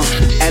dig?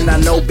 And I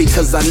know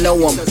because I know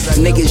him.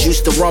 Niggas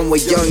used to run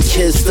with young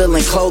kids still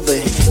in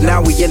clothing.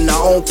 Now we in the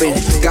open,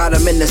 got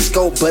him in the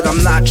scope, but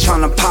I'm not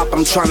tryna pop,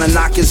 I'm tryna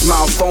knock his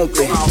mouth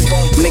open.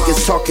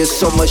 Niggas talking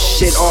so much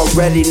shit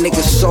already.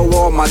 Niggas sold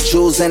all my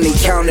jewels and he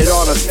counted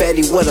all the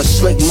fatty. What a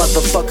slick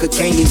motherfucker,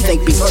 can't you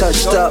think be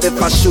touched up?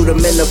 If I shoot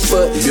him in the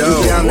foot, you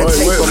down to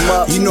tape him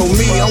up. You know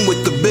me, I'm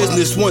with the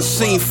business, one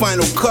scene,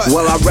 final cut.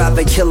 Well, I'd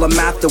rather kill him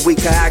after we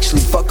could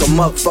actually fuck him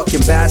up.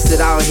 Fucking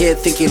bastard out here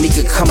thinking he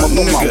could come up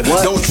on my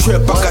what? Don't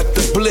trip, I got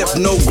the blip,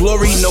 no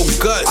glory, no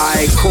guts.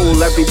 Alright,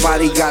 cool,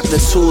 everybody got the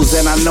tools,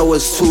 and I know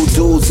it's two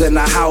dudes in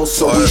the house,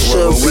 so we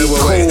should be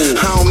cool.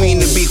 I don't mean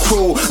to be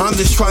cruel, I'm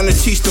just trying to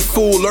teach the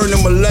fool, learn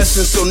him a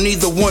lesson, so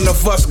neither one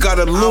of us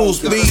gotta lose,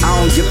 B. I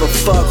don't give a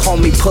fuck,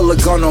 homie, pull a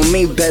gun on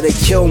me, better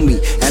kill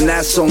me. And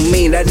that's on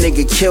me, that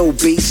nigga kill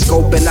B.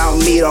 Scoping out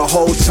me the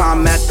whole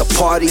time at the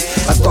party.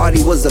 I thought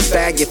he was a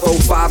faggot,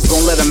 4-5's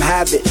gon' let him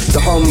have it. The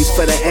homies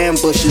for the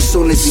ambush, as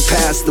soon as he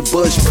passed the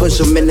bush, push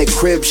him in the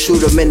crib,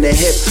 shoot him in the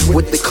hip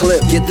with the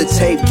clip. Get the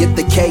tape, get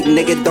the cake,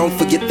 nigga, don't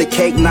forget the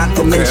cake. Not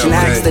to mention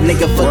ask the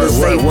nigga for the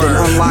safe and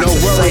unlock no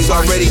the worries safe.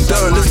 already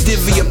done, let's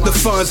divvy up the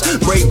funds.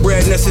 Break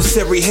bread,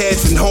 necessary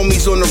heads and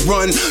homies on the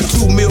run.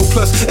 2 mil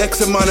plus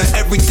X amount of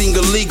everything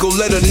illegal.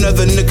 Let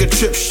another nigga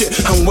trip shit,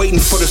 I'm waiting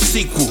for the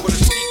sequel.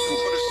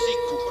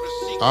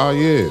 Oh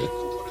yeah,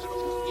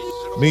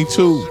 me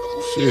too.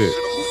 Shit.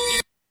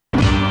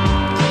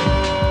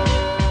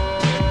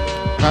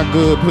 How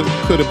good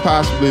could it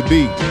possibly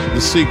be?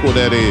 The sequel,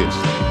 that is.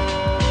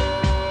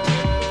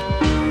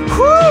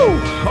 Whew!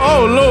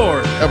 Oh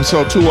Lord.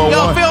 Episode 201.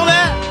 Y'all feel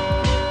that?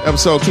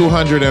 Episode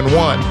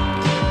 201.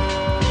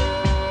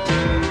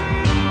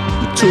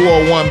 The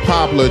 201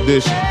 Poplar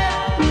edition.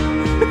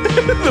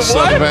 The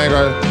Southern what?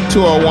 Vanguard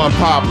 201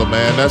 Poplar,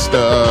 man. That's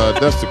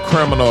the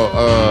criminal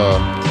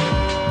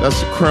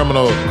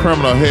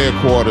criminal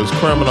headquarters,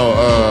 criminal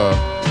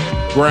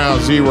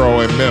ground zero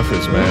in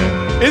Memphis,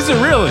 man. Is it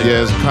really?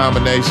 Yeah, it's a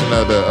combination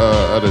of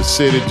the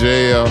city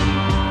jail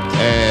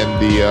and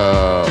the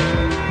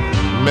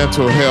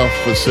mental health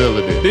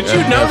facility. Did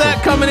you know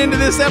that coming into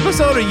this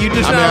episode, or you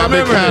just not I've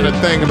been remember? kind of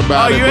thinking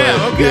about Oh, it. you but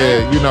have?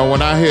 Okay. Yeah, you know,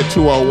 when I hit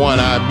 201,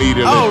 I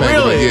immediately think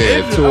really?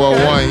 about 201.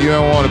 Okay. You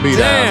don't want to be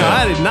down Damn, there.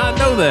 I did not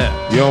know that.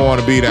 You don't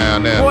want to be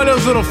down there. Boy,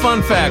 those little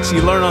fun facts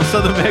you learn on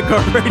Southern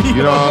Vanguard Radio.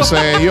 You know what I'm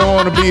saying? You don't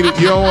want to be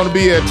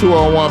at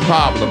 201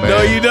 Poplar, man.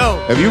 No, you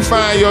don't. If you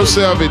find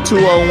yourself at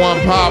 201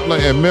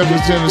 Poplar in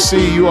Memphis,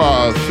 Tennessee, you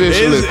are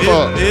officially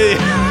fucked.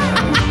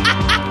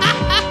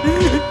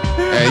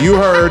 And you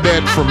heard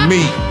that from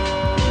me.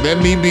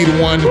 Let me be the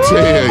one to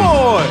tell you.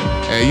 Boy.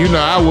 And you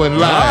know I wouldn't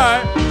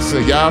lie. Right. So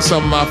y'all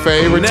some of my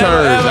favorite Never,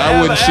 turds. ever,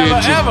 I wouldn't shit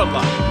you. ever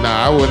lie.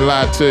 Nah, I wouldn't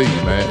lie to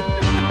you, man.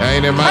 That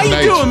ain't in my How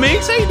nature. you doing,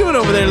 Meeks? How you doing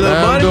over there, little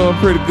I'm buddy? doing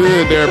pretty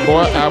good there,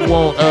 boy. I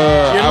won't.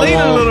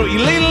 You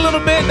lean a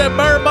little bit, that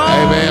bird ball.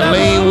 Hey man,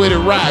 lean with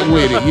it, rock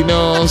with it. You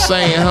know what I'm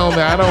saying, homie?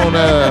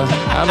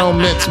 I don't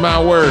mince my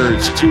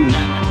words too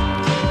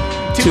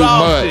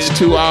much,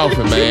 too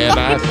often, man.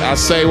 I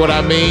say what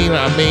I mean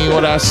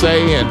what I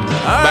say, and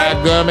by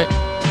gummit,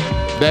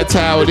 that's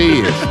how it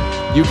is.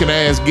 You can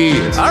ask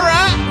Giz. All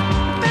right.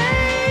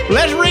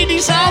 Let's read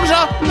these songs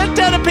off. Let's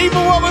tell the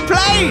people what we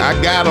played. I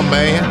got them,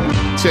 man.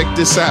 Check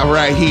this out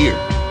right here.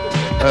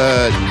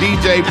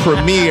 DJ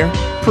Premier.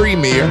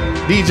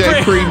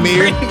 DJ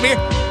Premier.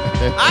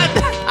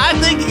 I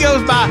think he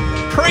goes by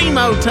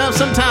Primo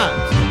sometimes.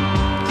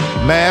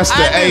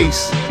 Master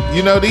Ace.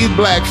 You know, these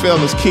black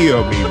fellas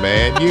kill me,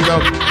 man. You know.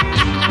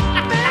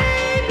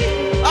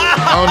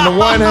 On the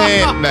one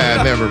hand,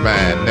 nah, never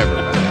mind.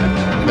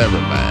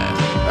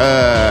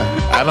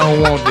 I don't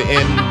want the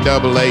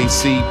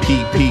NAACPPP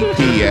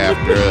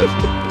after us.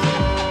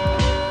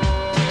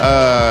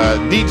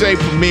 DJ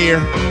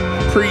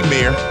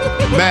Premier,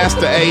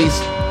 Master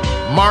Ace,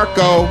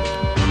 Marco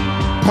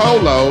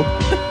Polo.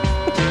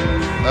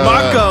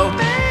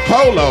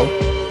 Polo.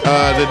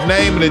 The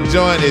name of the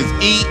joint is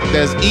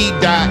that's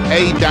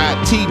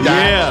E.A.T.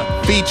 Yeah.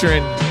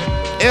 Featuring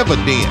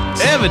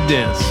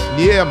Evidence.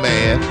 Yeah,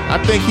 man. I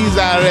think he's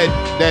out of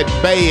that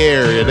Bay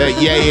Area,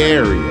 that Yay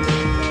area.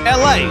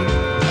 L.A.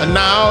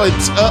 No,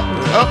 it's up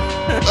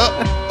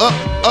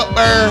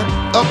there.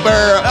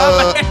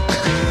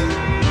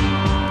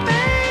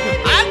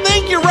 I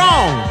think you're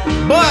wrong,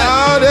 but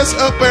no, that's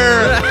up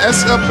there.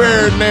 That's up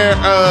there in there.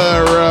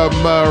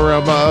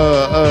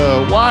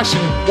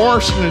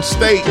 Washington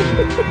State,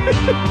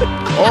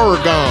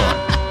 Oregon,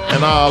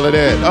 and all of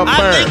that. Up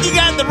there. I think you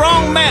got the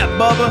wrong map,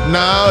 Bubba.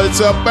 No,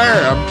 it's up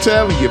there. I'm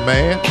telling you,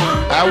 man.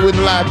 I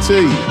wouldn't lie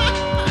to you.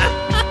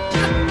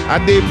 I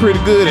did pretty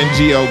good in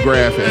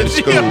geography in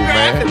school,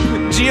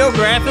 man.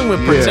 Geographing with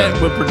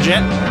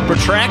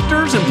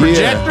protractors and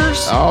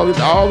projectors. Yeah.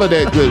 All of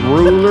that good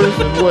rulers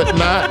and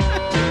whatnot.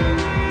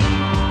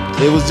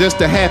 It was just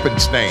a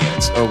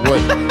happenstance of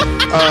what.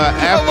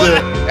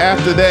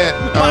 After that,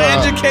 my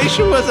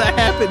education was a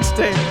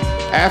happenstance.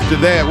 After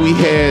that, we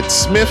had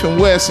Smith &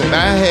 Wesson.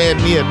 I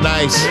had me a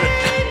nice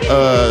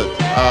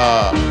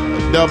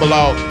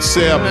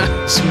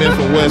 007 Smith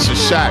 & Wesson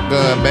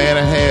shotgun, man.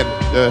 I had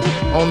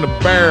on the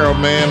barrel,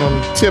 man,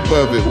 on the tip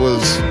of it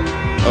was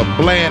a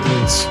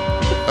Blanton's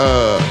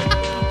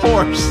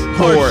horse.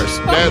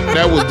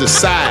 That was the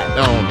sight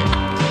on it.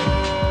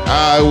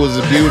 It was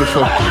a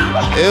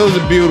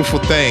beautiful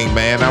thing,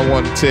 man. I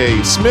want to tell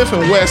you, Smith &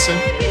 Wesson,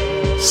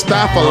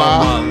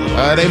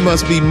 Stafala, they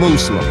must be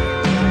Muslim.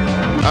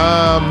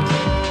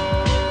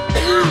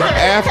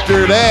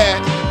 After that,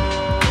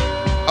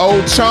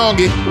 Old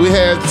Chongy, we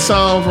had a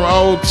song from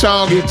Old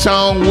Chongy,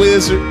 Chong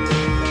Wizard,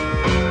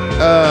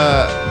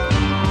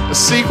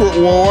 Secret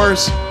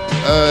Wars,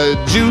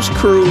 Juice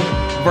Crew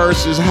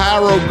versus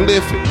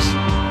Hieroglyphics.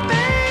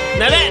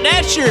 Now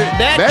that's your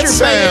sounds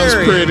Bay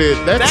Area. Pretty.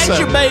 That's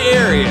your Bay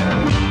Area.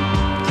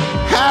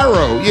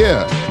 Hyro,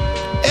 yeah.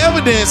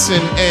 Evidence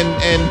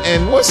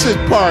and what's his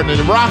partner?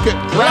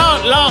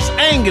 Los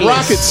Angeles.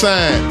 Rocket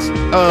Science.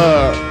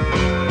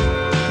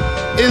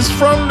 Is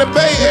from the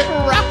Bay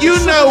Area. You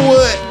know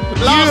what?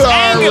 Los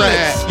Angeles.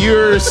 Right.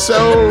 You're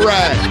so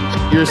right.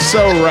 You're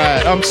so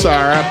right. I'm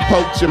sorry. I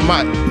poked your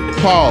mic.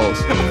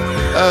 Pause.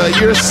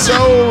 You're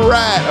so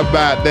right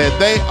about that.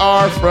 They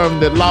are from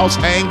the Los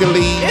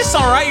Angeles. It's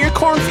all right. You're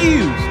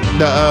confused.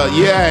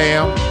 Yeah, I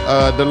am.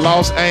 The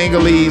Los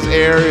Angeles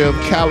area of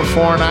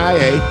California,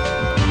 IA.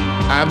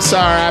 I'm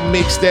sorry I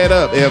mixed that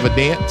up,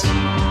 Evidence.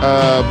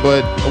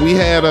 But we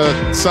had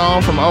a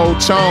song from Old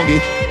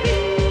Chongy,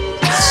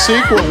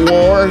 Secret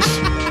Wars,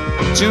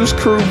 Juice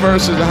Crew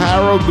versus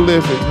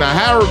Hieroglyphics. Now,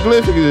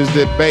 Hieroglyphics is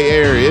the Bay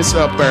Area. It's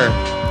up there.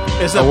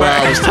 It's up where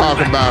there. I was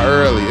talking about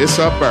earlier. It's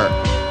up there.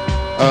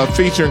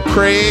 Featuring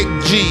Craig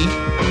G,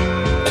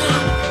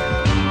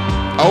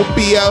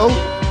 Opio,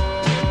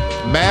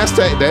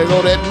 Master, there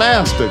go that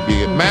Master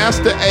again,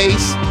 Master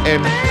Ace,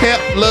 and Pep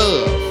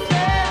Love.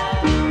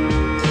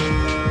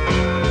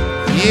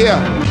 Yeah,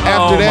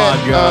 after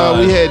that,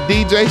 we had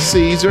DJ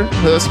Caesar,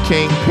 Hus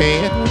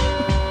Kingpin,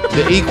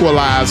 The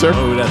Equalizer.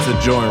 Oh, that's a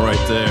joint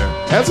right there.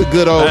 That's a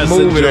good old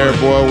movie there,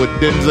 boy, with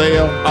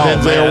Denzel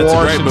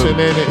Washington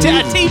in it.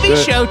 A TV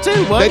show,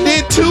 too, wasn't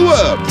They did two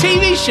of them.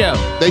 TV show.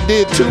 They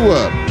did two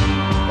of them.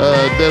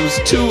 There was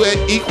two at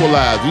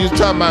Equalizer. You was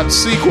talking about the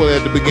sequel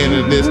at the beginning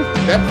of this.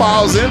 That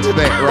falls into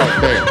that right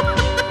there.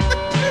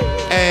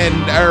 And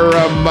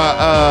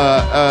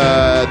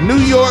New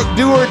York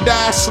Do or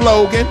Die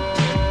slogan.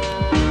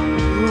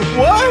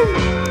 What?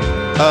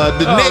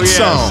 The next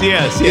song.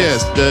 Yes.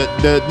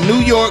 The New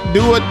York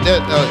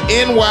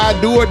NY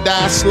Do or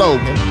Die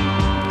slogan.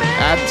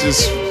 I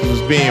just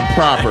was being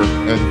proper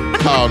and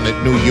calling it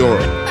New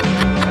York.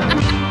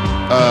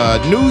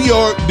 New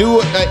York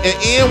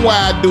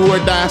NY Do or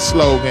Die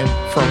slogan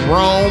from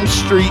Rome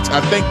Streets. I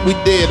think we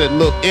did a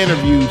little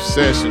interview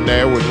session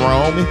there with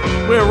Romy.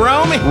 With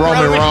Romy?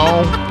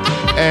 Rome.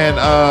 And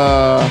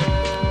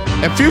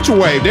Future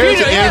Wave.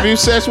 There's an interview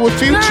session with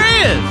Future.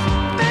 There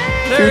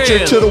is.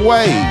 Future to the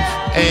Wave.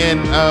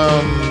 And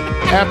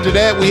after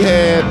that we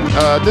had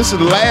this is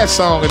the last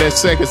song of that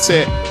second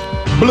set,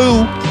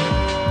 Blue,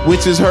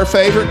 which is her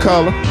favorite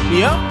color.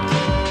 Yep.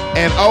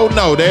 And Oh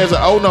No, there's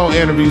an Oh No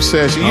interview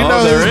session. You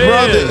know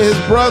his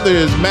brother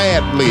is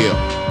Mad Lib.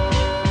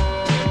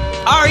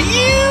 Are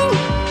you,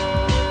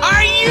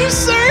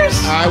 sirs?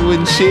 I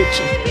wouldn't shit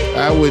you.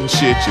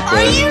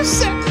 Are you,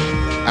 sir?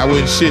 I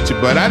wouldn't shit you,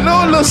 but I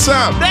know a little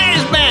something. That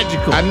is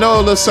magical. I know a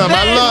little something.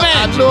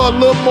 I know a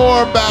little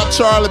more about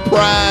Charlie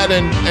Pride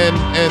and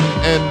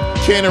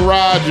Kenny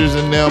Rogers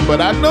and them, but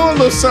I know a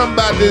little something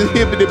about this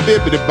hippity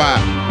bippity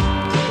bop.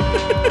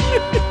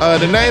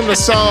 The name of the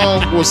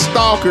song was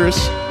Stalkers,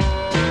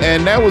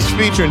 and that was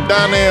featuring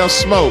Donnell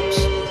Smokes.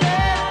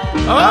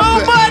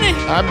 Buddy!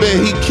 I bet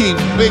he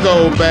keeps big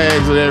old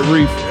bags of that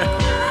reefer.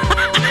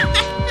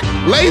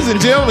 Ladies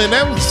and gentlemen,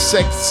 that was the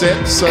second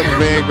set, Southern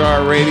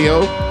Vanguard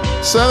Radio.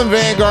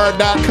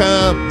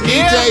 SouthernVanguard.com.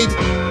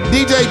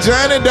 DJ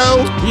Johnny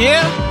Doe.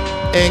 Yeah.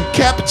 And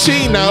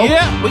Cappuccino.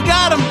 Yeah, we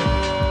got him.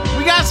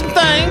 We got some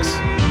things.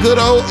 Good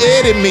old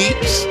Eddie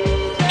Meeks.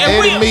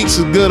 Eddie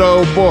Meeks is a good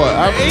old boy.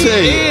 I can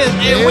tell you. Is.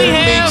 And we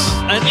have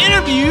an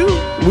interview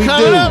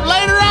coming up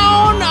later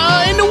on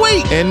in the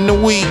week.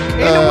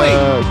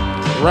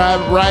 Right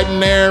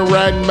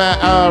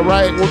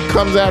what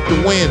comes after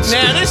Wednesday.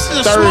 Now this is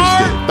a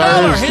smart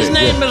fella. His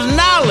name is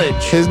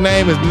Knowledge. His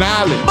name is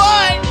Knowledge.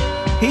 But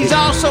he's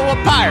also a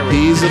pirate.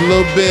 He's a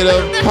little bit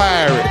of a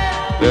pirate.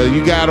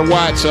 You gotta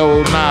watch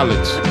old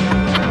Knowledge.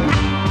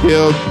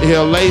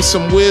 He'll lay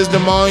some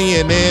wisdom on you,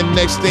 and then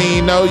next thing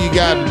you know, you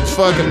got a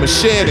fucking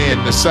machete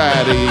in the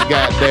side of your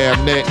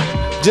goddamn neck.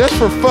 Just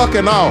for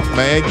fucking off,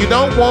 man. You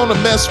don't want to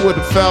mess with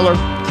a fella.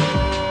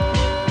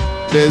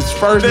 His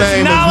first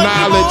name is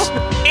Knowledge.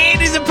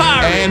 And he's a pirate.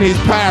 pirate. And he's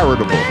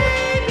piratable.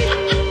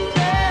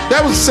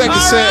 That was the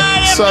second set,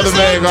 Southern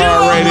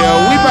Vanguard Radio.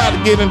 We about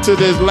to get into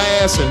this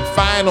last and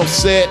final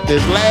set,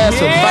 this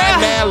last and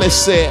finale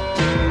set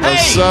of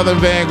Southern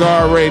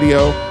Vanguard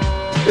Radio.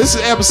 This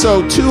is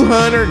episode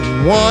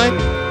 201.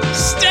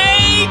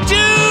 Stay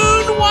tuned.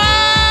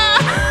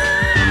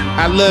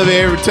 I love it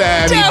every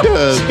time he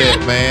does that,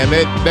 man.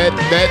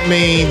 That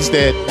means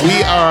that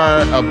we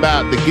are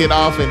about to get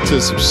off into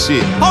some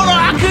shit. Hold on,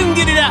 I couldn't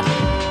get it out.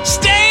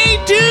 Stay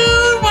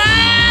tuned.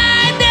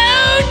 Why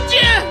don't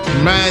you?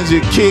 Reminds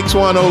you of Kicks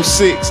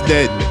 106,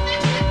 doesn't it?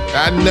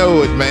 I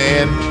know it,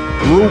 man.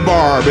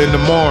 Rhubarb in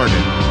the morning.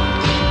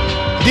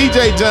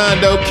 DJ John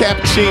Doe,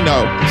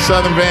 Cappuccino,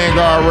 Southern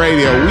Vanguard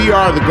Radio. We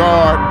are the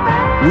guard.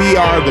 We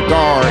are the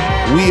guard.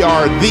 We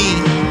are the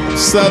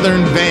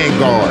Southern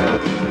Vanguard.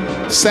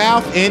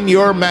 South in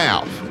your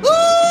mouth. Ooh-wee!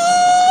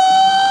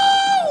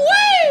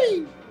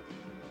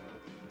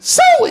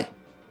 So it.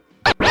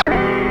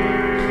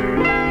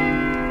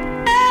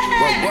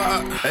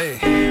 Hey,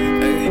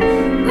 hey,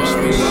 rush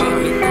me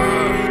shit.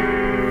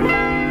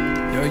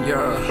 Yo, yo.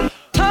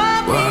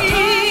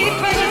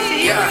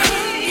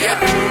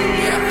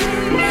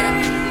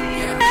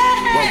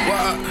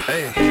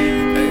 Hey,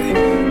 hey,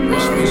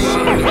 rush me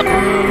shit.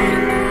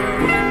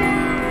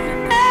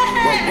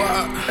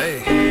 Hey,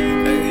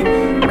 hey,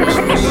 rush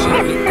me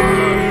shit.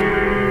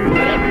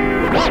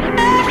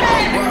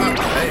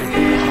 Hey,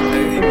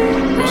 hey,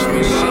 rush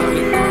me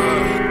shit.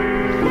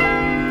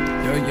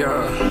 Yo, yo.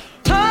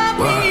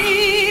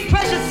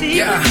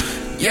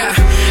 Yeah,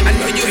 I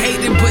know you hate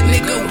it, but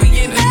nigga, we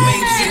in the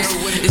matrix.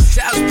 It's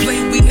child's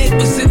play, we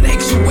neighbors in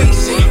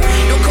actuation.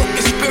 No coke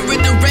and spirit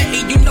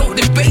already, you know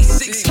the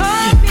basics.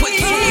 Put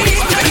you in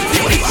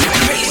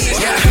patience.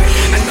 Yeah,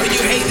 I know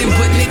you hate it,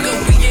 but nigga,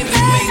 we in the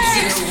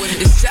matrix.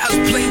 It's child's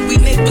play, we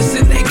neighbors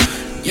in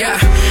actuation. Yeah,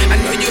 I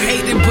know you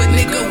hate it, but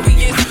nigga,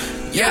 we in.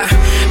 Yeah,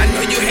 I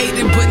know you hate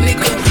it, but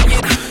nigga, we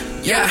in.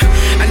 Yeah,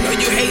 I know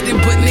you hate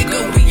it, but nigga,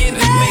 we in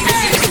the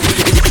matrix.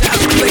 It's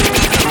child's play,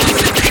 we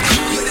neighbors in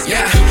actuation.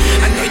 Yeah.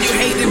 You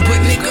hate it,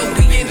 but nigga,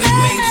 we in the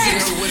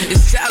matrix.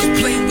 It's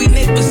child's play, we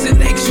neighbors in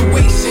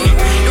actuation.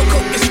 No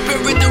coke and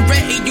spirit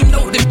already, you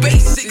know the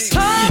basics.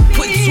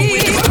 Put you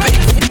in the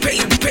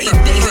space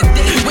days and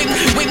days.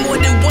 Way more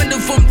than one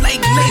of them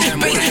like lace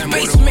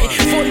basement.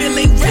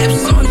 Formulate rap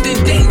songs that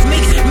they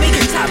make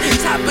it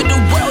top of the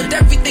world.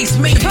 Everything's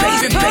made fuck,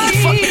 replace.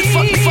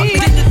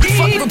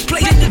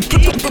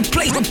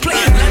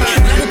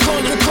 We'll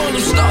call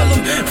them, stall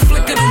them,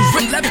 flicker them,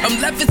 I'm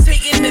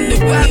levitating in the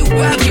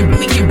wild, give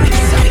me your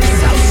bitches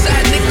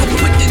outside, nigga,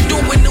 put the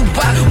door in the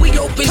wild. We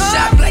open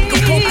shop like a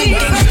poker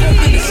game,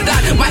 smoking the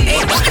stock. My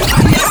aim.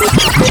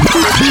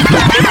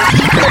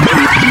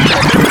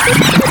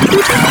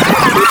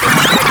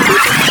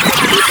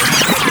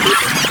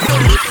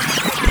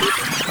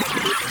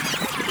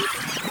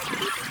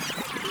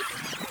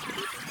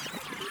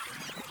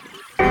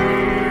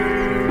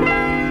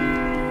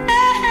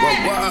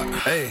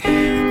 Hey,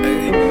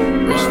 hey,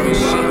 rush me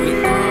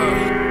shit.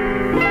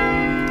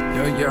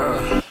 Yo, yo.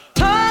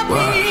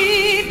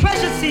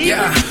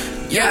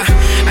 Yeah,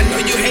 I know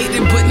you hate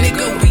it, but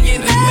nigga, we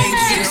in the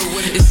matrix.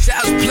 It's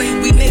child's play,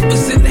 we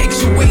neighbors in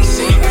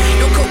actuation.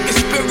 No coke and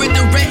spirit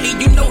already,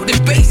 you know the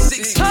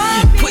basics.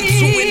 Put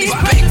you in this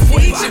back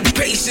voice and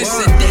patience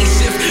and day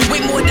shift. Way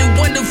more than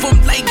one of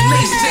them like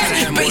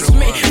laces.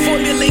 Basement,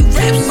 formulate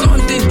rap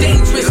songs that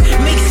dangerous.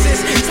 Makes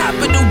sense, top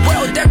of the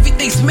world,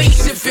 everything's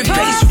makeshift and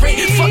base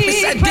rate. Fuck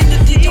this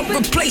identity, don't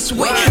replace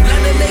weight.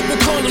 Line the label,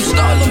 call them,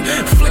 stall them,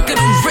 flicker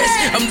the wrist.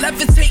 I'm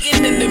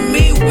levitating in the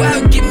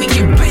meanwhile, give me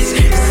your bitch.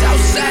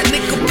 Southside,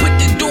 nigga, put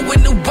the door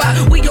in the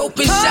wild. We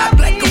open shop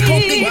like a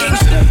poker game,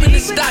 scooping the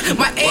stock.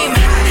 My aim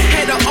high,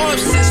 had an arm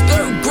since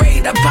 3rd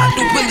grade. I popped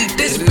the Willie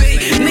this big.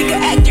 Nigga,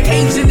 act your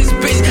age in this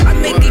bitch. I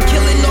make it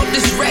killing off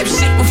this rap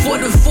shit before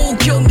the fool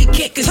kill me.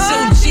 Can't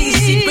conceal G,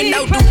 seeping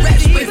out the rap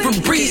spray from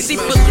breeze. See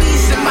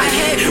police in my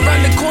head,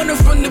 round the corner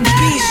from the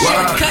beach.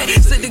 Shortcut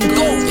to the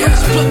gold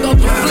rush, plug up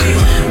a fleet.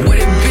 What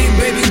it be,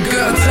 baby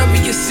girl? Tell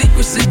me your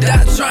secrets and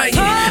die trying.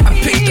 I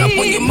picked up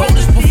on your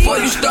motives before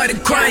you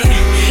started crying.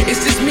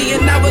 It's just me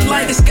and our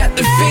liners got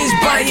the fans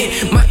buying.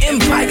 My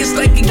empire's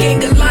like a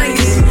gang of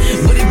lions.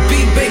 What it be,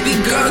 baby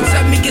girl?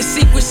 Tell me your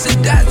secrets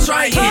and die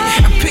trying.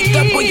 I picked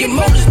up on your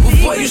motives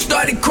before you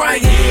started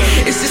crying.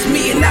 It's just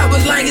me and our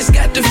liners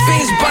got the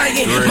fans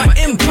buying. My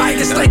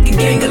empire's like a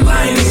gang of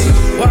lions.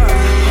 My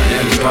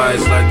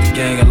empire's like a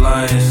gang of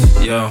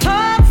lions. Yo,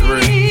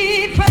 3.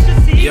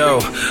 Yo,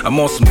 I'm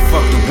on some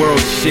fuck the world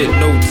shit.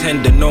 No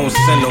tender, no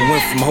sender.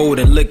 Went from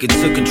holding liquor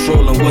to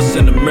controlling what's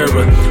in the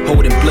mirror.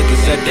 Holding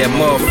blickers at that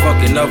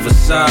motherfucking other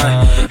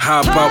side.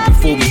 How about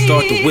before we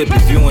start the whip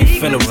if you ain't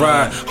finna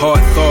ride?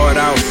 Hard thought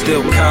out,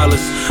 still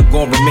college.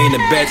 Gonna remain a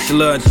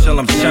bachelor until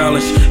I'm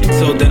challenged.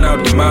 Until then I'll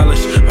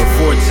demolish.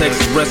 Before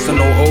vortex. Resting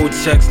on old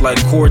checks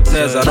like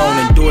Cortez. I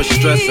don't endorse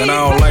stress and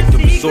I don't like to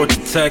resort to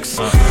text.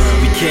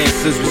 We can't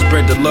sizzle,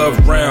 spread the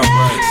love round.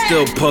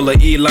 Still pull a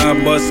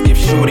Elon Musk if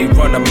shorty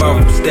run a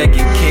mouth.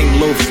 Stacking king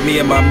loafs, me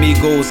and my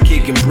amigos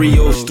kicking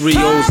brios.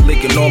 3-0s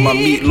licking on my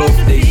meatloaf.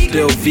 They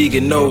still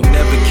vegan, no,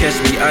 never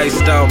catch me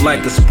iced out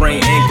like a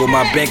sprained ankle.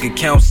 My bank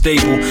account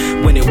stable.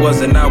 When it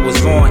wasn't, I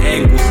was on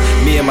angles.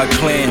 Me and my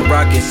clan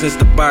rocking since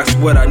the box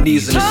with our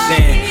knees in the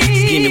sand.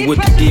 Scheming with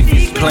the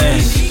devious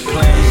plans.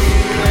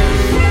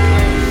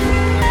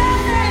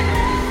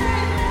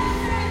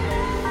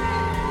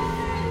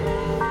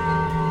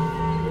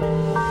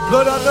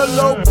 Blood on the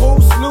low,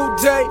 boost, new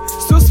day.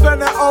 Still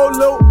spending old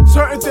loot.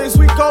 Certain things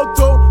we go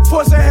through.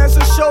 Force hands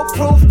to show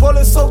proof.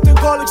 Bullets soaked in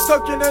garlic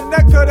stuck in the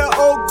neck of the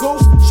old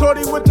goose.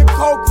 Shorty with the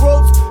coke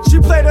roots. She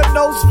played a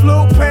nose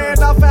flute.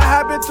 Paying off a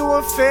habit through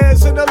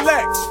affairs in the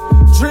Lex.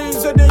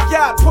 Dreams in the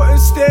yacht, putting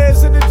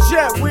stairs in the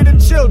jet. We the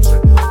children,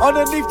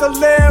 underneath the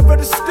layer of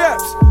the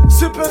steps.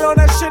 Sipping on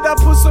that shit, I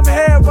put some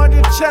hair on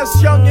your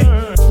chest, youngin'.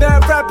 Now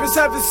rappers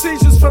having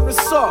seizures from the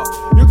salt.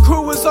 Your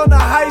crew was on the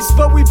heist,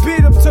 but we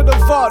beat them to the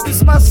vault.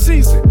 This my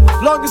season,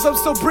 long as I'm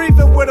still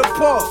breathing with a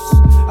pulse.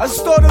 I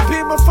stole the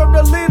beamer from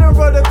the leader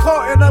of the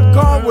court and I'm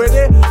gone with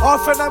it.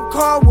 Off and I'm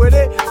calm with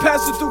it.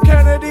 Passing through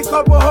Kennedy,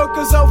 couple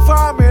hookers out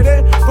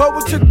vomiting. Roll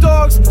with your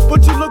dogs,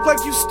 but you look like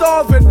you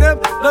starving them.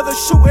 Another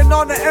shooting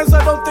on the ends,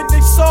 I don't think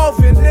they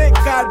solving it.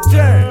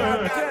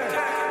 Goddamn.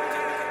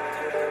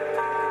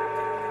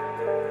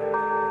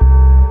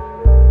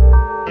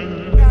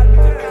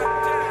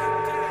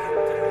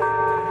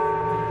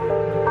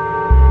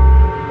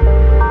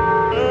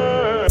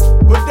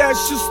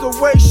 That's just the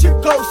way shit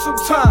goes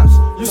sometimes.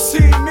 You see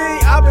me,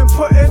 I've been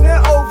putting in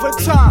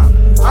overtime.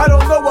 I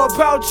don't know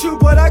about you,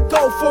 but I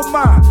go for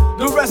mine.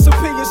 The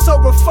recipe is so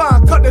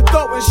refined, cut the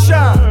throat and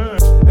shine.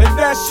 And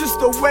that's just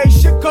the way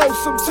shit goes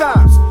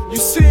sometimes. You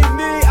see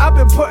me, I've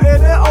been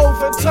putting in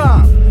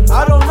overtime.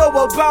 I don't know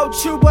about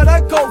you, but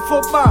I go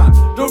for mine.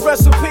 The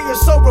recipe is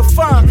so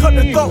refined, cut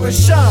the throat and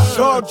shine.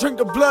 Dog drink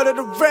the blood of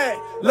the red,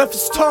 left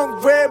his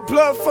tongue red.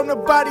 Blood from the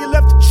body,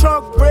 left the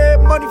trunk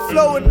red. Money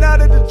flowing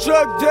out of the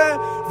drug den.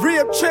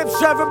 Re-up trips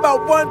driving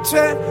about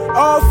 110.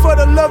 All for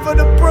the love of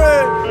the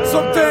bread.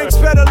 Some things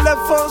better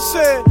left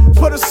unsaid.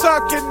 Put a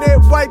sock in it,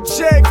 white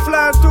jag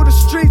flying through the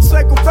streets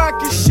like a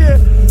rocket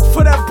ship.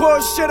 For that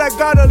bullshit, I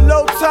got a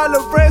low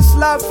tolerance.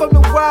 Live from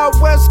the Wild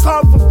West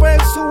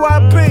Conference, who I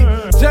be.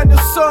 Daniel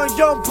Son,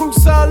 young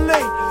Bruce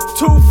Ali.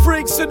 Two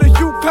freaks in the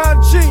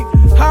Yukon Jeep.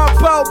 How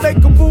about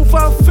make a move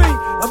on feet?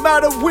 I'm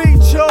out of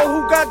weed, yo,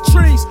 who got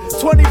trees?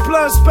 20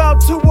 blunts,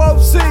 about 2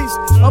 OZs.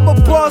 I'm a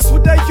boss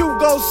with that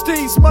Hugo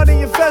Steez.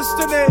 Money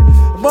investing in.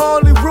 My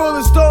only rule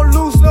is don't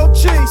lose no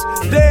cheese.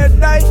 Day and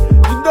night,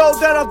 you know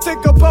that I'm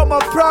thinking about my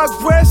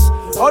progress.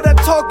 All that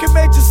talking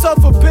made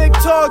yourself a big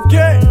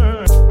target.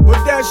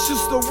 But that's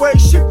just the way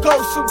shit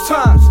goes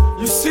sometimes.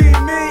 You see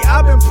me,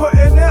 I've been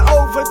putting in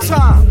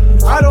overtime.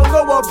 I don't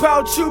know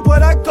about you,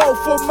 but I go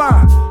for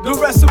mine. The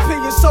recipe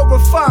is so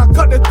refined,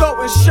 cut the throat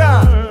and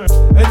shine.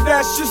 And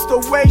that's just the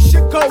way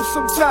shit goes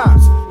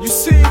sometimes. You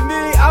see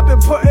me, I've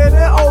been putting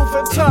in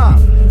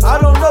overtime. I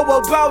don't know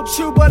about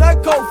you, but I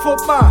go for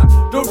mine.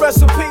 The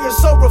recipe is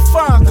so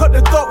refined, cut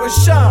the throat and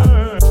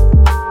shine.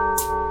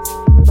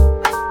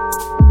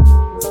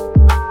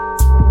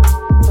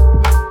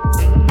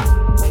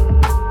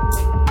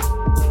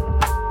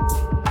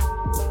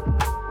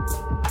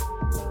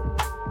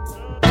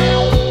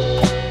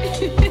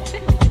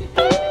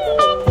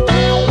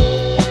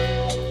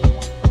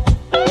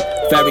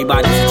 If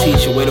everybody's a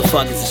teacher, where the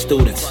fuck is the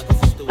students?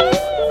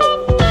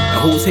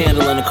 And who's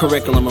handling the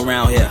curriculum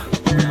around here?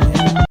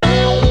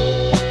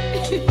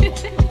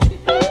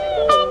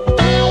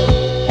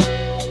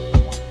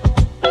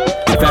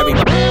 If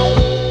everybody...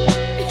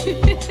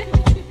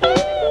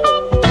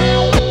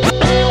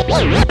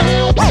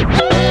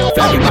 If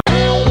everybody...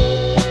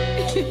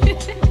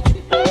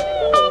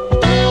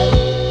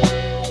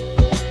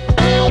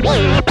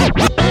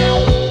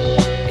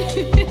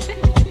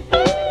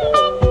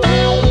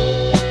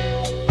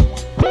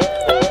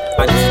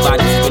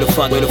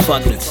 Where the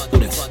fuck is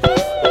students?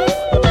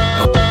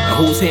 And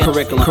who's here?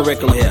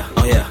 Curriculum here.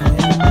 Oh yeah.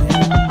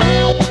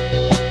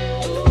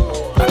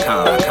 I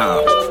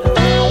can't.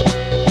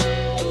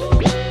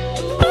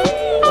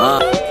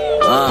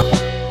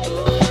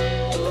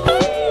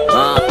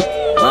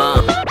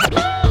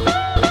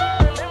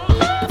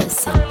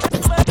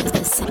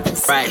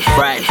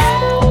 Right.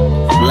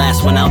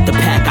 Last one out the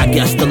pack, I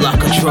guess the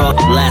luck of draw.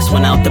 Last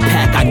one out the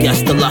pack, I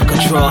guess the luck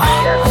of draw.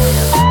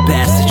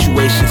 Bad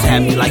situations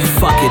had me like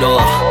fuck it all.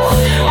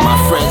 My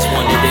friends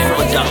wanted in,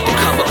 but ducked the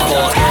cover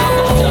call.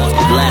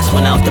 Last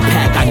one out the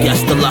pack, I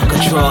guess the luck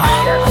of draw.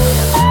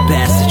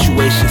 Bad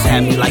situations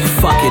had me like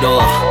fuck it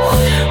all.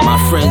 My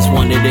friends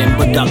wanted in,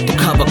 but ducked the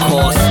cover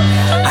calls.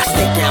 I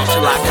stayed down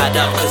till I got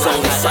up, cause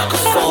only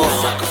suckers fall.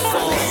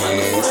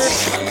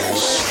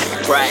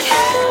 Right.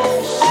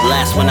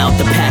 Last one out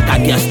the pack,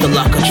 I guess the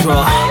luck of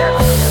draw.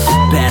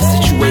 Bad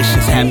situations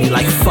situations had me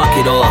like fuck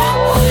it all.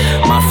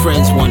 My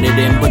friends wanted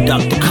in but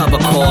ducked the cover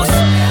course.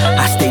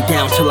 I stayed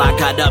down till I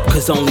got up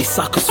cause only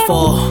suckers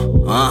fall.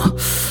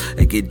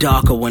 It get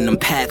darker when them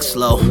packs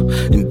low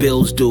and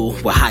bills due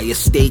with higher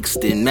stakes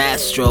than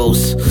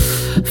Mastros.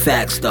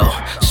 Facts though,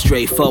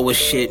 straightforward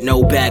shit,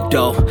 no back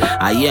door.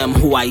 I am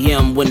who I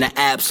am when the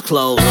apps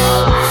close.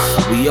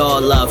 We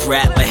all love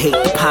rap but hate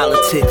the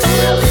politics.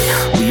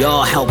 We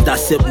all helped our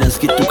siblings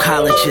get through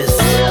colleges.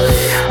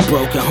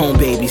 Broken home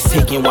babies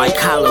taking white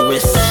collar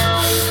risks.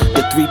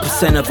 The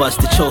 3% of us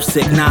that chose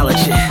to acknowledge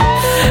it.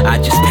 I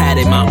just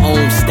padded my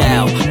own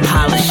style,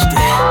 polished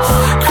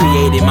it,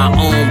 created my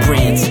own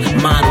brands,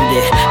 modeled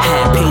it.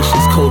 Had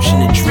patience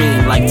coaching a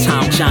dream like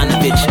Tom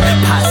Jonovich.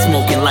 Pot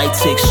smoking light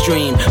to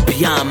extreme,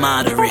 beyond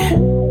moderate.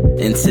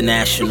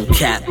 International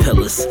cat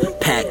pillars,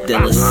 pack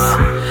dealers,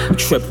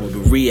 triple the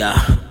RIA,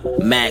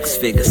 max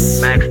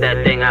figures. Max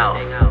that thing out.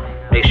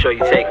 Make sure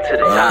you take it to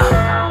the top.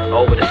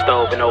 Over the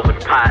stove and over the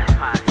pot.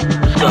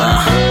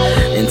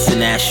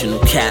 International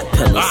cat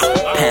pillars,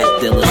 pack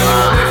dealers,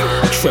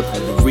 triple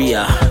the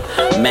RIA,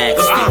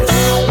 max figures.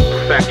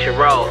 Perfect your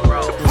roll.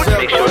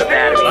 Make sure the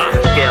battery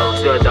scale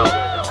is good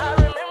though.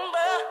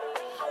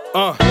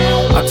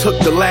 I took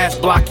the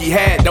last block he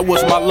had, that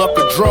was my luck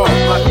of draw.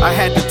 I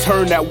had to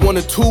turn that 1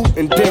 or 2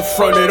 and then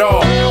front it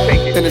off.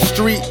 In the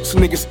streets,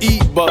 niggas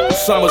eat, but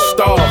some are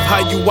starved. How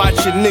you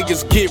watching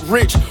niggas get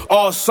rich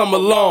all summer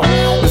long?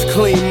 This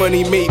clean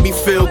money made me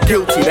feel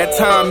guilty. That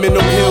time in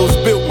them hills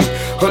built me.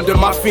 Under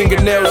my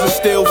fingernails are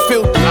still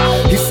filthy.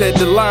 He said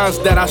the lines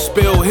that I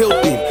spill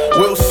healthy.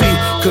 We'll see,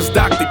 cause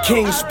Dr.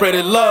 King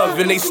spreaded love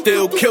and they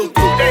still killed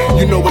him.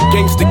 You know a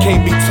gangster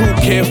can't be too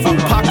careful.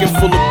 Pocket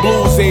full of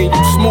blues and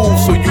you smooth,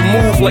 so you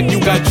move like you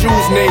got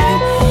Jews near you.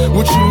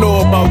 What you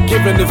know about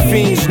giving the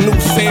fiends new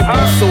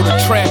samples? So the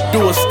trap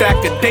do a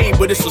stack a day,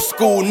 but it's a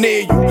school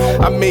near you.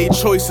 I made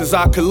choices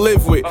I could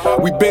live with.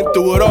 We been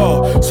through it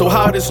all. So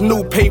how this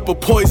new paper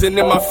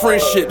poisoning my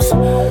friendships?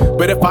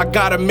 But if I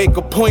gotta make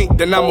a point,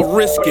 then I'ma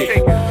risk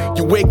it.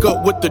 You wake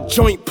up with the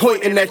joint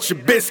pointing at your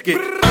biscuit.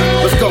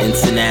 Let's go.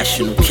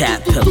 International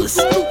cat pillars,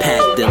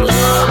 pack dealers,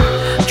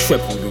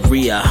 triple the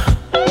RIA,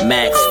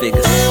 max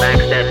figures. Max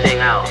that thing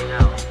out.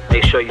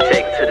 Make sure you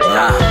take it to the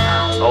top.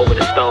 Over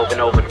the stove and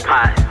over the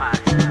pot.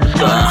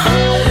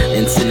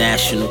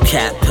 International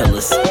cat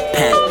pillars,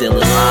 pack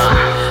dealers,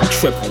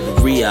 triple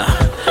the RIA,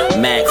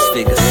 max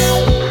figures.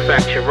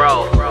 Perfect your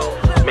roll.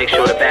 Make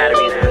sure the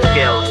batteries and the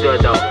scale is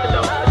good though.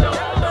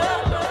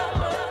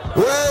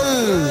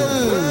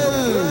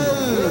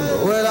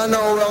 Well, I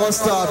know we're gonna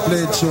start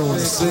playing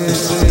tunes.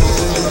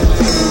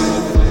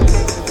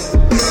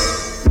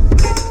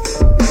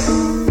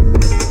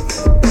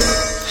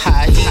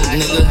 High heat,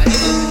 nigga.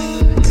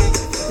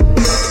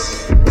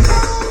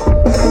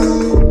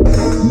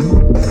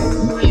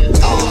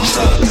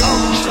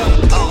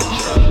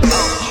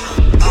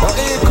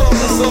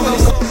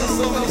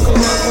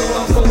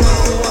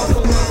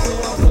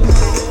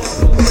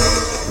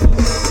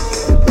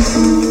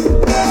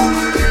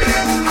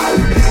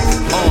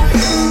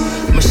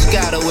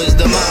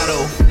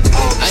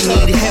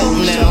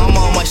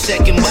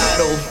 Second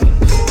bottle.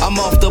 I'm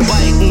off the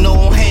bike,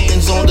 no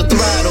hands on the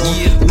throttle.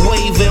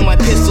 Waving my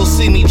pistol,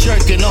 see me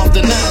jerking off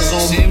the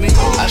nozzle.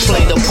 I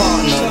play the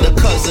partner, the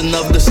cousin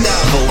of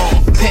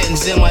Gustavo.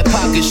 Pens in my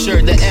pocket,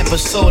 shirt, the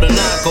episode of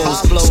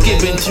Narcos.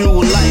 Skipping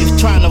through life,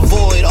 trying to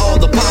avoid all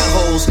the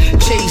potholes.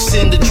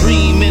 Chasing the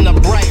dream in a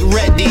bright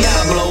red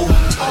Diablo.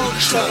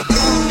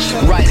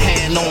 Right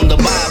hand on the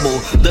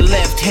Bible, the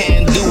left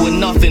hand doing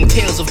nothing.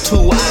 Tales of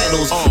two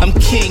idols. I'm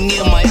king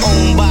in my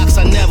own box,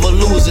 I never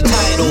lose a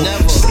title.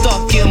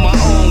 Stuck in my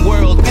own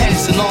world,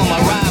 passing all my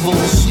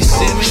rivals. You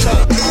see me?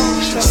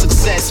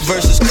 Success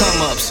versus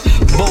come-ups,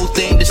 both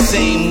ain't the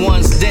same.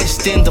 One's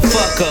destined to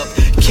fuck up.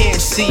 Can't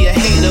see a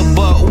hater,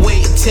 but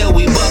wait till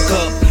we buck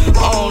up.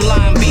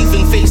 Online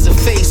beefing face to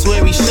face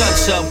where he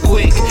shuts up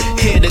quick.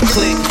 Hear the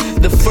click,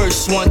 the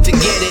first one to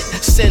get it.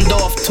 Send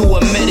off to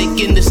a medic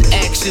in this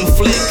action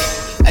flick.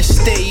 I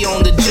stay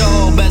on the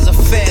job as a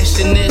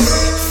fashionist.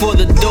 For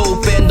the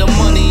dope and the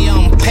money,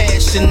 I'm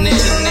passionate.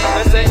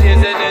 I say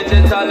easy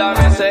digital,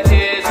 I say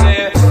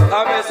easy.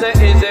 I say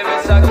easy,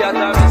 Mr. Cat,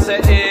 I say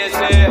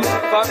easy.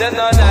 From them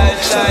no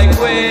nice like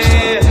we.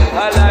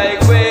 I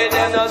like we,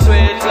 them no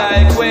sweet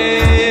like we.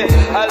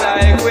 I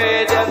like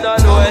we, them no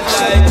know it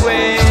like we.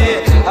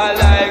 I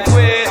like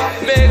we,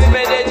 mix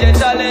me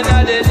digital in the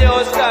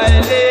new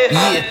style.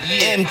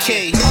 Yeah,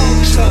 MK,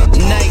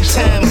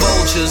 nighttime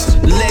vultures.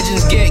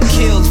 Legends get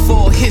killed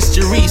for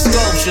history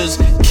sculptures.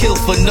 Kill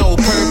for no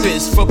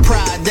purpose, for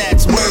pride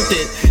that's worth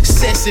it.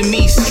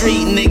 Sesame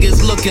Street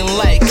niggas looking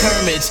like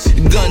Kermits.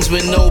 Guns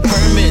with no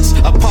permits,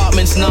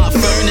 apartments not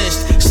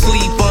furnished.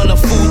 Sleep on a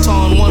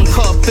futon, 1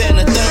 cup and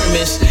a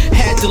thermos.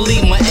 Had to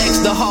leave my ex,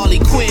 the Harley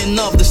Quinn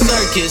of the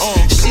circus.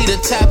 She the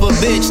type of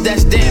bitch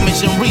that's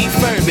damaged and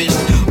refurbished.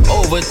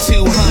 Over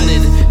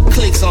 200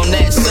 clicks on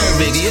that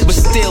cervix, but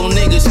still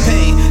niggas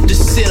pay to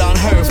sit on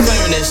her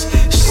furnace.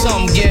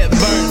 Some get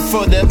burnt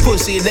for their pussy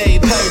pussy they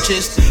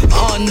purchased.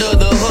 Under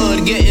the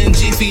hood, getting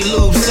Jiffy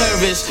Lube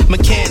service.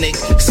 Mechanic,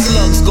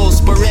 slugs go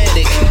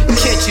sporadic.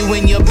 Catch you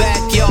in your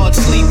backyard,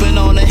 sleeping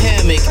on a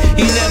hammock.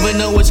 You never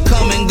know what's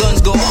coming,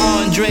 guns go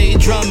Andre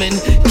Drummond.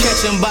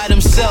 Catch them by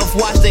themselves,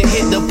 watch they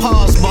hit the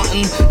pause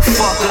button.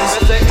 Fuckers.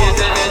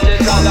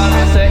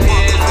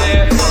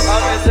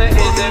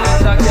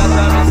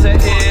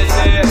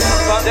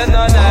 Them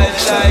no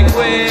nice like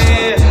we,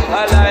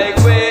 I like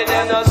we.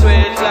 Them no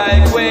sweet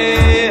like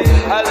we,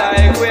 I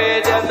like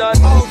we. Them no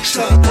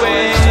we,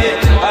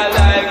 I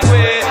like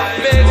we.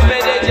 Mix me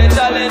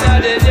digital in the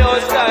new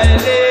style.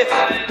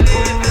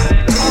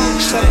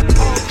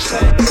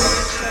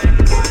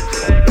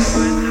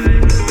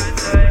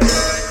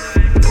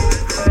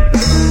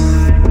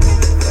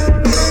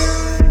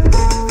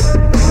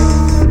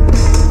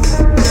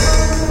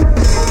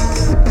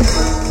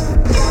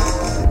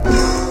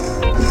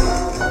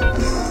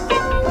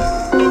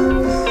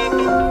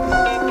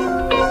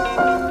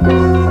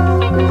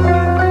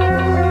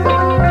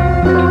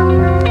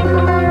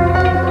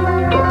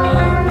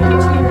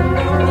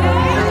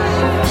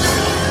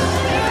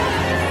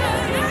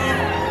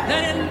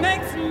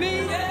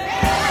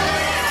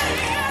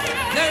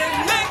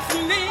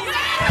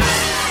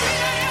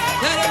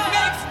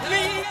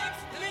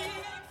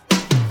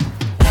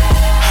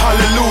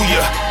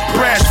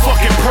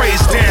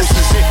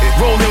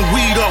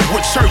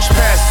 Church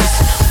pastors,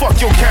 fuck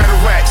your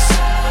cataracts.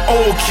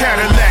 Old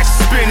Cadillacs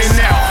spinning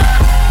out.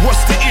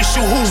 What's the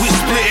issue? Who we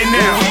splitting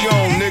now?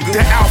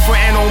 The Alpha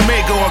and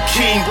Omega or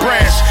King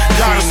Brash.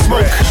 Gotta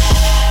smoke.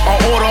 I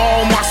order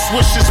all my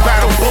swishes by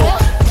the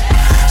boat.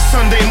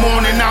 Sunday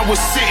morning I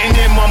was sitting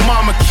in my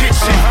mama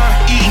kitchen,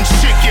 eating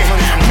chicken.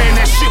 Man,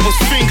 that shit was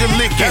finger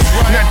licking.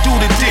 Now do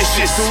the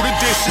dishes.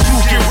 You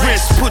get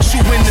rich, put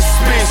you in the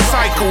spin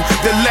cycle.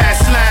 The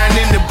last line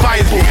in the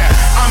Bible.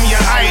 I'm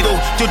your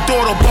idol. Your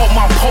daughter bought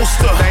my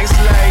poster.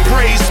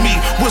 Praise me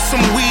with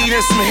some weed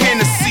and some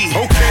Hennessy.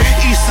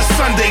 Easter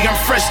Sunday, I'm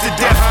fresh to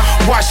death.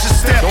 Watch your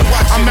step.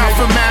 I'm out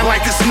for mine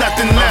like it's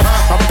nothing left.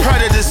 A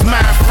predator's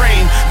mind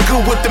frame,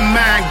 good with the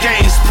mind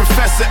games.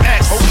 Professor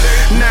X.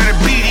 Now the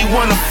BD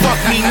wanna fuck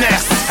me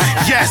next.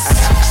 Yes.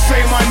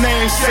 Say my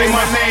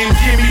name,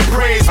 give me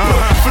praise.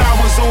 Put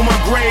flowers on my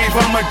grave,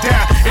 I'ma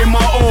die in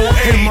my old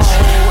age.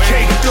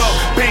 Caked up,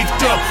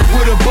 baked up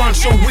with a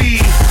bunch of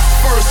weed.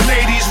 First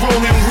ladies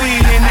rolling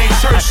weed in they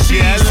church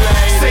sheets.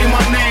 Say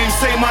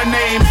my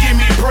name, give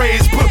me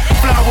praise. Put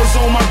flowers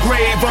on my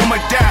grave, I'ma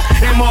die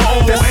in my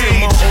old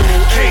age.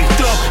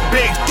 Caked up,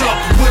 baked up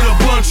with a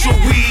bunch of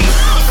weed.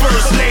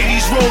 First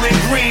ladies rolling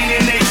green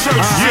in they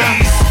church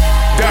sheets.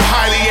 The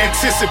highly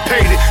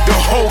anticipated, the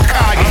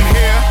Hokage. I'm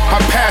here. I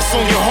pass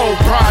on your whole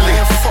probably.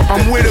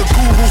 I'm with a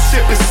guru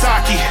sipping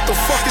sake. The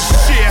fuck is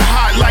shit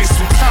hot like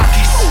some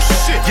Takis. Oh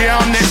shit. Yeah,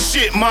 I'm that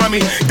shit, mommy.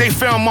 They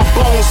found my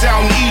bones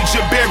out in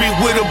Egypt, buried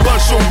with a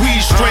bunch of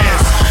weed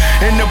strands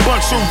and a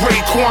bunch of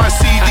Raekwon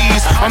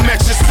CDs. I'm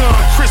at your son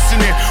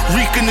christening,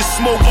 reeking the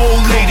smoke.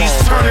 Old ladies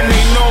turning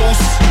their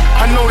nose.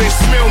 I know they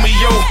smell me,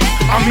 yo.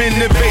 I'm in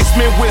the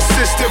basement with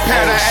sister,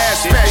 pat her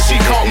ass back. She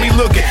caught me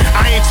looking.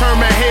 I ain't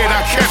turned my head,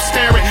 I kept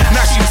staring.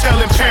 Now she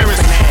telling parents,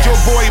 your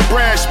boy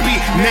Brash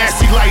beat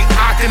nasty like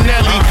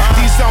Akinelli.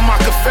 These are my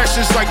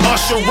confessions like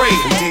Usher Ray.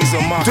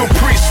 The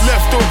priest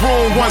left the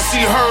room once he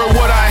heard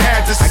what I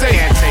had to say.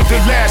 The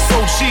last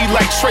OG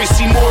like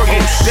Tracy Morgan.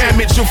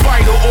 Damage your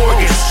vital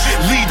organs.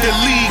 Lead the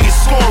league in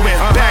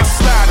scoring.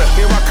 Backslider.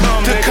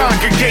 The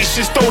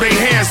congregations throw their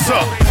hands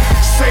up.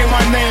 Say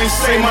my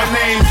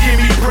name, give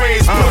me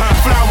praise. Put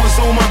flowers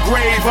on my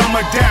grave,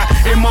 I'ma die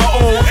in my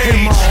old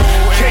age.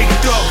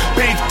 Caked up,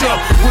 baked up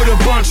with a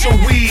bunch of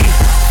weed.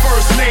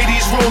 First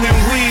ladies rolling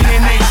weed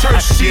in they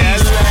church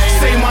sheets.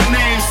 Say my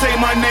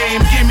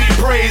name, give me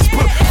praise.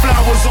 Put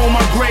flowers on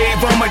my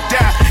grave, I'ma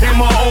die in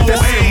my old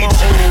age.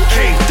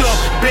 Caked up,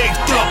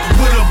 baked up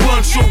with a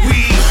bunch of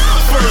weed.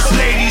 First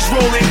ladies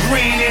rolling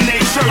green in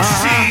they church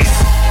sheets.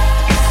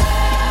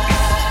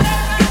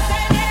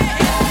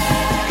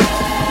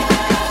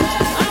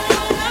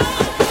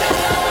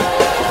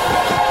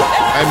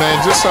 Hey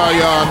man, just so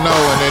y'all know,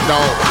 and it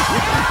don't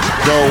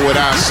go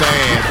without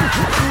saying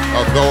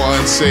or go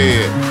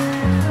unsaid,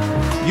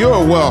 you're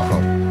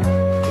welcome.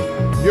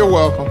 You're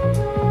welcome.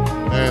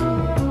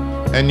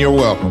 And you're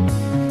welcome.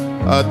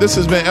 This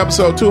has been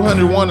episode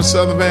 201 of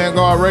Southern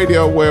Vanguard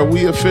Radio, where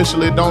we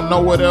officially don't know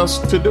what else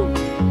to do.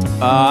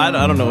 I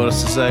don't know what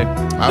else to say.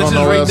 I don't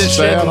know what else to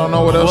say. I don't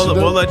know what else to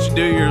do. We'll let you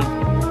do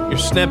your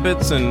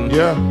snippets, and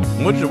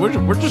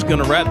we're just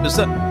gonna wrap this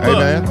up. Hey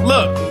man,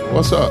 look,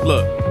 what's up?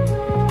 Look.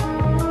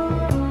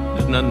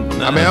 None,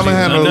 I mean, I'm gonna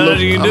handle a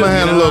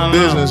little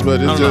business, but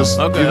it's just,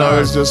 okay,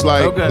 it's just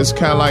like, it's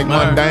kind of like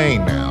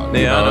mundane now.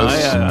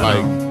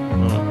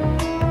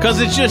 Because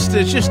it's just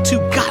too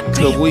goddamn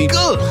good. Could we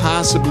good.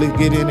 Possibly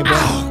get anybody?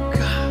 Oh,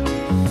 God.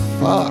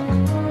 Fuck.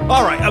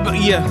 All right.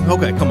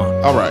 Okay, come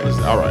on. All right.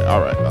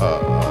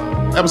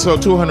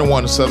 Episode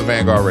 201 of Southern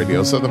Vanguard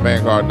Radio,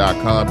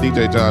 southernvanguard.com.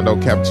 DJ John Doe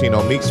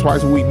Cappuccino Meeks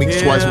twice a week,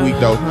 twice a week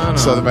though.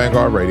 Southern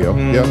Vanguard Radio.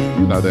 Yeah,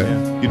 you know that.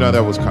 Yeah. You know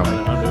that was coming.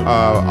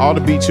 All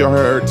the beats you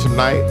heard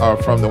tonight are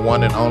from the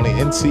one and only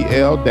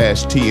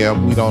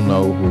NCL-TM. We don't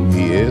know who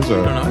he is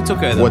or it's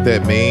okay, what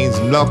that means.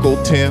 Knuckle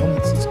Tim.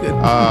 It's good.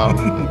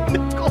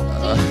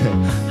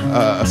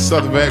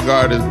 Southern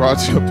Vanguard is brought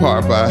to you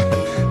apart by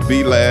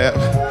B-Lab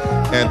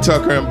and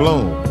Tucker and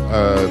Bloom.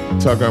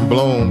 Tucker and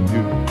Bloom,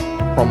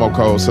 promo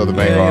code Southern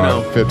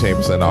Vanguard,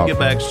 15% off. Get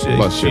back shit,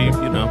 plus cheap,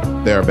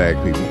 shipping. They're bag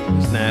people.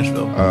 It's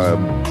Nashville.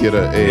 Get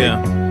a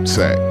egg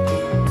sack.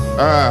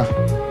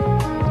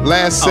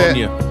 Last set,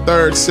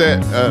 third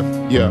set,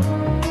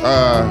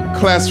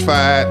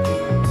 Classified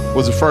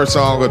was the first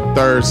song of the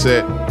third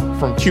set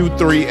from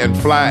Q3 and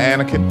Fly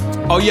Anakin.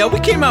 Oh yeah, we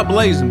came out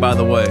blazing, by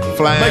the way.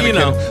 Fly but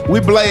Anakin. We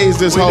blazed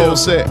this whole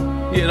set.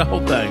 Yeah, the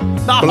whole thing.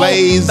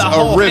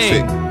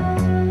 Blaze-orific.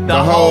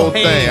 The whole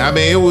thing. I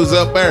mean, it was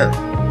up there.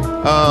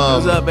 It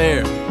was up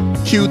there.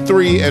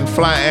 Q3 and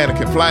Fly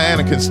Anakin. Fly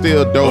Anakin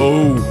still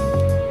dope.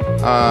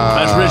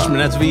 That's Richmond.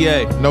 That's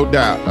VA. No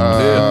doubt.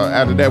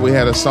 After that, we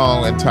had a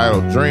song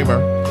entitled Dreamer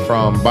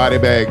from Body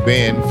Bag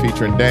Ben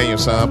featuring Daniel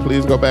Son.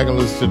 Please go back and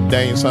listen to the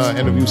Daniel Son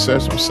interview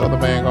session from Southern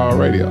Vanguard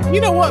Radio. You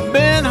know what?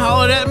 Ben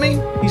hollered at me.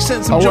 He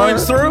sent some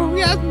joints through.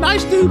 Yeah,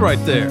 nice dude right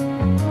there.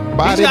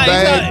 Body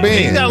Bag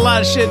Ben. He's got a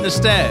lot of shit in the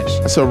stash.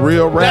 That's a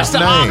real rap That's the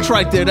name. Ox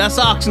right there. That's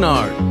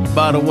Oxnard,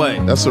 by the way.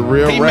 That's a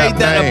real rap name. He made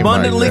that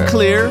abundantly right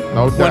clear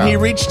no doubt. when he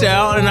reached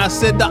out, and I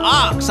said, the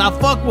Ox. I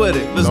fuck with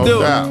it. Let's do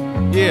doubt. it.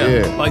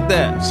 Yeah, like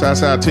that.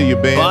 Shouts out to you,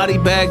 Ben. Body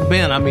Bag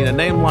Ben. I mean, a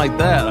name like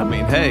that. I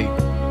mean, hey.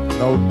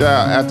 No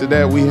doubt. After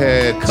that, we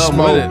had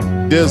Smoke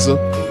Dizza.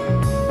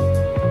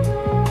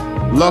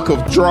 Luck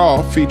of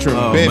Draw featuring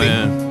Benny.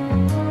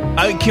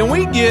 Man. Can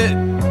we get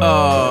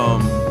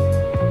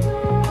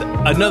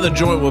another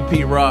joint with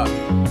Pete Rock?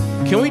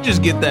 Can we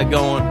just get that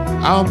going?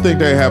 I don't think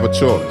they have a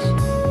choice.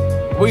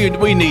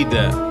 We need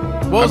that.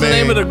 What was the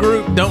name of the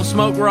group? Don't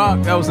Smoke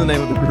Rock? That was the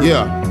name of the group.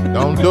 Yeah,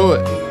 don't do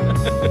it.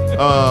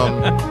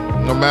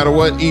 No matter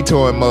what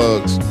Ito and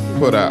Muggs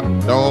put out,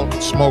 don't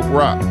smoke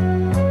rock.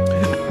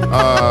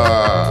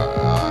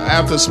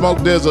 After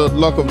Smoke Dizza,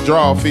 Luck of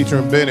Draw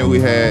featuring Benny, we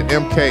had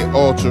MK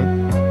Ultra,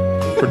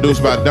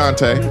 produced by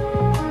Dante.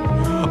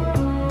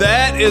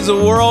 That is a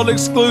world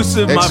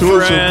exclusive, my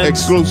friend.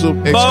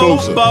 Exclusive.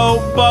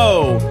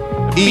 Bo.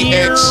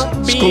 EX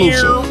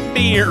exclusive.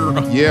 Beer.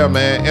 Yeah,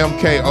 man.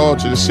 MK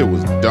Ultra, this shit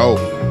was dope.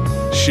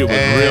 Shit was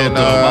real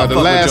dope. The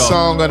last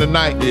song of the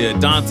night. Yeah,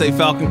 Dante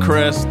Falcon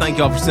Crest. Thank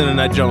y'all for sending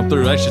that jump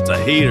through. That shit's a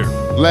heater.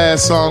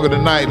 Last song of the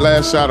night,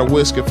 last shot of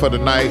whiskey for the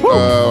night.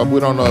 We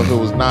don't know if it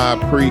was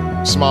Pre,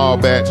 small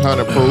batch,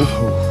 100 proof,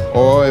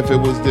 or if it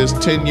was this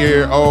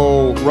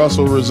 10-year-old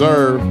Russell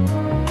Reserve.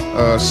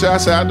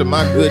 Shouts out to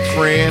my good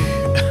friend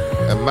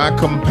and my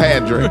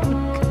compadre,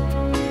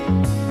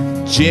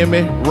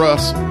 Jimmy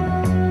Russell.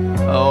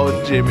 Oh,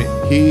 Jimmy.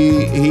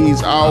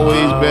 He's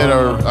always been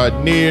a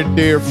near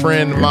dear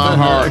friend of my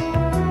heart.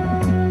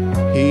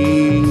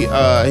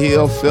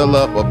 He'll fill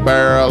up a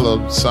barrel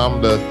of some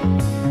of the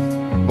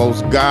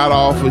most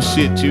god-awful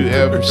shit you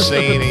ever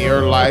seen in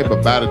your life.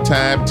 But by the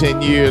time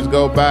 10 years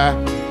go by,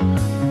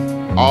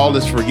 all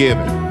is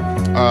forgiven.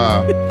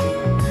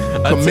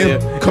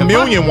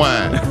 Communion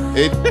wine.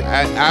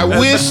 I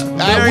wish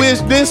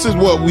this is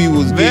what we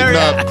was getting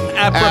up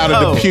out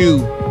of the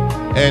pew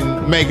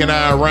and making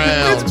our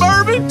rounds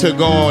to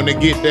go on to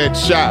get that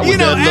shot with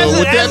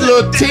that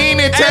little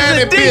teeny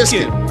tiny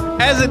biscuit.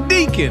 As a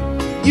deacon,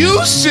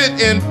 you should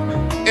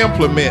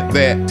implement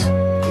that.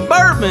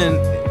 Bourbon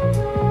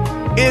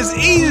is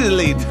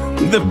easily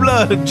the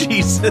blood of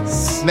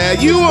Jesus. Now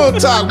you want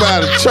to talk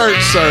about a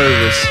church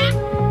service?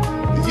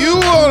 You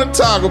want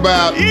to talk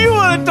about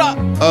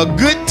a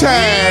good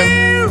time?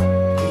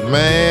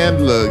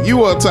 Man, look, you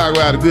want to talk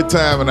about a good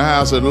time in the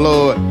house of the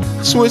Lord?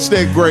 Switch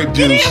that grape juice.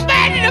 Can you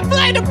imagine a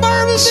plate of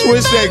bourbon?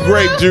 Switch that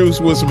grape juice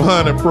with some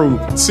 100 proof.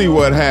 See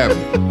what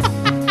happens.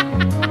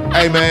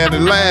 Hey man, the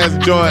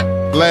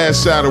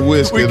last shot of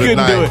whiskey of the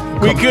night.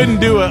 We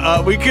couldn't do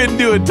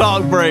a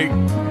talk break.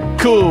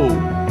 Cool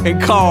and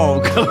calm.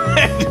 We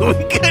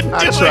couldn't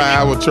do it.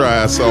 I would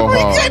try so hard.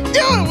 We couldn't do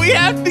it. We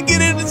have to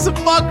get into some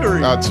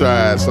fuckery. I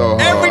tried so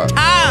hard. Every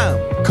time.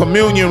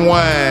 Communion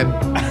wine,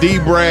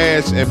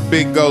 D-Brass, and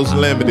Big Ghost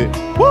Limited.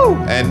 Woo!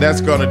 And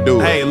that's gonna do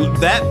it. Hey,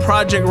 that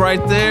project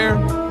right there,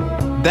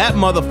 that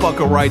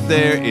motherfucker right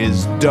there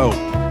is dope.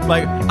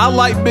 Like, I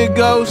like Big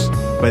Ghost,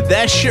 but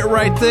that shit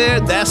right there,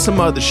 that's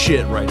some other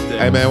shit right there.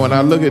 Hey man, when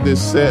I look at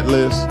this set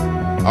list,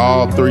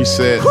 all 3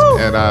 sets,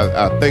 and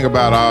I think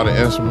about all the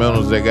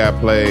instrumentals that got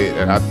played,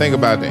 and I think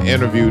about the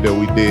interview that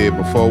we did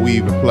before we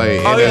even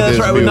played. Oh yeah, that's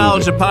right. With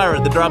Knowledge the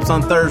Pirate that drops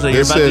on Thursday.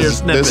 You're about to hear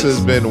snippets. This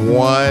has been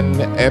one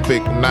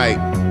epic night.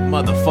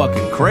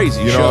 Motherfucking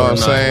crazy. You know what I'm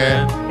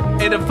saying?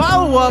 Man. And to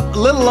follow up,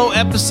 Little O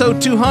episode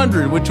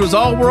 200, which was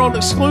all world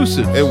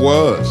exclusive. It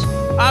was.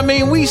 I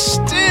mean, we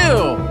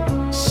still.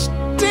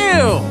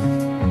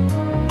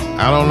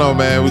 I don't know,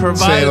 man. We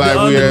Provided saying the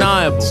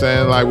undeniable.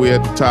 saying like we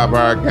at the top of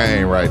our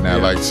game right now,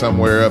 like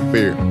somewhere up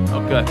here.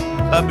 Okay.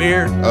 Up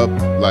here? Up,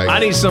 like. I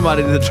need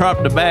somebody to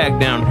drop the bag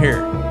down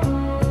here.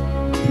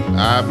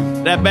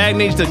 That bag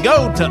needs to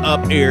go to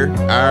up here.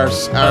 Our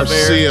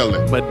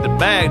ceiling. But the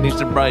bag needs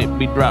to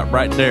be dropped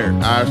right there.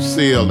 Our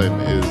ceiling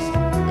is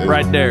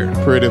right there.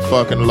 Pretty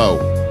fucking low.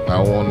 I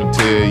want to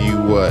tell you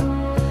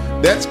what.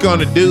 That's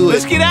gonna do it.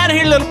 Let's get out of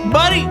here, little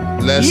buddy.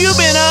 You've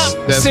been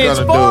up since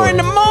 4 in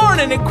the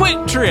morning at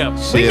Quick Trip.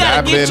 We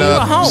gotta get you a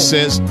home. I've been up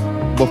since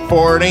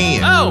before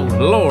then. Oh,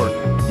 Lord.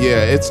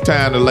 Yeah, it's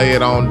time to lay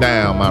it on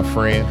down, my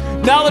friend.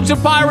 Knowledge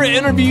of Pirate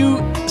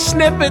interview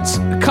snippets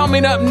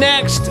coming up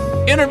next.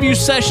 Interview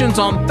sessions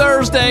on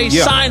Thursday.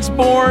 Yeah. Science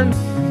Born.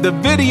 The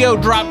video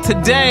dropped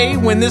today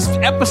when this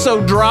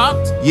episode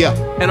dropped. Yeah.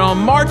 And on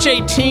March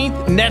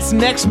 18th, and that's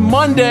next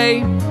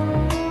Monday,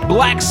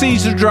 Black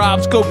Caesar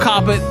drops. Go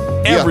cop it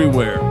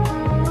everywhere.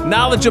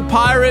 Knowledge of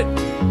Pirate,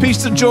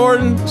 Peace to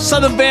Jordan,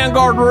 Southern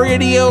Vanguard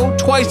Radio,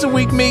 twice a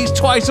week meets,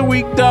 twice a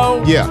week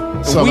dough.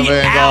 Yeah, Southern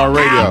Vanguard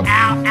Radio.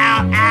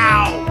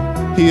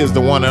 Ow. He is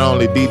the one and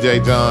only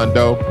DJ John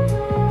Doe.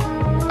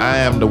 I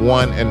am the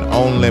one and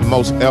only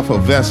most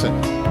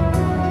effervescent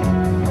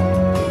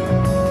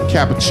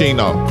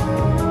cappuccino.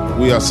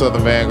 We are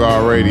Southern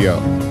Vanguard Radio.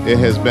 It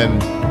has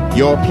been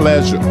your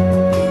pleasure.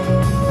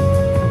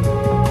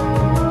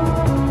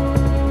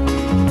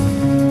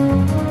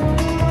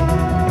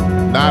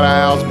 Not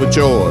ours, but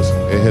yours.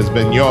 It has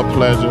been your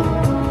pleasure.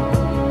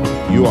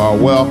 You are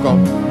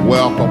welcome,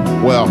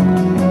 welcome,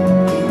 welcome.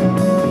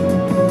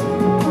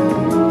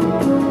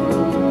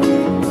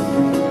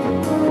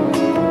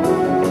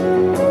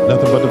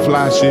 Nothing but the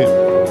fly shit.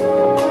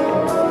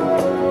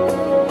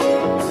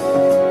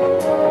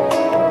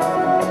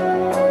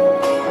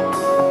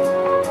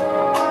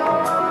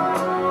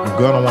 I'm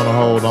gonna want to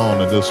hold on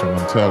to this one.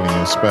 I'm telling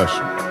you, it's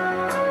special.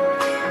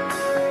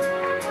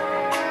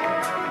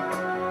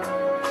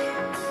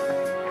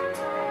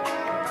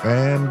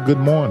 And good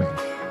morning.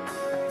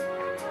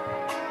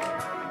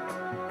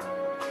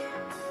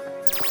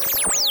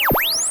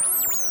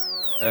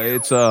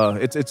 It's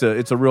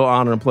a real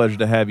honor and pleasure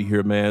to have you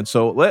here, man.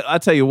 So I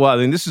tell you what,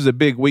 I mean, this is a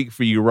big week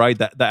for you, right?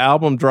 The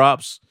album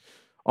drops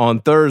on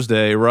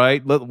Thursday,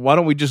 right? Why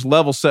don't we just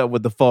level set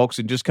with the folks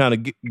and just kind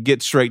of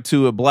get straight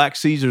to it? Black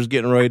Caesar's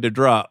getting ready to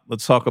drop.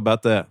 Let's talk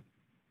about that.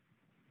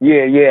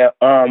 Yeah.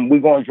 We're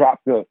gonna drop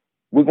the.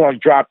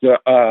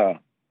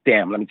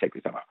 Damn, let me take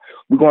this out.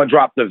 We're gonna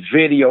drop the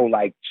video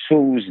like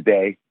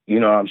Tuesday. You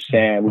know what I'm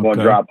saying? We're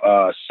gonna drop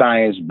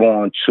Science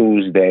Born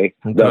Tuesday,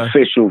 the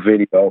official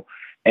video.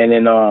 And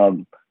then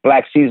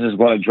Black Caesar's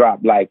going to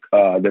drop like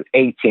the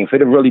 18th.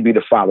 It'll really be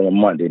the following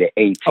Monday, the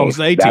 18th. Oh, it's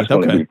the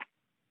 18th.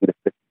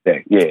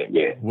 Okay.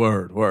 Yeah.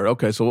 Word.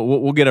 Okay, so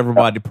we'll get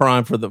everybody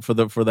primed for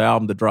the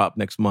album to drop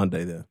next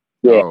Monday then.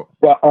 Yeah.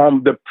 But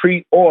the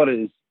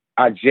pre-orders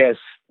I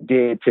just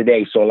did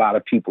today, so a lot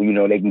of people, you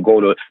know, they can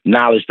go to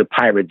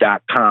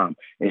knowledgethepirate.com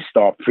and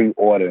start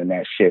pre-ordering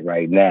that shit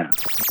right now.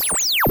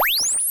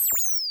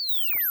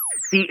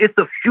 See, it's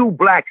a few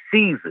Black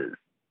Caesars.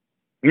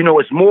 You know,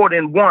 it's more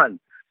than one.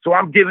 So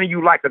I'm giving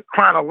you like a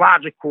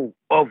chronological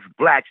of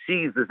Black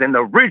Caesars. And the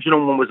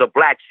original one was a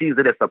Black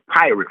Caesar that's a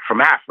pirate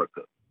from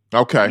Africa.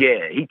 Okay.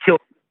 Yeah, he killed.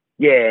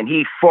 Yeah, and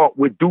he fought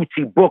with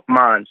Duty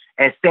Bookman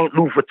and St.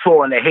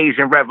 Louverture in the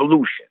Haitian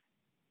Revolution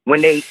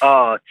when they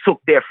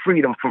took their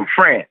freedom from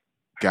France.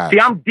 Got See,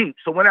 I'm deep.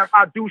 So whenever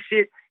I do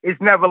shit,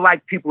 it's never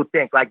like people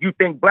think. Like you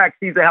think Black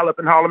Caesar held up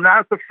in Harlem.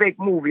 Now it's a fake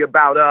movie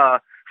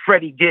about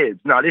Freddie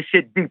Gibbs. No, this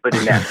shit deeper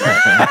than that.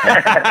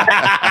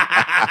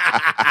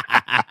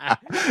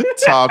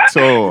 Talk to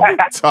him.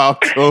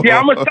 Yeah,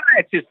 I'm a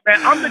scientist,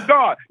 man. I'm the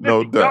God.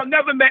 No doubt. Y'all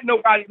never met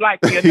nobody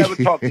like me. I never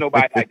talked to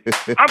nobody like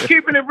this. I'm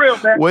keeping it real,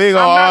 man. We ain't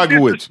gonna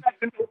argue with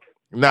you.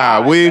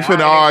 Nah, we ain't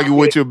finna argue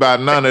with you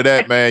about none of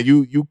that, man.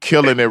 You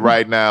killing it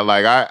right now.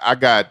 Like I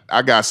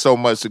got so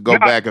much to go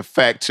back and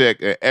fact check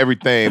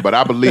everything, but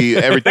I believe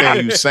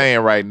everything you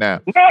saying right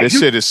now. This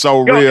shit is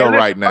so real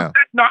right now.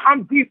 No,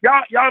 I'm deep.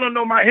 Y'all don't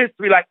know my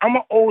history. Like I'm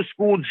an old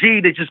school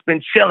G that just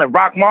been chilling.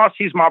 Rock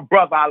Marcy's my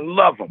brother. I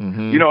love him.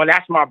 Mm-hmm. You know, and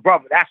that's my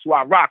brother. That's who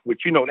I rock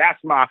with. You know, that's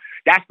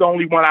the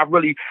only one I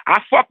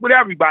fuck with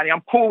everybody.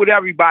 I'm cool with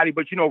everybody,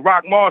 but you know,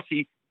 Rock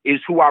Marcy is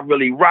who I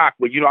really rock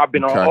with. You know, I've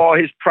been on all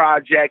his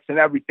projects and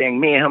everything.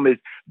 Me and him is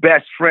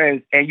best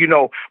friends. And, you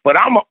know, but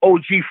I'm an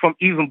OG from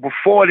even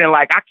before then.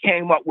 Like, I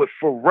came up with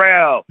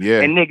Pharrell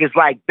and niggas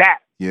like that.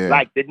 Yeah.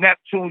 Like, the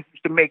Neptunes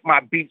used to make my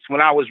beats when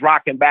I was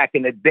rocking back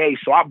in the day.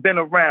 So I've been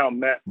around,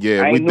 man.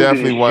 Yeah, we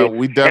definitely want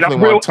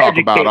to talk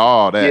about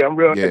all that. Yeah, I'm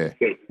real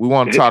educated. We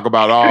want to talk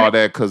about all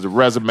that because the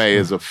resume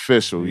is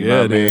official. You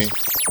know what I mean?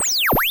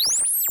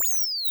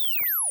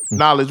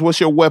 Knowledge, what's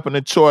your weapon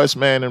of choice,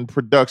 man, in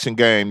production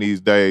game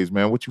these days,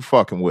 man? What you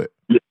fucking with?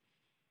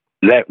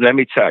 Let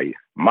me tell you,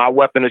 my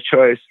weapon of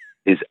choice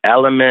is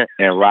Element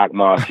and Rock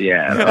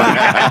Marciano.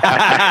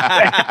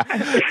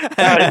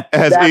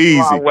 That's easy.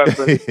 My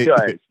weapon of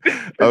choice.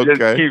 Okay.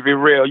 Just keep it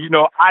real. You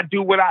know, I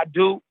do what I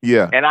do,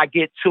 yeah, and I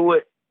get to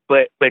it.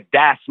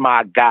 that's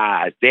my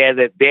guys. They're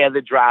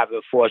the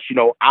driving force. You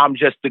know, I'm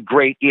just the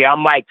great. Yeah,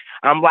 I'm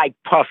like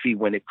Puffy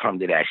when it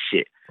comes to that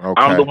shit. Okay.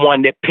 I'm the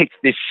one that picks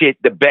the shit,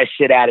 the best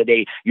shit out of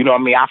they. You know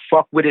what I mean? I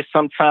fuck with it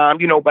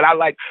sometimes, you know, but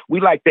we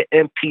like the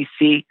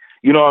MPC.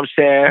 You know what I'm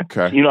saying?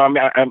 Okay. You know what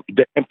I mean?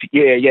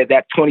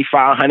 That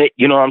 2500.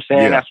 You know what I'm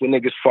saying? Yeah. That's what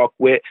niggas fuck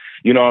with.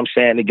 You know what I'm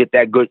saying? To get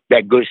that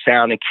good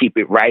sound and keep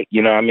it right.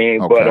 You know what I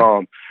mean? Okay.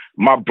 But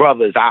my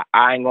brothers,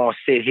 I ain't gonna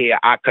sit here.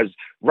 Cause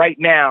right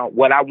now,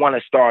 what I want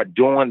to start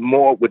doing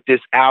more with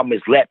this album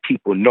is let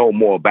people know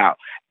more about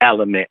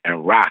Element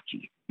and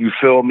Rocky. You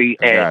feel me?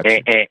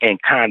 And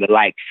kind of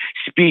like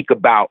speak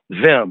about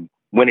them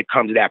when it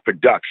comes to that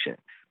production.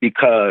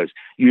 Because,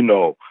 you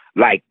know,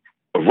 like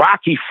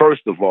Rocky,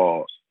 first of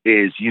all,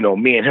 is, you know,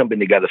 me and him been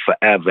together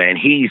forever. And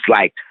he's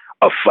like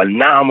a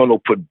phenomenal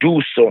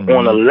producer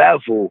on a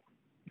level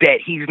that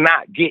he's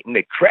not getting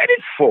the credit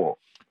for.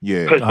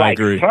 Yeah, because like,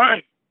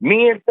 son,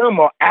 me and him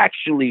are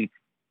actually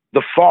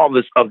the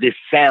fathers of this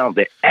sound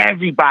that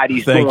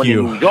everybody's doing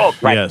in New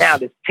York right now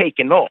that's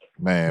taking off.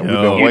 Man, we've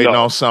been waiting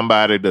on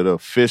somebody to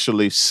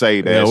officially say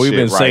that. We've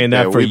been saying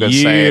that for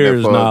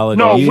years.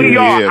 No, we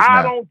are.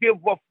 I don't give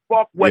a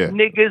fuck what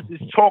niggas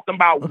is talking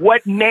about,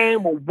 what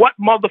name or what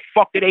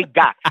motherfucker they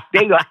got.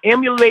 They are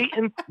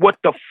emulating what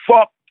the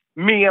fuck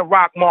me and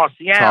Rock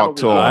Marciano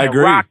is doing. I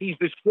agree. Rocky's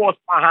the force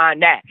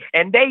behind that.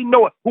 And they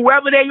know it.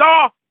 Whoever they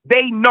are,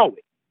 they know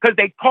it. Because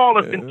they call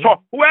us and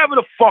talk. Whoever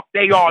the fuck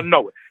they are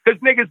know it.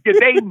 Because niggas,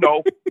 they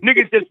know.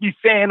 Niggas just be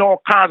saying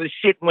all kinds of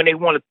shit when they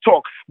want to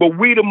talk. But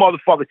we the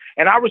motherfuckers.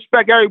 And I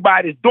respect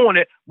everybody that's doing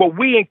it, but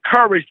we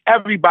encourage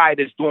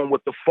everybody that's doing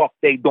what the fuck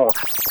they doing.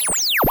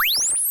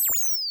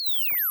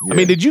 I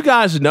mean, did you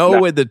guys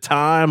know at the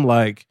time,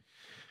 like,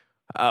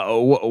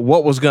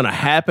 what was going to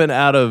happen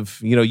out of,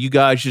 you know, you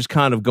guys just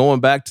kind of going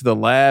back to the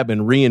lab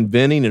and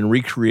reinventing and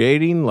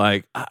recreating?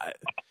 Like,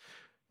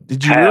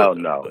 did you? Hell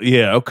no.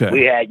 Yeah, okay.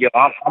 We had,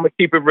 I'm going to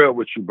keep it real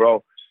with you,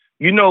 bro.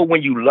 You know,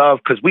 when you love,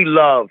 because we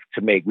love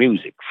to make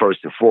music, first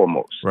and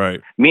foremost. Right.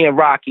 Me and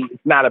Rocky,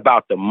 it's not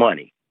about the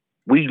money.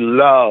 We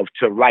love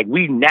to, like,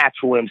 we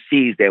natural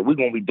MCs that we're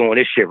going to be doing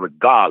this shit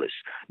regardless.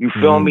 You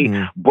feel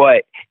me?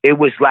 But it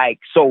was like,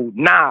 so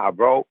nah,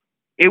 bro.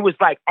 It was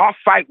like our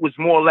fight was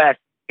more or less,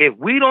 if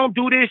we don't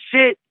do this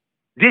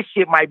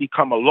shit might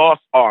become a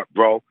lost art,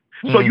 bro.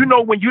 So you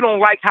know when you don't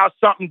like how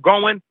something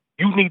going,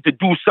 you need to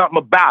do something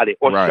about it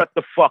or shut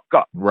the fuck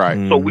up.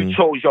 Right. So we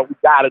chose, we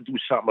got to do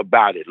something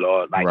about it,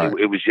 Lord. Like,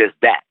 it was just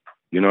that.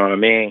 You know what I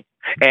mean?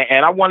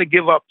 And I want to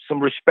give up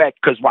some respect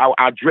because while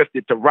I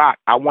drifted to Rock,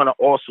 I want to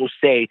also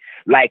say,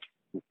 like,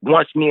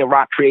 once me and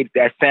Rock created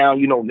that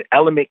sound, you know, the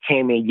Element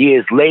came in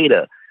years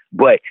later,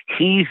 but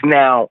he's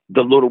now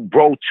the little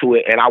bro to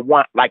it. And I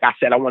want, like I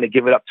said, I want to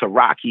give it up to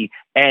Rocky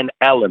and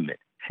Element.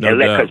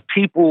 Because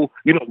people,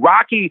 you know,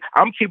 Rocky,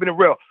 I'm keeping it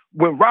real.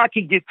 When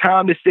Rocky get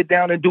time to sit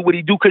down and do what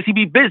he do, because he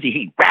be busy.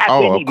 He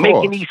rapping, he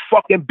making these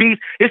fucking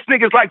beats. This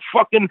nigga's like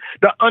fucking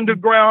the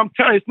underground. I'm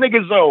telling you, this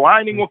nigga's I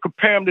ain't even gonna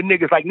compare him to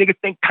niggas. Like, niggas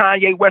think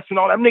Kanye West and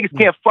all that. Niggas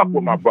can't fuck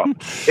with my brother.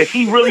 If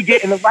he really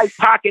get in the right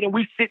pocket and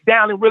we sit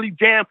down and really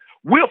jam,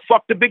 we'll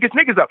fuck the biggest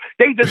niggas up.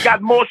 They just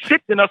got more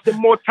shit than us and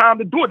more time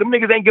to do it. Them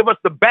niggas ain't give us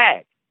the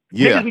bag.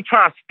 Niggas be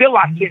trying to steal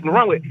our shit and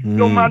run with it. You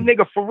know, my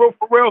nigga, for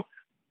real,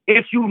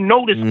 if you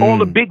notice, all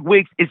the big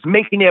wigs is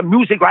making their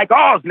music like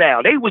ours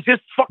now. They was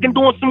just fucking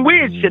doing some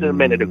weird shit a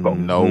minute ago.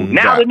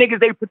 Now the niggas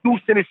they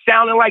producing is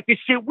sounding like the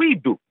shit we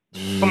do.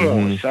 Come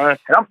on, son.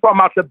 And I'm talking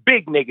about the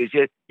big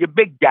niggas, your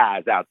big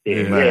guys out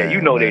there. You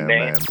know their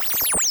names.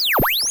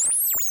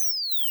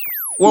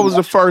 What was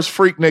the first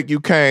Freaknik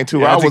you came to?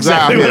 Yeah, I was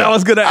exactly out here. what I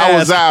was gonna ask. I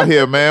was out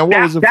here, man.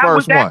 What was the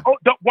first one?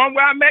 The one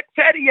where I met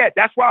Teddy at.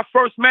 That's where I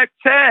first met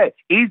Ted.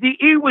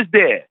 Eazy-E was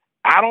there.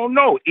 I don't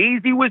know.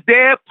 Easy was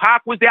there.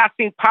 Pac was there. I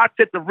seen Pac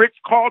at the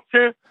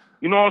Ritz-Carlton.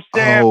 You know what I'm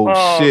saying?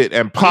 Oh, shit.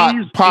 And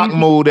Pac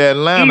moved to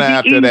Atlanta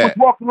after that.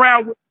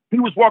 He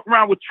was walking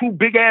around with two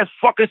big-ass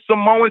fucking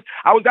Samoans.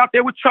 I was out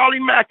there with Charlie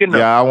Mack and them.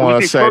 Yeah, I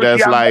want to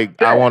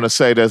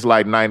say that's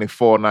like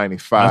 94,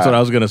 95. That's what I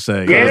was going to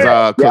say.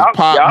 Because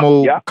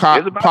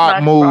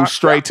Pac moved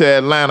straight to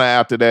Atlanta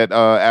after that,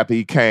 after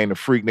he came to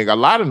Freaknik. A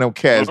lot of them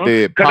cats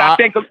did.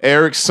 Pac,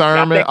 Eric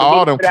Sermon,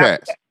 all them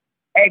cats.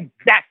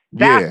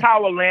 That's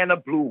how Atlanta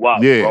blew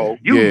up, bro.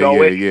 You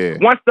know it. Yeah.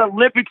 Once the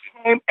Olympics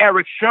came,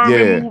 Eric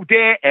Sherman moved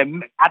there,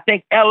 and I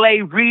think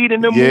L.A. Reid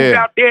and them moved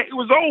out there. It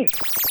was over.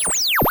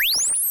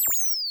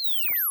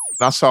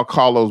 I saw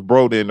Carlos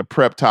Broda in the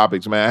Prep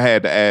Topics, man. I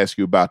had to ask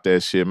you about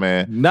that shit,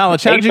 man.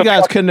 Knowledge, how did you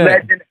guys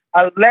connect?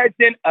 A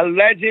legend,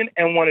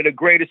 and one of the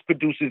greatest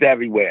producers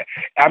everywhere.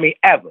 I mean,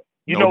 ever.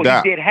 You know,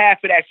 he did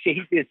half of that shit.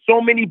 He did so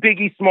many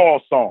Biggie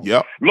Small songs.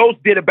 Los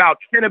did about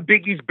 10 of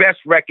Biggie's best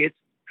records.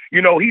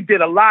 You know, he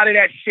did a lot of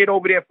that shit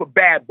over there for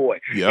Bad Boy.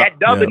 That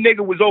other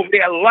nigga was over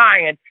there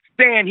lying,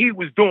 saying he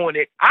was doing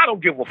it. I don't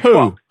give a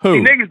fuck. Who?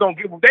 See, niggas don't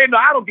give a They know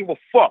I don't give a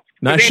fuck.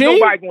 Now ain't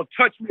nobody gonna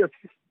touch me.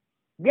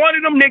 One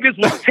of them niggas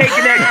was taking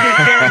that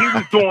shit saying he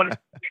was doing it,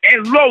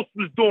 and Los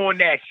was doing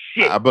that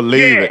shit. I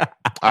believe it.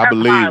 I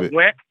believe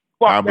it.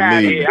 fuck I out of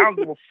believe here. it. I don't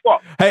give a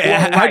fuck. Hey,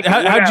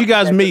 how'd you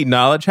guys meet?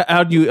 Knowledge?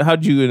 How'd you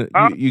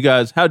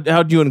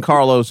and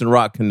Carlos and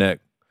Rock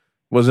connect?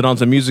 Was it on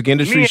some music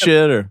industry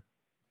shit or?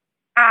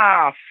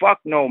 Fuck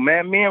no,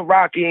 man. Me and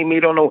Rocky ain't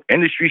meet on no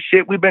industry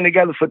shit. We've been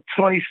together for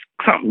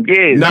 20-something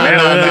years. No.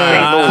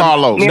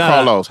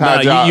 Carlos.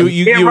 How'd y'all?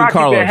 Me and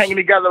Rocky been hanging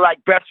together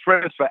like best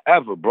friends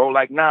forever, bro.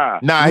 Like, nah.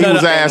 He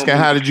was asking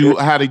how did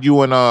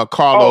you and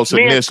Carlos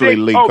initially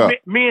link up?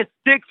 Me and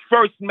Six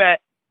first met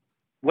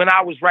when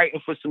I was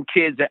writing for some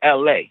kids in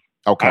L.A.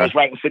 Okay. I was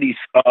writing for these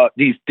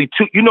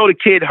two. You know the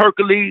kid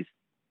Hercules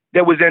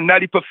that was in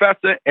Nutty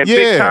Professor and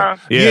Big Time?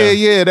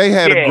 Yeah. They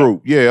had a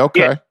group. Yeah,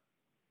 okay.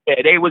 Yeah,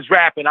 they was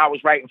rapping. I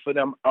was writing for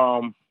them.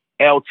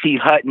 LT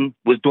Hutton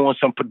was doing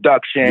some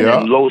production,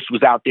 and Los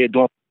was out there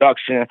doing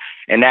production,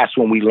 and that's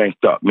when we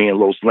linked up. Me and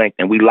Los linked,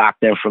 and we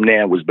locked in from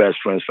there and was best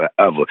friends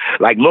forever.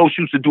 Like, Los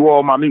used to do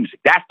all my music.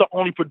 That's the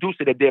only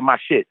producer that did my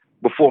shit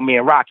before me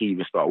and Rocky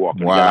even started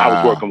walking together.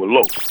 I was working with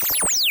Los.